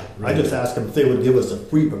 Yeah, I just asked them if they would give us a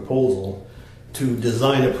free proposal to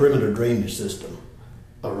design a perimeter drainage system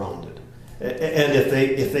around it. And if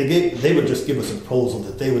they would just give us a proposal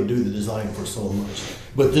that they would do the design for so much.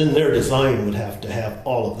 But then their design would have to have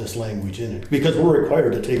all of this language in it, because we're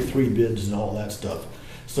required to take 3 bids and all that stuff.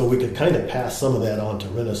 So we could kind of pass some of that on to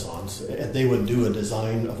Renaissance, and they would do a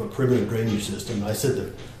design of a perimeter drainage system. I said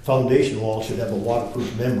the foundation wall should have a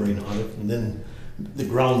waterproof membrane on it, and then the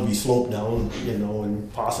ground be sloped down,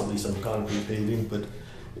 and possibly some concrete paving, but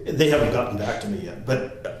they haven't gotten back to me yet.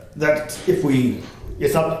 But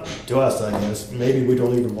it's up to us, I guess. Maybe we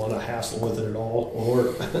don't even want to hassle with it at all,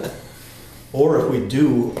 or if we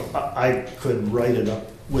do, I could write it up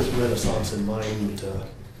with Renaissance in mind to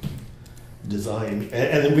design,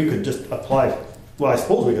 and then we could just apply. Well, I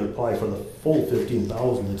suppose we could apply for the full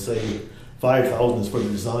 15,000 and say 5,000 is for the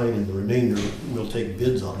design, and the remainder we'll take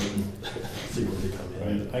bids on it and see where they come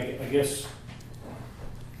in. Right. I guess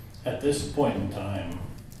at this point in time,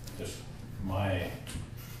 just my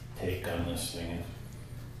take on this thing,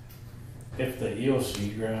 if the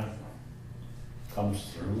EOC grant comes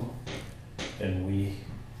through, then we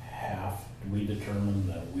determine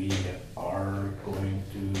that we are going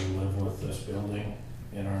to live with this building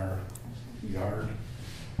in our yard,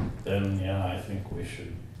 then yeah, I think we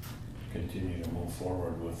should continue to move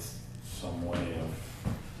forward with some way of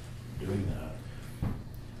doing that.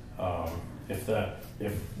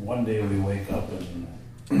 If one day we wake up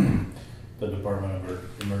and the Department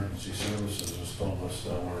of Emergency Services has told us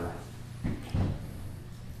that we're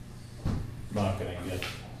not gonna get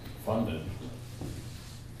funded,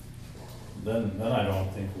 then I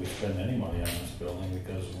don't think we spend any money on this building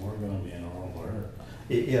because we're gonna be in a world of hurt.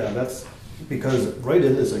 Yeah, that's because right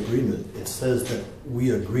in this agreement, it says that we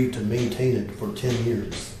agree to maintain it for 10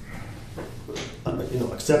 years.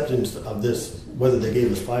 Acceptance of this, whether they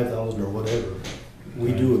gave us 5,000 or whatever,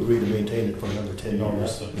 we do agree to maintain it for another 10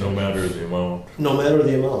 years. No matter the amount. No matter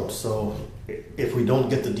the amount. So if we don't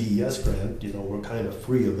get the DES grant, we're kind of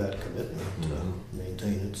free of that commitment to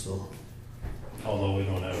maintain it. So, although we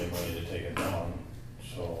don't have any money to take it down,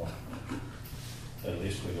 so at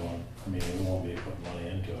least we don't. I mean, we won't be putting money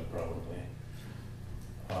into it probably.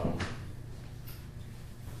 I don't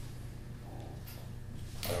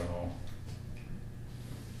know.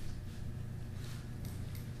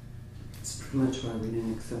 It's pretty much why we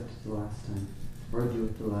didn't accept it the last time, or do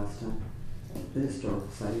it the last time. The Historical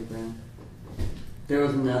Society grant. There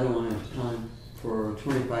was another one at the time for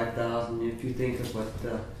 $25,000. If you think of what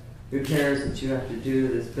the repairs that you have to do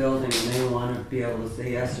to this building, and they want to be able to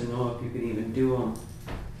say yes or no if you can even do them,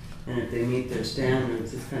 and if they meet their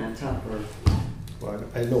standards, it's kind of tougher. well,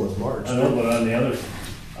 I know it's March. I know, but on the other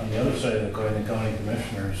side of the coin, the county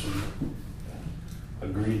commissioners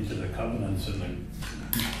agreed to the covenants in the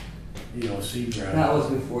EOC grant. That was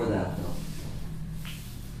before that, though.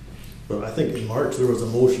 But I think in March there was a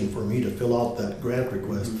motion for me to fill out that grant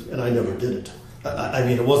request, and I never did it. I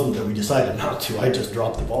mean, it wasn't that we decided not to. I just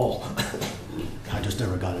dropped the ball. I just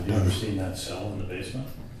never got it You ever done. seen that cell in the basement?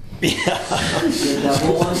 The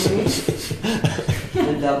double one, maybe?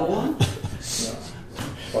 The double one?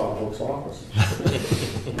 Bob Hook's office.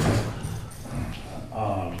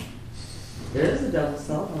 There is a double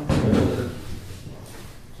cell phone.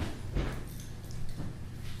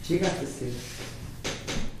 She got to see.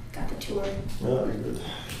 Got the tour. Oh, good.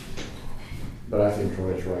 But I think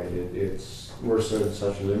Troy's right, we're in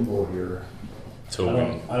such limbo here. I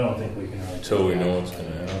don't think we can really. Till we know what's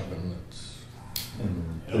gonna happen.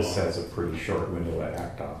 And this has a pretty short window to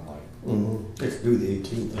act on, like. Mm-hmm. It's due the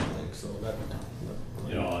 18th, I think, so that.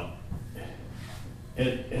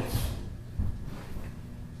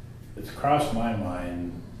 It's crossed my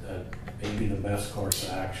mind that maybe the best course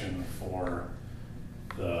of action for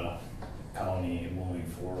the county moving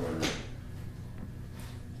forward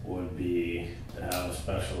would be to have a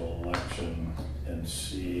special election and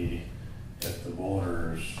see if the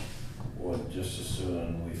voters would just as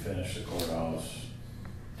soon we finish the courthouse,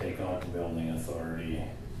 take out the building authority,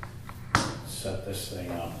 set this thing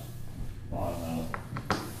up on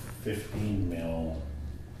a 15 mil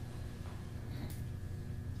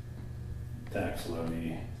tax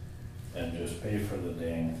levy and just pay for the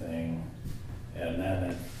dang thing, and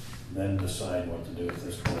then decide what to do with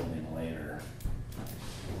this building later.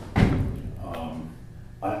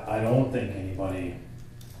 I don't think anybody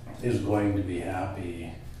is going to be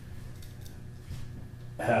happy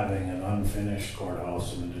having an unfinished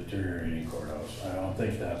courthouse and a deteriorating courthouse. I don't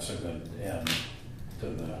think that's a good end to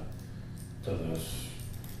this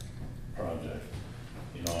project,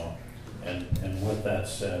 And with that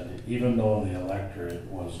said, even though the electorate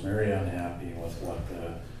was very unhappy with what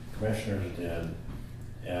the commissioners did,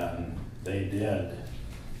 and they did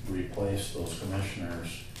replace those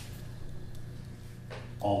commissioners,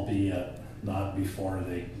 albeit not before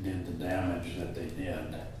they did the damage that they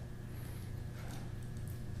did,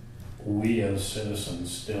 we as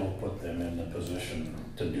citizens still put them in the position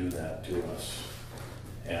to do that to us.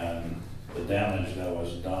 And the damage that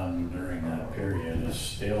was done during that period is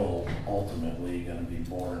still ultimately going to be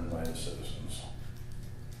borne by the citizens.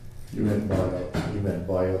 You meant buy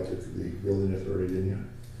out the building authority, didn't you?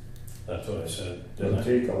 That's what I said, The didn't I?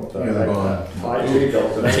 takeout. Yeah, the bond. I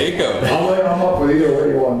takeout. Takeout. I'm up with either way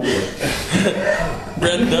you want to do it.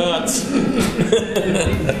 Red dots.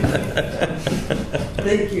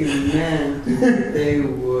 Think you meant they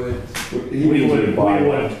would.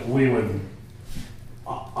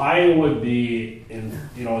 I would be in,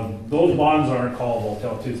 those bonds aren't callable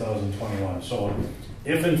till 2021. So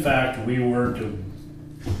if in fact we were to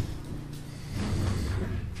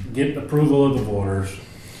get approval of the voters,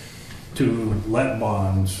 2 let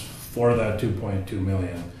bonds for that 2.2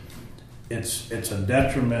 million. it's a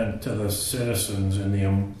detriment to the citizens in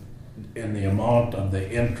the amount of the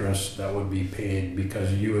interest that would be paid,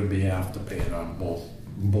 because you would have to pay it on both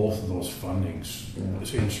of those fundings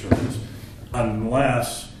instruments,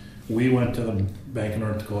 unless we went to the Bank of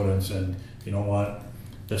North Dakota and said, you know what,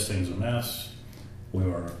 this thing's a mess.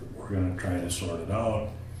 We're going to try to sort it out.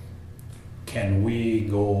 Can we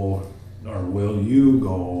go, or will you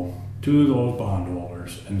go to those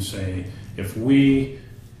bondholders and say, if we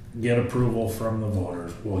get approval from the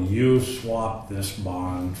voters, will you swap this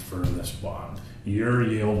bond for this bond? Your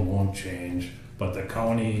yield won't change, but the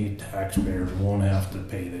county taxpayers won't have to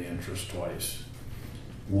pay the interest twice.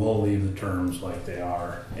 We'll leave the terms like they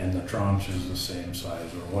are, and the tranche is the same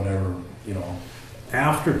size or whatever, you know.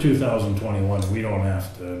 After 2021, we don't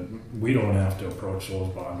have to approach those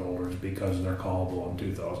bondholders because they're callable in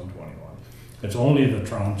 2021. It's only the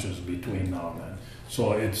tranches between now and then.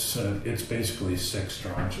 So it's basically 6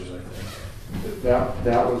 tranches, I think.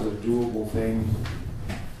 That was a doable thing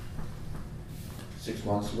 6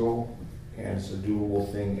 months ago, and it's a doable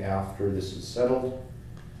thing after this is settled.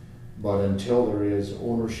 But until there is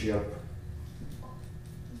ownership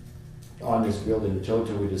on this building, until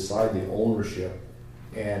we decide the ownership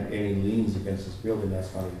and any liens against this building,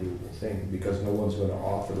 that's not a doable thing, because no one's gonna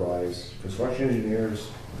authorize, construction engineers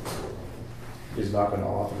is not gonna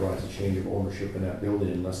authorize a change of ownership in that building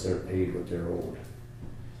unless they're paid what they're owed.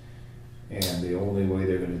 And the only way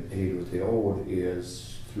they're gonna be paid what they owed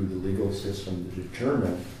is through the legal system to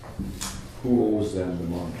determine who owes them the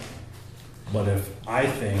money. But I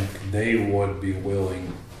think they would be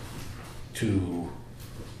willing to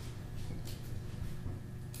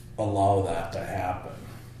allow that to happen.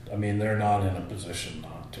 I mean, they're not in a position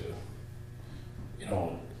not to. You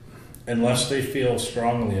know, unless they feel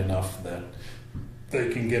strongly enough that they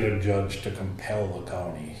can get a judge to compel the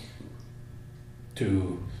county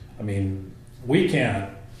to, I mean, we can't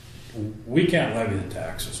levy the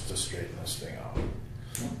taxes to straighten this thing out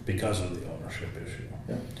because of the ownership issue.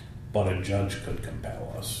 Yeah. But a judge could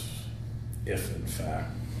compel us if, in fact,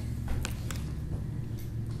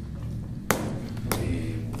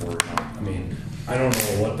 we were not. I mean, I don't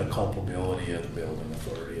know what the culpability of the building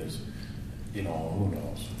authority is. You know, who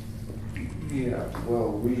knows? Yeah,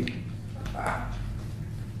 well, we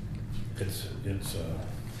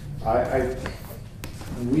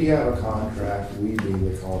have a contract, we being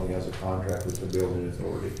the county has a contract with the building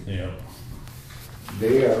authority. Yeah.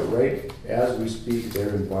 They are, right as we speak,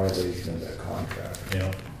 they're in violation of that contract.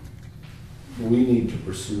 Yeah. We need to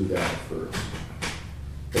pursue that first.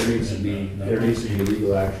 There needs to be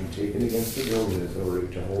legal action taken against the building authority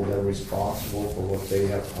to hold them responsible for what they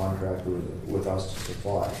have contracted with us to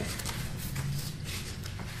supply.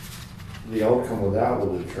 The outcome of that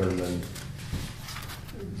will determine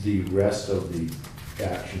the rest of the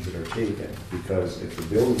actions that are taken, because if the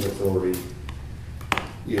building authority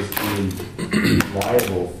is deemed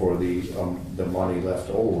liable for the money left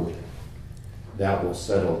owed, that will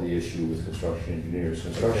settle the issue with construction engineers.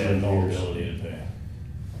 Construction engineers,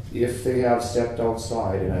 if they have stepped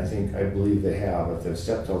outside, and I believe they have, if they've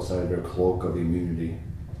stepped outside their cloak of immunity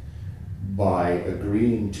by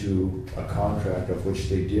agreeing to a contract of which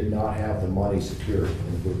they did not have the money secured,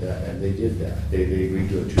 and they did that. They agreed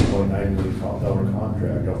to a $2.9 million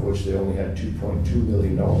contract of which they only had $2.2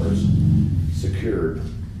 million secured.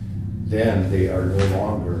 Then they are no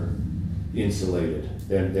longer insulated.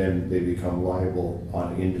 Then they become liable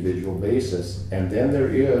on an individual basis, and then there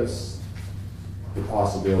is the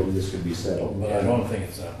possibility this could be settled. But I don't think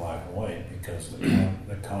it's that black and white, because the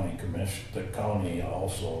county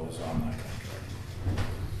also is on that contract.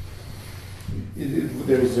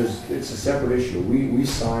 It's a separate issue. We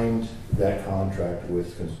signed that contract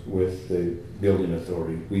with the building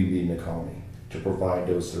authority, we being the county, to provide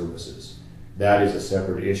those services. That is a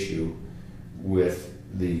separate issue with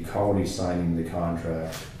the county signing the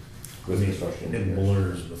contract with construction engineers. It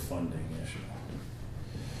blurs the funding issue.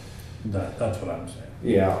 That's what I'm saying.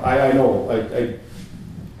 Yeah, I know.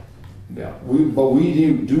 Yeah, but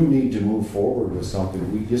we do need to move forward with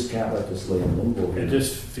something. We just can't let this lay in limbo. It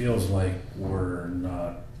just feels like we're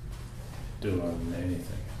not doing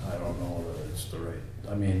anything. I don't know that it's the right.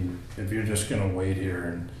 I mean, if you're just going to wait here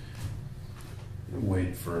and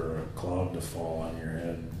wait for a cloud to fall on your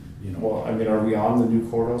head, you know. Well, I mean, are we on the new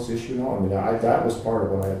courthouse issue now? I mean, that was part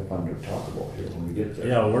of what I wanted to talk about here when we get there.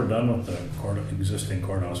 Yeah, we're done with the existing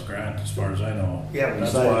courthouse grant, as far as I know. Yeah,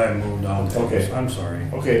 that's why I moved on to okay. this. I'm sorry.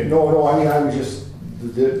 Okay, no, I mean, I was just,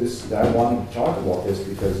 I wanted to talk about this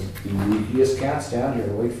because you just can't stand here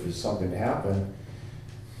and wait for something to happen.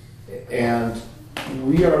 And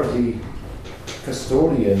we are the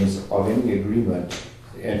custodians of any agreement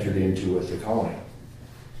entered into with the county.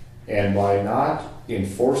 And by not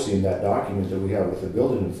enforcing that document that we have with the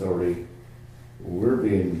building authority, we're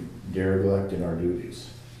being derelict in our duties.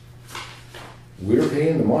 We're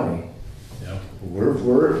paying the money. Yep.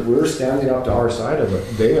 We're standing up to our side of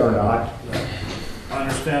it. They are not. I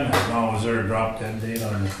understand that. Now, is there a drop dead date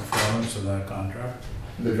on the performance of that contract?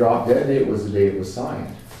 The drop dead date was the day it was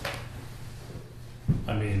signed.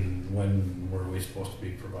 I mean, when were we supposed to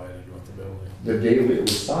be provided with the building? The day it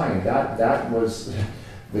was signed, that was,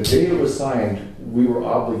 the day it was signed, we were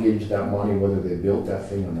obligated to that money whether they built that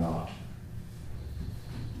thing or not.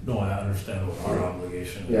 No, I understand what our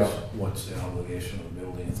obligation is. Yeah. What's the obligation of the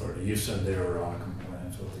building authority? You said they were on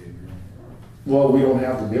compliance with the agreement. Well, we don't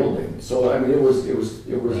have the building, so I mean, it was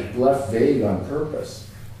Right. left vague on purpose.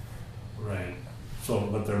 Right. So,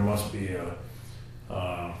 but there must be a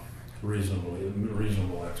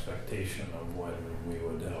reasonable expectation of when we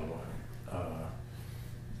would have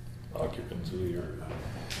Occupancy or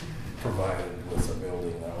provided with a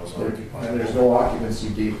building that was occupied. And there's no occupancy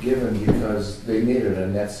date given because they made it a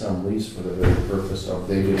net sum lease for the very purpose of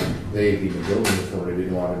they, being the building authority,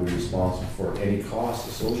 didn't want to be responsible for any cost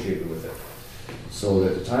associated with it. So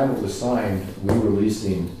at the time it was signed, we were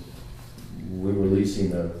leasing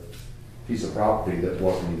a piece of property that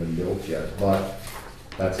wasn't even built yet, but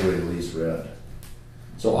that's the way the lease read.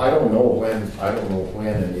 So I don't know when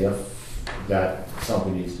and if that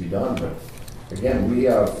something needs to be done, but again,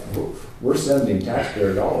 we're sending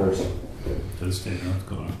taxpayer dollars To the state of North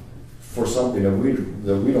Dakota. for something that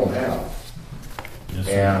we don't have. Yes,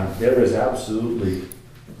 sir. And there is absolutely,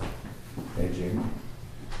 hey Jamie,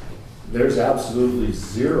 there's absolutely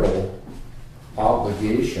zero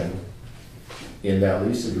obligation in that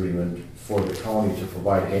lease agreement for the county to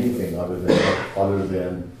provide anything other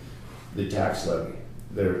than the tax levy.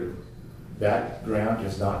 That grant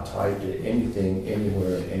is not tied to anything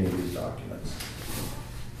anywhere in any of these documents.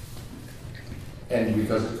 And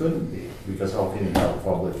because it couldn't be, because how can you have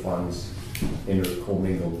public funds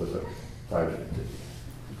commingled with a private entity?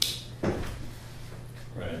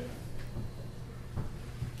 Right.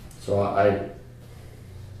 So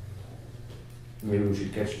maybe we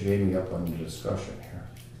should catch Jamie up on the discussion here.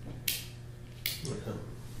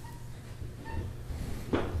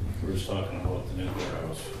 We're just talking about the nuclear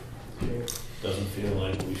house. Doesn't feel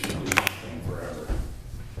like we should do anything forever.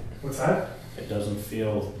 What's that? It doesn't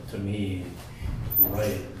feel to me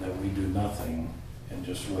right that we do nothing and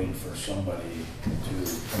just wait for somebody to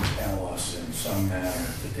compel us in some manner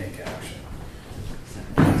to take action.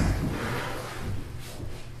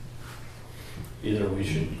 Either we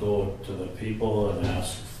should go to the people and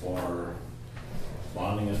ask for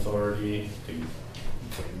bonding authority to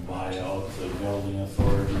buy out the building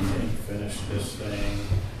authority and finish this thing,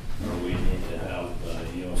 or we need to have the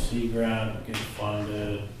EOC grant get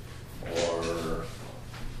funded, or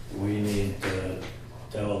we need to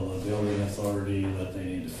tell the building authority that they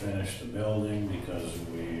need to finish the building because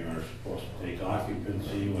we are supposed to take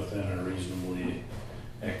occupancy within a reasonably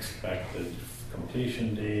expected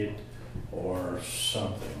completion date, or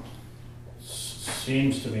something.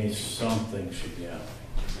 Seems to me something should be happening.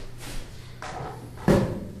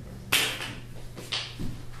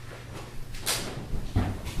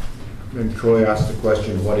 And Troy asked the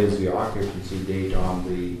question, what is the occupancy date on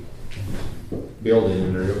the building?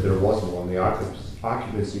 And there wasn't one. The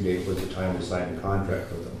occupancy date was the time we signed the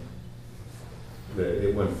contract with them.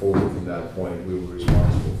 It went forward from that point. We were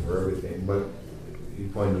responsible for everything. But he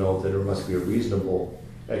pointed out that there must be a reasonable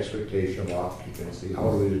expectation of occupancy.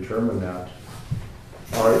 How do we determine that?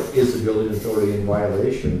 Or is the building authority in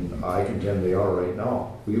violation? I contend they are right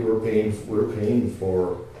now. We're paying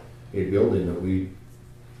for a building that we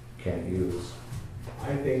can't use.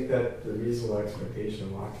 I think that the reasonable expectation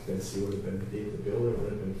of occupancy would have been the date the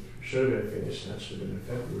building should have been finished, and that should have been in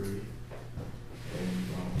February.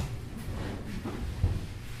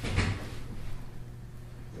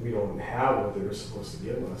 And we don't have what they were supposed to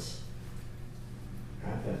give us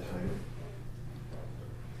at that time.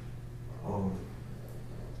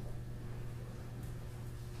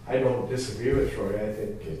 I don't disagree with Troy. I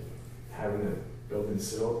think having a building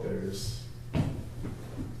sit out there is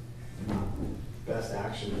not the best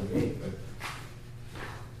action to make, but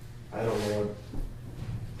I don't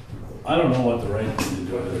know what the right thing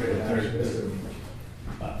to do what the right action is. is.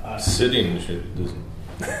 sitting isn't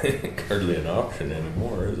hardly an option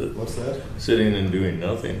anymore, is it? What's that? Sitting and doing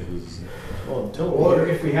nothing is. Well,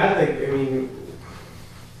 if we had, I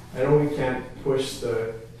know we can't push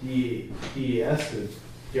the DES to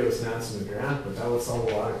give us an answer in the grant, but that would solve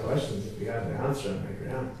a lot of questions if we had an answer on the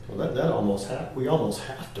grant. Well, we almost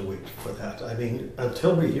have to wait for that. I mean,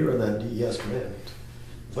 until we hear on that DES grant,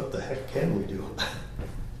 what the heck can we do?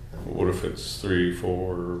 What if it's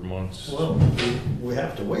 3-4 months? Well, we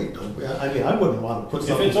have to wait, don't we? I mean, I wouldn't want to put If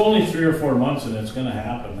something. it's only 3 or 4 months and it's gonna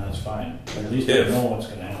happen, that's fine. At least I If. know what's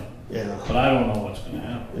gonna happen. Yeah, But I don't know what's gonna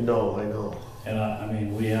happen. no, I know. And I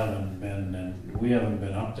mean, we haven't been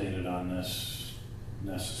updated on this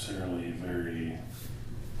necessarily very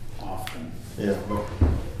often, Yeah, but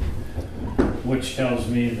which tells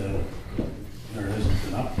me that there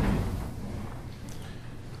isn't an update.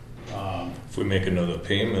 If we make another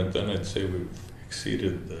payment, then I'd say we've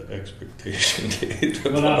exceeded the expectation date.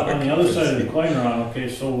 But on the other side of the coin, Ron, okay,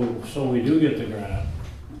 so we do get the grant.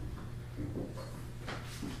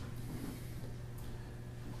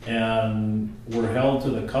 And we're held to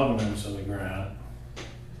the covenants of the grant,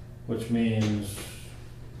 which means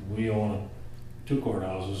we own 2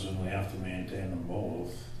 courthouses and we have to maintain them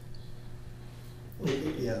both.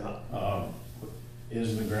 yeah,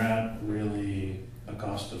 Is the grant really a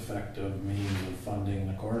cost-effective means of funding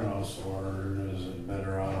the courthouse, or is it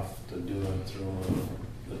better off to do it through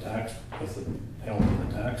the tax, with the help of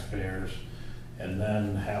the taxpayers, and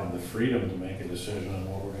then have the freedom to make a decision on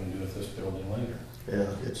what we're gonna do with this building later? yeah,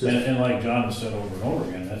 it's And, just, and like John has said over and over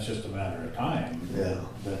again, that's just a matter of time. Yeah.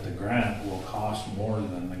 That the grant will cost more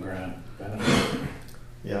than the grant benefit.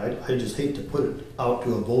 yeah, I just hate to put it out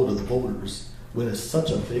to a vote of the voters when it's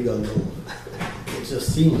such a big unknown. It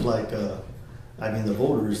just seems like, I mean, the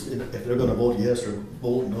voters, if they're gonna vote yes or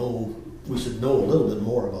vote no, we should know a little bit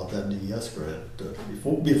more about that DES grant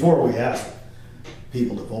before we ask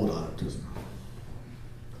people to vote on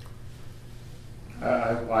it.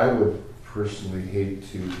 I would personally hate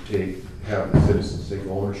to have the citizens take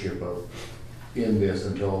ownership of in this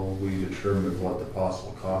until we determine what the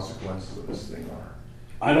possible consequences of this thing are.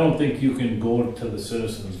 I don't think you can go to the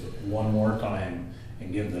citizens one more time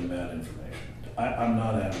and give them bad information. I'm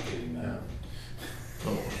not advocating that.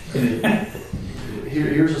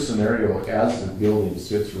 Here's a scenario as the building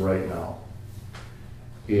sits right now.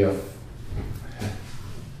 If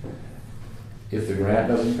the grant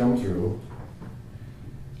doesn't come through,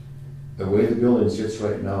 the way the building sits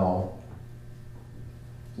right now,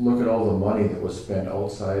 look at all the money that was spent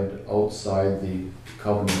outside the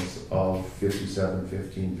covenants of 57,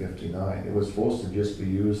 15, 59. It was supposed to just be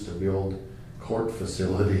used to build court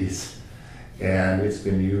facilities, and it's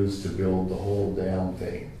been used to build the whole damn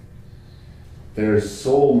thing. There's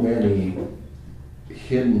so many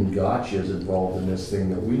hidden gotchas involved in this thing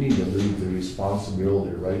that we need to leave the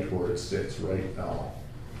responsibility right where it sits right now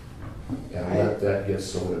and let that get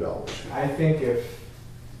sorted out. I think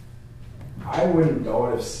I wouldn't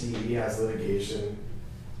doubt if CE has litigation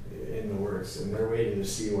in the works and they're waiting to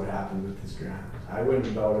see what happened with this grant. I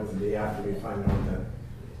wouldn't doubt it the day after we find out that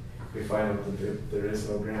there is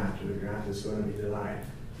no grant or the grant is going to be denied.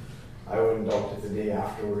 I wouldn't doubt it the day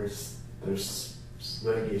afterwards there's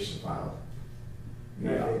litigation filed.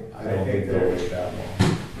 Yeah, I don't think they'll wait that long.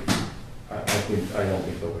 I don't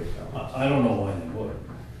think they'll wait that long. I don't know why they would.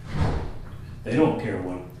 They don't care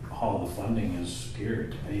how the funding is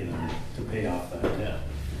secured to pay off that debt.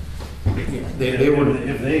 They were.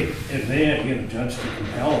 If they get a judge to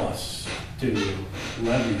compel us to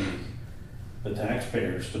levy the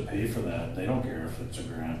taxpayers to pay for that, they don't care if it's a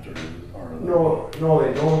grant or No,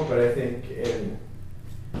 they don't. But I think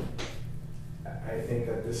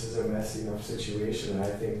that this is a messy enough situation, and I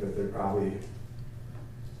think that they're probably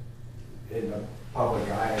in the public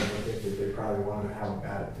eye. And I think that they probably want to have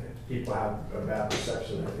people have a bad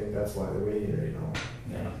perception. I think that's why they're waiting right now.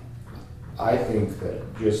 Yeah. I think that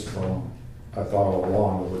just from, I thought all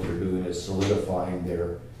along that what they're doing is solidifying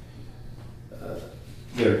their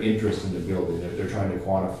interest in the building. They're trying to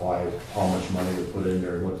quantify how much money to put in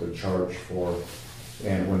there and what to charge for.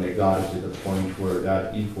 And when they got it to the point where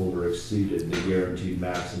that equaled or exceeded the guaranteed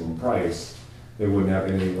maximum price, they wouldn't have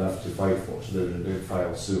anything left to fight for, so they'd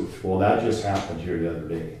file suit. Well, that just happened here the other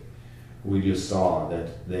day. We just saw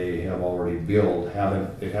that they have already billed, it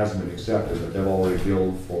hasn't been accepted, but they've already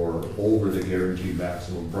billed for over the guaranteed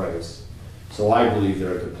maximum price. So I believe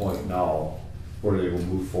they're at the point now where they will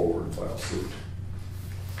move forward and file suit.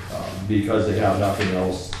 Because they have nothing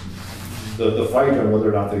else. The fight on whether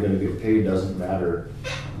or not they're gonna get paid doesn't matter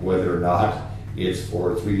whether or not it's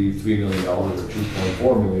for $3 million or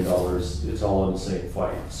 $2.4 million, it's all in the same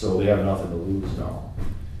fight. So they have nothing to lose now.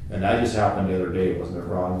 And that just happened the other day, wasn't it,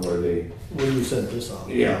 Ron, where they... When you sent this out.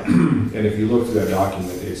 Yeah, and if you look through that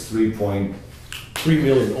document, it's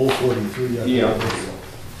 3,043,000. Yeah.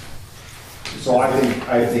 So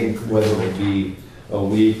I think whether it be a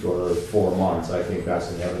week or 4 months, I think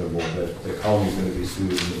that's inevitable, that the county's gonna be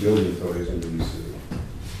sued and the building authority's gonna be sued.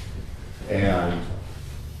 And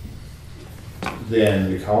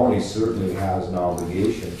then the county certainly has an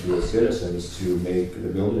obligation to its citizens to make the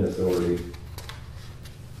building authority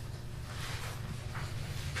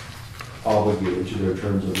obligated to their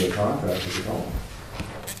terms of their contract with the county.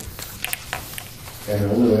 And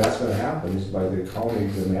the only way that's gonna happen is by the county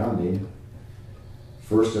demanding,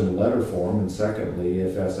 first in letter form, and secondly,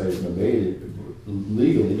 if SI is abated,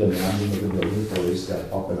 legally demanding that the building authority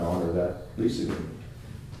step up and honor that lease agreement.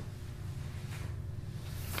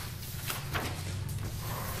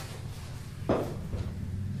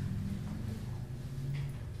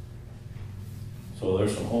 So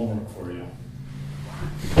there's some homework for you.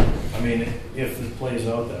 I mean, if it plays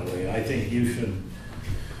out that way, I think you should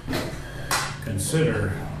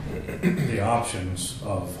consider the options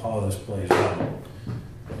of how this plays out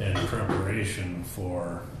in preparation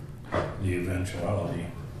for the eventuality.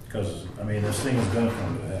 Because, I mean, this thing is gonna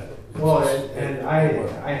come to a head. Well, and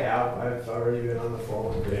I've already been on the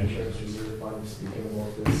phone with the insurance reserve fund speaking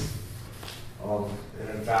about this. And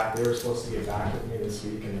in fact, they were supposed to get back with me this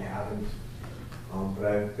week and they haven't. But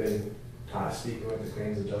I've been speaking with the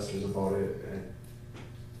claims adjusters about it, and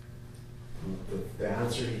the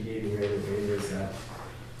answer he gave me right away is that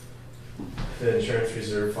the insurance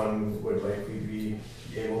reserve fund would likely be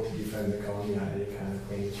able to defend the county on any kind of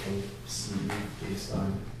claims from CE based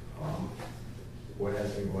on what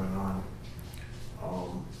has been going on.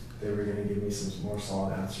 They were going to give me some more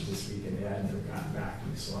solid answers this week, and they had never gotten back to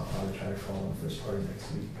me, so I'll probably try to call them first part of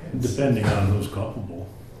next week. Depending on who's culpable.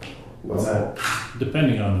 What's that?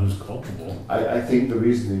 Depending on who's culpable. I think the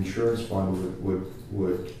reason the insurance fund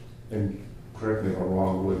would, and correct me if I'm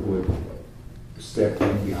wrong, would step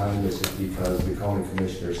in behind this is because the county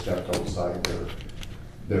commissioners stepped outside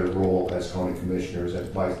their role as county commissioners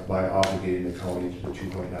and by obligating the county to the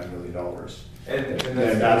 $2.9 million. And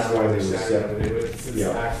that's why they were stepping. It's Yeah.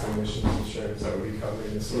 accident emissions insurance that would be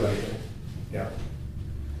covering this. Right. Yeah.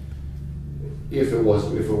 If it was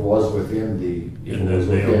within the,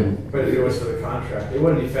 But if it was for the contract, they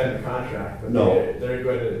wouldn't defend the contract, but No. they're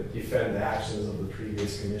going to defend the actions of the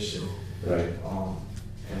previous commission. right.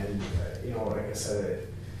 And you know, like I said,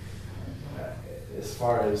 as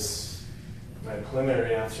far as my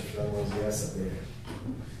preliminary answer for them was yes, that they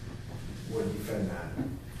would defend that.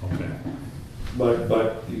 Okay. But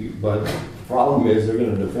the problem is they're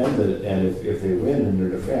gonna defend it, and if they win in their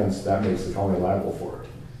defense, that makes the county liable for it.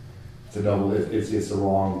 It's a double, it's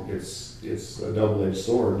a double-edged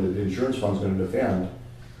sword. The insurance fund's gonna defend.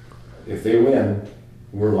 If they win,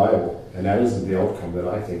 we're liable, and that isn't the outcome that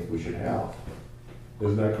I think we should have.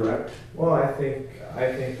 Isn't that correct? Well, I think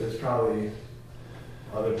there's probably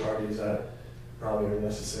other parties that probably are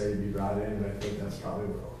necessary to be brought in, and I think that's probably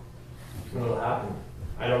what'll happen.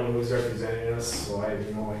 I don't know who's representing us, so I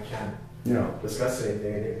can't discuss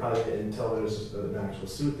anything. And they probably, until there's an actual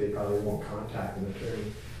suit, they probably won't contact an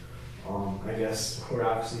attorney. I guess we're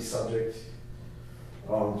actually subject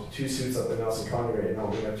to 2 suits up in Nelson County right now.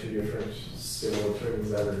 We have 2 different civil attorneys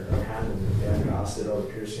that are handling it. Dan Gossett out of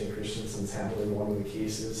Pierce and Christensen's handling one of the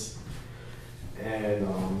cases. And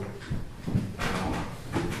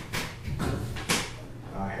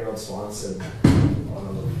Harold Swanson, one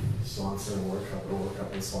of the Swanson work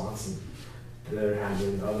up in Swanson, they're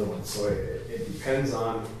handling the other one. So it depends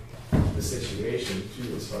on the situation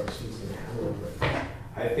too, as far as who's going to handle it. But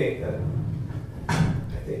I think that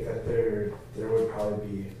there would probably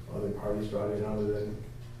be other parties brought in other than.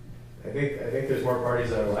 I think there's more parties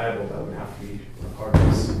that are liable that would have to be a part of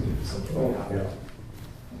this if something like that. Yeah.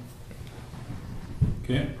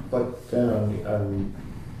 Okay. But then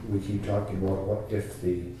we keep talking about what if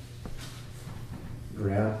the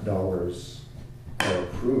grant dollars are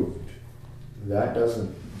approved? That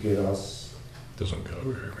doesn't get us Doesn't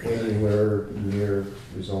cover everything. anywhere near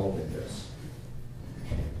resolving this.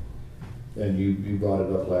 And you brought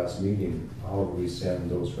it up last meeting, how do we send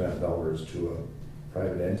those grant dollars to a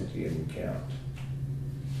private entity, and we can't?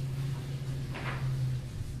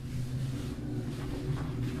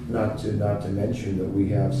 Not to mention that we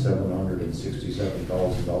have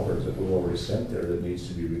 $767,000 that we've already sent there that needs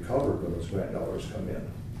to be recovered when those grant dollars come in.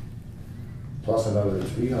 Plus another it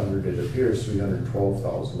appears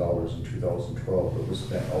 $312,000 in 2012 that was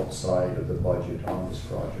spent outside of the budget on this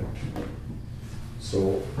project.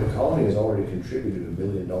 So the county has already contributed $1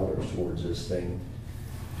 million towards this thing.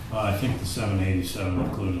 I think the 787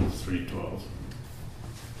 included the 312.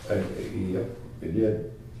 Yep, it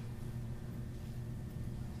did.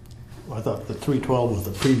 I thought the 312 was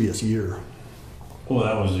the previous year. Oh,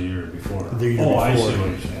 that was the year before. The year I before. see what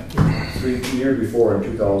you're saying. The year before, in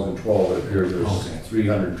 2012, it appeared there was Okay.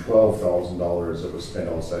 $312,000 that was spent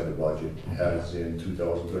outside the budget, as in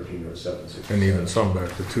 2013 or 17. And even some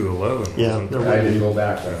back to 211. Yeah. wasn't I didn't go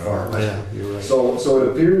back that far. Yeah, you're right. So it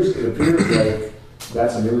appears like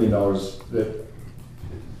that's $1 million that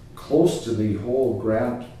close to the whole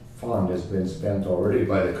grant fund has been spent already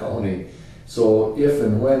by the county. So if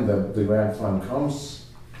and when the grant fund comes,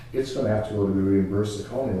 it's gonna have to go to reimburse the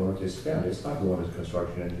county what they spend. It's not going to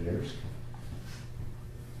construction engineers.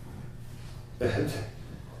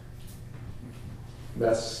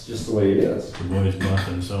 That's just the way it is. The boys bought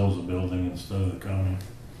themselves a building instead of the county.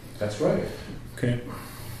 That's right. Okay.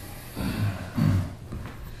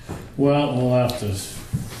 Well, we'll have to,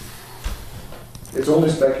 It's only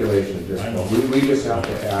speculation at this I know. point. We just have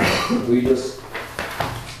to act.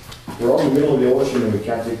 We're out in the middle of the ocean and we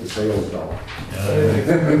can't take the sails down. We're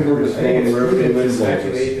just I think it's going wherever prudent the to wind blows us.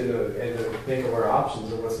 speculate and to think of our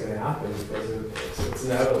options of what's gonna happen, because it's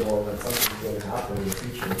inevitable that something's gonna happen in the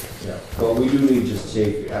future. Yeah, well, we do need to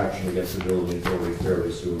take action against the building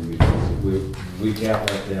fairly soon, because we can't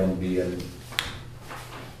let them be in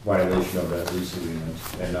violation of that lease agreement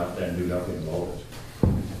and do nothing about it.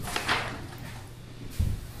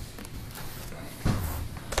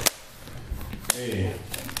 hey,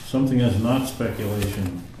 something that's not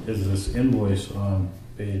speculation is this invoice on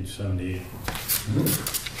page 78.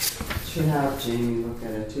 Should have Jamie look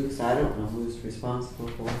at it too, because I don't know who's responsible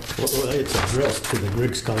for it. Well, it's addressed to the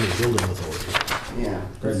Griggs County Building Authority. Yeah.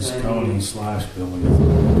 Griggs that's what I mean. County / building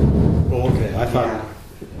authority. Oh, okay, I thought, Yeah.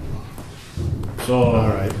 So all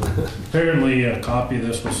right. apparently a copy of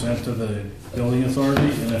this was sent to the building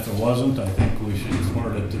authority, and if it wasn't, I think we should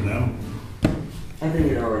forward it to them. I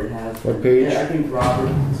think it already has. What page? Yeah, I think Robert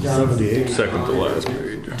Johnson's 78. name Second to on it. last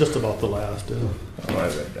page. Just about the last, yeah. Oh, I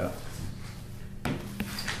read that.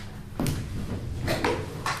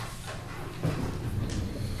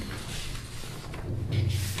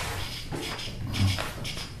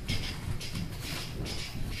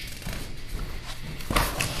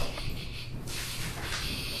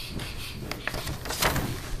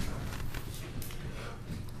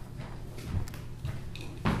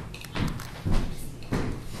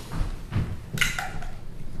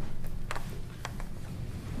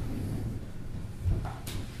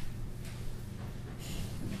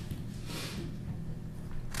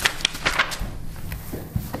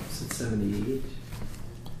 Is it 78?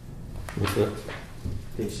 What's that?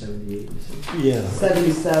 Page 78, you said? Yeah.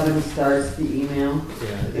 77 starts the email, Yeah.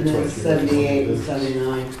 and then 78 and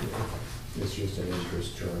 79. It's just an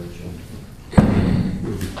interest charge and.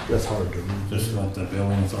 That's hard to read. Just let the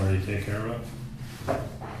building authority take care of it. I I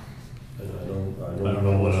don't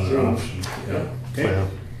know what other option. Yeah. Okay. Yeah,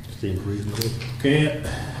 seems reasonable. Okay.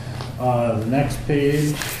 The next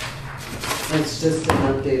page. It's just an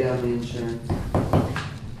update on the insurance.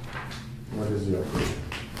 What is the update?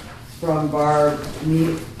 From Barb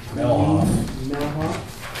Melhoff. Melhoff.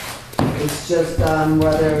 It's just on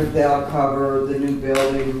whether they'll cover the new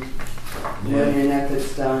building when and if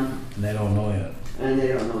it's done, And they don't know yet. and they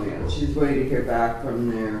don't know yet. She's waiting to hear back from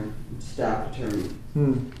their staff attorney,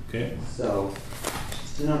 Okay. so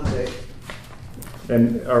just an update.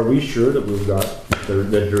 And are we sure that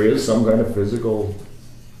that there is some kind of physical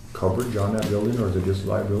coverage on that building, or is it just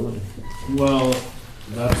liability? Well,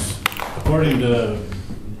 that's, according to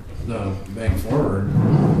the bank forward,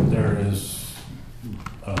 there is,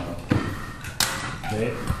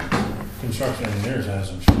 they, construction engineers has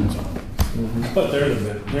insurance on it. But they're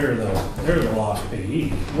the lost payee,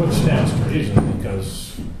 which stands to reason,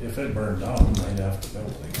 because if it burned down, they'd have to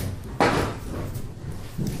build it again.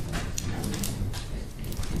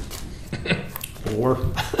 Or,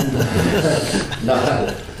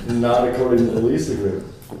 Not according to the lease agreement.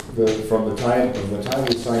 From the time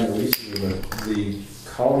we signed the lease agreement, the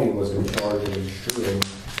county was in charge of insuring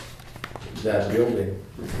that building,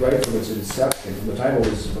 right from its inception,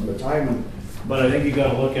 from the time. But I think you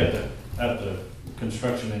gotta look at the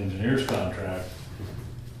construction engineer's contract,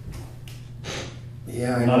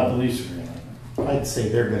 Yeah, not the lease agreement. I'd say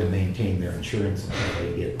they're gonna maintain their insurance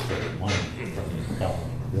until they get their money from the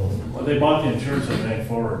government building. Well, they bought the insurance at bank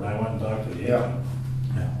forward, and I went and talked to the Yeah. agent.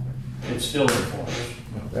 It's still in force.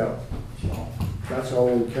 Yeah, So, that's all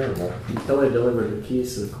we care about. Until they deliver the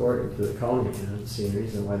keys to the court, to the county, I don't see any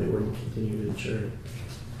reason why they wouldn't continue to insure it.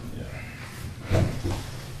 yeah.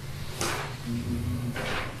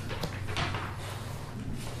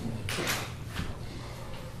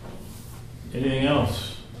 Anything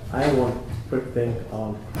else? I have one quick thing,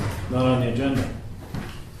 Not on the agenda?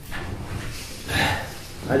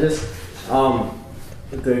 I just,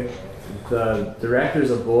 the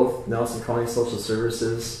directors of both Nelson County Social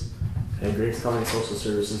Services And Griggs County Social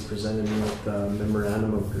Services presented me with the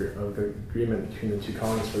memorandum of agreement between the two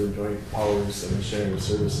counties for the joint powers and the sharing of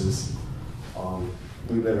services.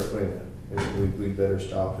 We better wait a minute. We better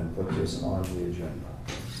stop and put this on the agenda.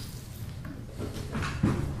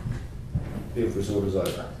 If we so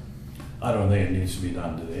desire. I don't think it needs to be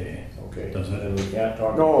done today. Okay. Does it? And we can't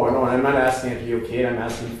talk. No, I'm not asking it to be okay. I'm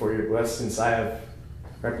asking for your bless since I have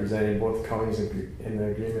represented both counties in the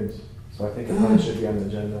agreement. So I think it probably should be on the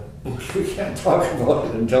agenda. We can't talk about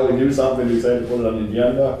it until we do something, decide to put it on the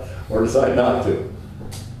agenda or decide not to.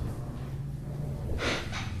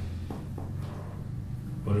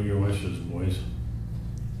 What are your wishes, boys?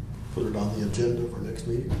 Put it on the agenda for next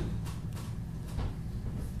meeting.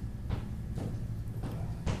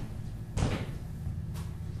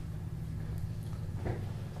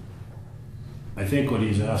 I think what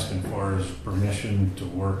he's asking for is permission to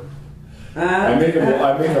work. I make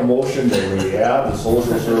a motion that we add the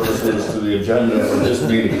social services to the agenda for this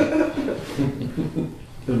meeting.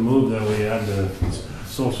 The move that we add the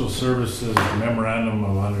social services memorandum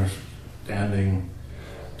of understanding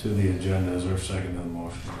to the agenda. Is there a second to the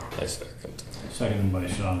motion? I second. Seconded by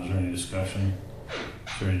Sean. Is there any discussion?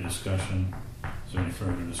 Is there any discussion? Is there any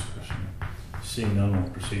further discussion? Seeing none,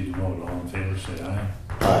 we'll proceed to vote. All in favor, say aye.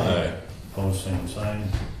 Aye. Opposed, same sign.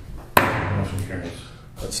 Motion carries.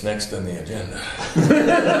 What's next on the agenda?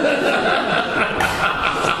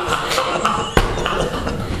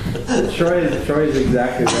 Troy is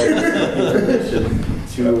exactly to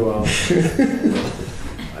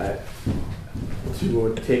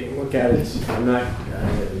take a look at it. I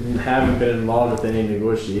haven't been involved with any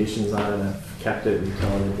negotiations on it. I've kept it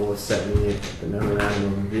until they both sent me the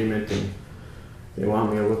memorandum of agreement, and they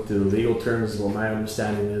want me to look through the legal terms, what my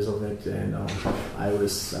understanding is of it, and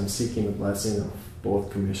I'm seeking the blessing of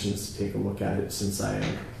both commissions to take a look at it since I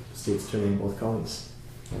am state's attorney in both counties.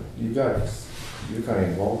 You're kind of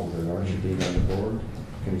involved with it, aren't you, being on the board?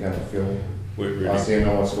 Can you kind of feel, I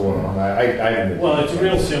know what's going on? I haven't. Well, it's a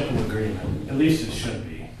real simple agreement. At least it should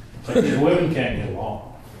be. But the women can't get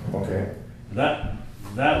along. Okay.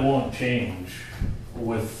 That won't change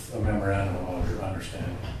with a memorandum of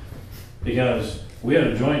understanding. Because we had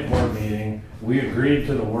a joint board meeting, we agreed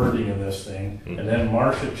to the wording of this thing, and then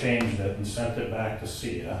Marcia changed it and sent it back to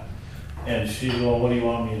Sia. And she, well, what do you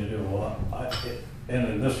want me to do? Well,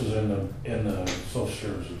 and this was in the social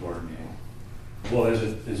services board meeting. Well, is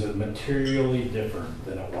it materially different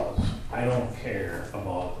than it was? I don't care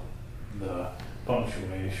about the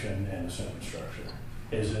punctuation and the sentence structure.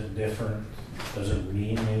 Is it different? Does it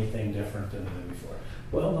mean anything different than it did before?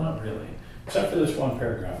 Well, not really. Except for this one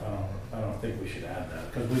paragraph, I don't think we should add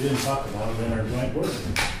that because we didn't talk about it in our joint board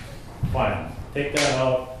meeting. Fine, take that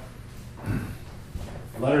out.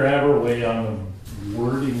 Let her have her way on the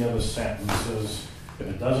wording of the sentences. If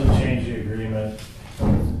it doesn't change the agreement,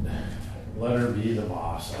 let her be the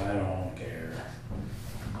boss. I don't care.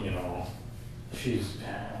 You know,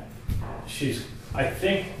 I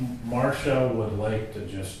think Marcia would like to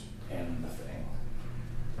just end the thing,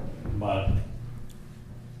 but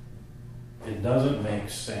it doesn't make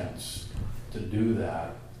sense to do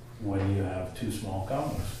that when you have two small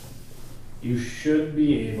counties. You should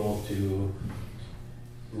be able to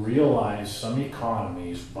realize some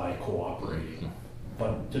economies by cooperating,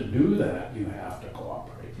 but to do that, you have to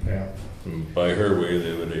cooperate. Yeah. By her way,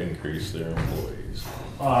 they would increase their employees.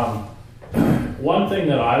 One thing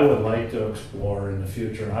that I would like to explore in the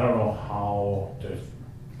future, and I don't know how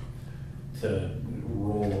to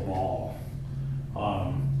roll the ball.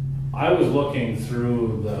 I was looking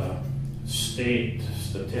through the state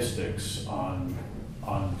statistics on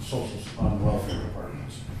welfare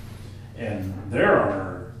departments, and there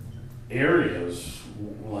are areas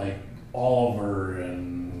like Oliver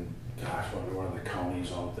and gosh, what are the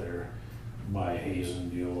counties out there by Hazen,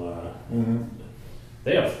 Beulah? Mm-hmm.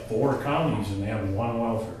 They have 4 counties and they have 1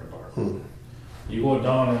 welfare department. You go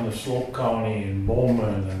down into Slope County and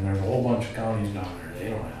Bowman, and there's a whole bunch of counties down there.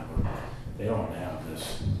 They don't have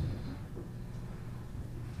this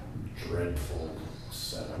dreadful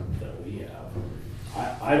setup that we have.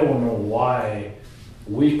 I don't know why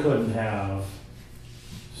we couldn't have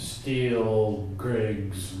Steele,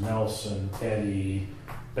 Griggs, Nelson, Eddy,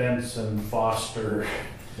 Benson, Foster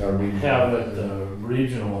have it the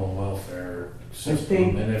regional welfare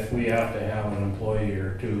system, and if we have to have an employee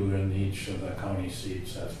or 2 in each of the county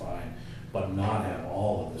seats, that's fine, but not have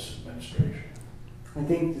all of this administration. I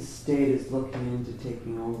think the state is looking into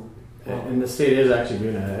taking over. And the state is actually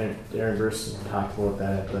doing that. I think Aaron Burst talked about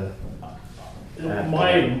that at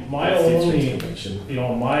my only,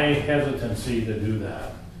 my hesitancy to do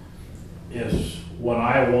that is when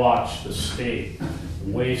I watch the state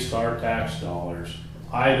waste our tax dollars,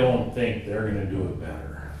 I don't think they're gonna do it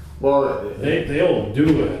better. Well, They'll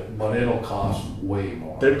do it, but it'll cost way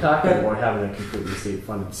more. they're talking about having a completely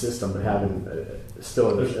state-funded system, but having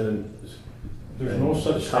still There's no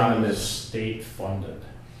such thing as state funded.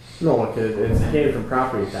 no, it's paid from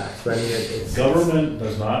property tax. But I mean, it's Government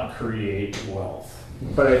does not create wealth.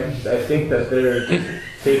 But I think that they're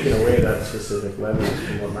taking away that specific levy,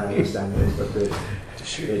 from what my understanding is. But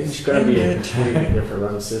it's going to be a completely different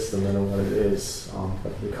run system than what it is.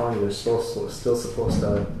 But the county, they're still supposed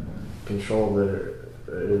to control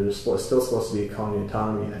there's still supposed to be a county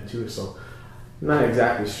autonomy in that too. So I'm not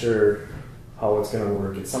exactly sure how it's going to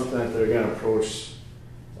work. It's something that they're going to approach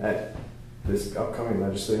at this upcoming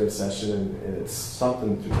legislative session, and it's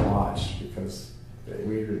something to watch because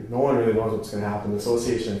no one really knows what's going to happen. The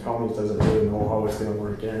Association of Counties doesn't really know how it's going to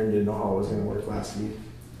work. Aaron didn't know how it was going to work last week.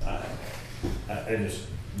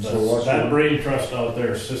 That brain trust out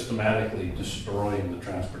there is systematically destroying the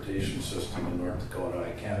transportation system in North Dakota.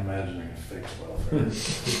 I can't imagine they're going to fix welfare.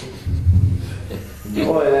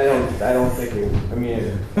 Well, I don't think it. I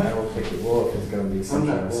mean, I don't think it will if it's going to be some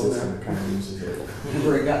kind of system that kind of uses it. I've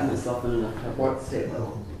already gotten myself in enough trouble at the state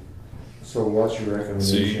level. So what's your So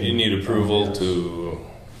recommendation? you need approval to.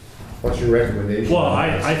 What's your recommendation? Well,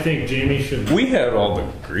 I think Jamie should. We had all the the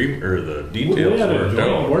We details had a worked joint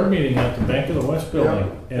out. board meeting at the Bank of the West building,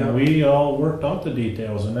 and we all worked out the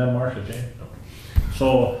details, and then Marcia changed them.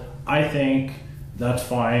 So I think that's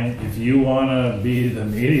fine. If you want to be the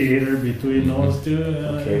mediator between those two,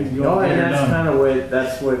 Okay. you No, want to and get it that's done. kind of what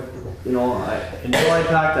until I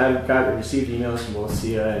talked, I've received emails from both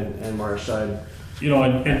Sia and Marcia.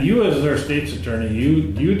 And you as their state's attorney,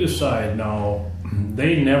 you decide now.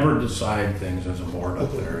 They never decide things as a board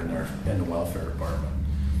up there in the welfare department.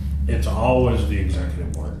 It's always the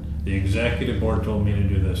executive board. The executive board told me to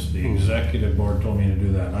do this. The executive board told me to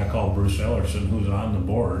do that. And I called Bruce Ellerson, who's on the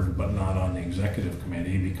board, but not on the executive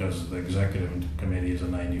committee, because the executive committee is a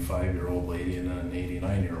 95-year-old lady and an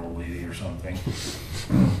 89-year-old lady or something.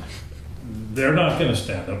 They're not going to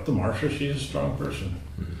stand up to Marcia. She's a strong person.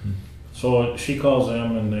 So she calls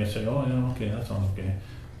them and they say, oh, yeah, okay, that sounds okay.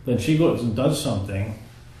 Then she goes and does something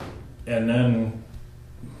and then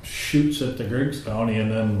shoots at the Griggs County and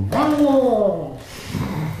then Well,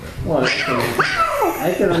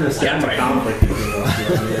 I can understand the conflict between those two. I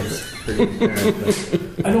mean, it's pretty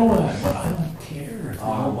apparent. I don't care if they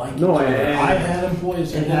don't like no, each other. and- I've had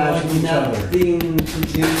employees that It don't like has each other. nothing to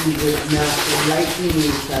do with not liking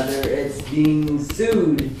each other. It's being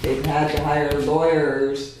sued. They've had to hire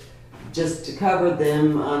lawyers just to cover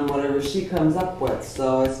them on whatever she comes up with.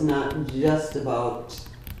 So it's not just about.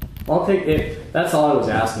 I'll take it. That's all I was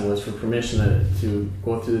asking was for permission to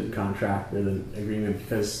go through the contract or the agreement,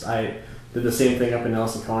 because I did the same thing up in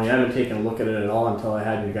Nelson County. I haven't taken a look at it at all until I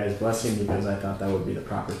had you guys' blessing, because I thought that would be the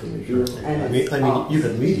proper thing to do. And I mean, you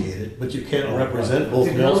can mediate it, but you can't represent both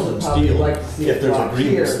The Nelson council and probably Steele like to see if it there's brought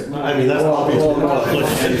agreements. here. I mean, that's obviously a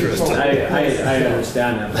conflict of interest. I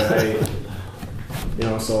understand that,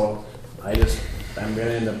 but so I'm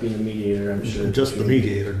gonna end up being the mediator, I'm sure. Just the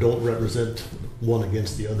mediator, don't represent one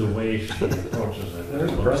against the other. The way she approaches it.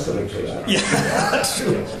 There's precedent for that. Yeah, that's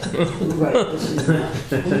true. Right, but she's not.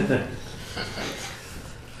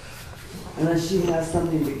 Unless she has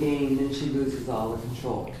something to gain, then she loses all the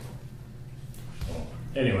control.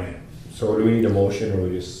 Anyway, So do we need a motion, or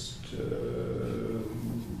we just?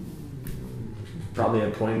 Probably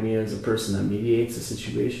appoint me as a person that mediates the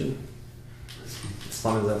situation. As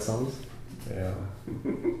fun as that sounds. Yeah.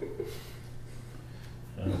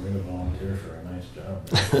 I'm going to volunteer for a nice job.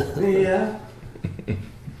 Yeah.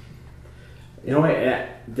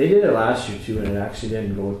 They did it last year too, and it actually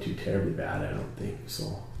didn't go too terribly bad, I don't think,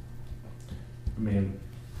 so. I mean,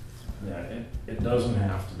 yeah, it doesn't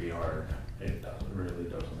have to be hard. It really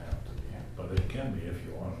doesn't have to be, but it can be if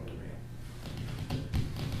you want it to be.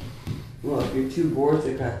 Well, if your two boards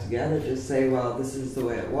that got together, just say, well, this is the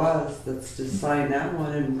way it was, let's just sign that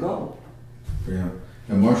one and go. Yeah,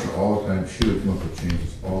 and Marcia all the time, she would come up with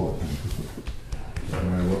changes all the time. No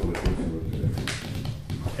matter what we do.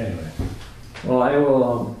 Anyway, Well, I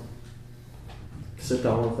will sit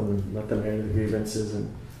down with them and let them air the grievances and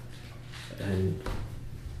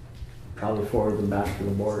probably forward them back to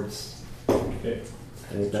the boards. okay,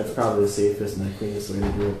 I think that's probably the safest and the cleanest way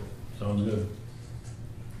to do it. sounds good.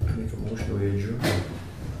 Make a motion to adjourn.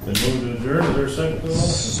 Then move to adjourn. Is there a second to the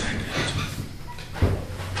motion?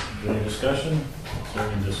 Any discussion? Is there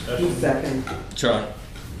any discussion? Who's second? John.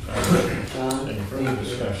 John? Any further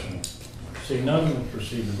discussion? Seeing none, we'll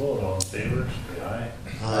proceed to vote. All in favor, say aye.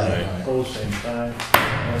 Aye. Opposed, same sign.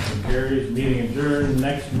 Motion carries. Meeting adjourned.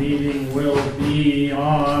 Next meeting will be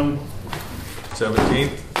on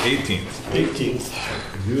 17th, 18th. 18th.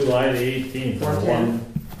 July the 18th. at 4:10.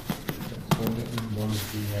 1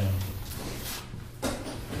 p.m.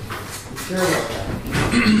 Sure about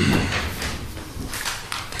that.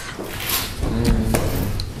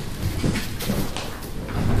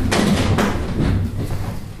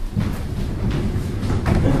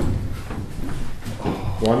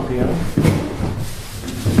 One PM?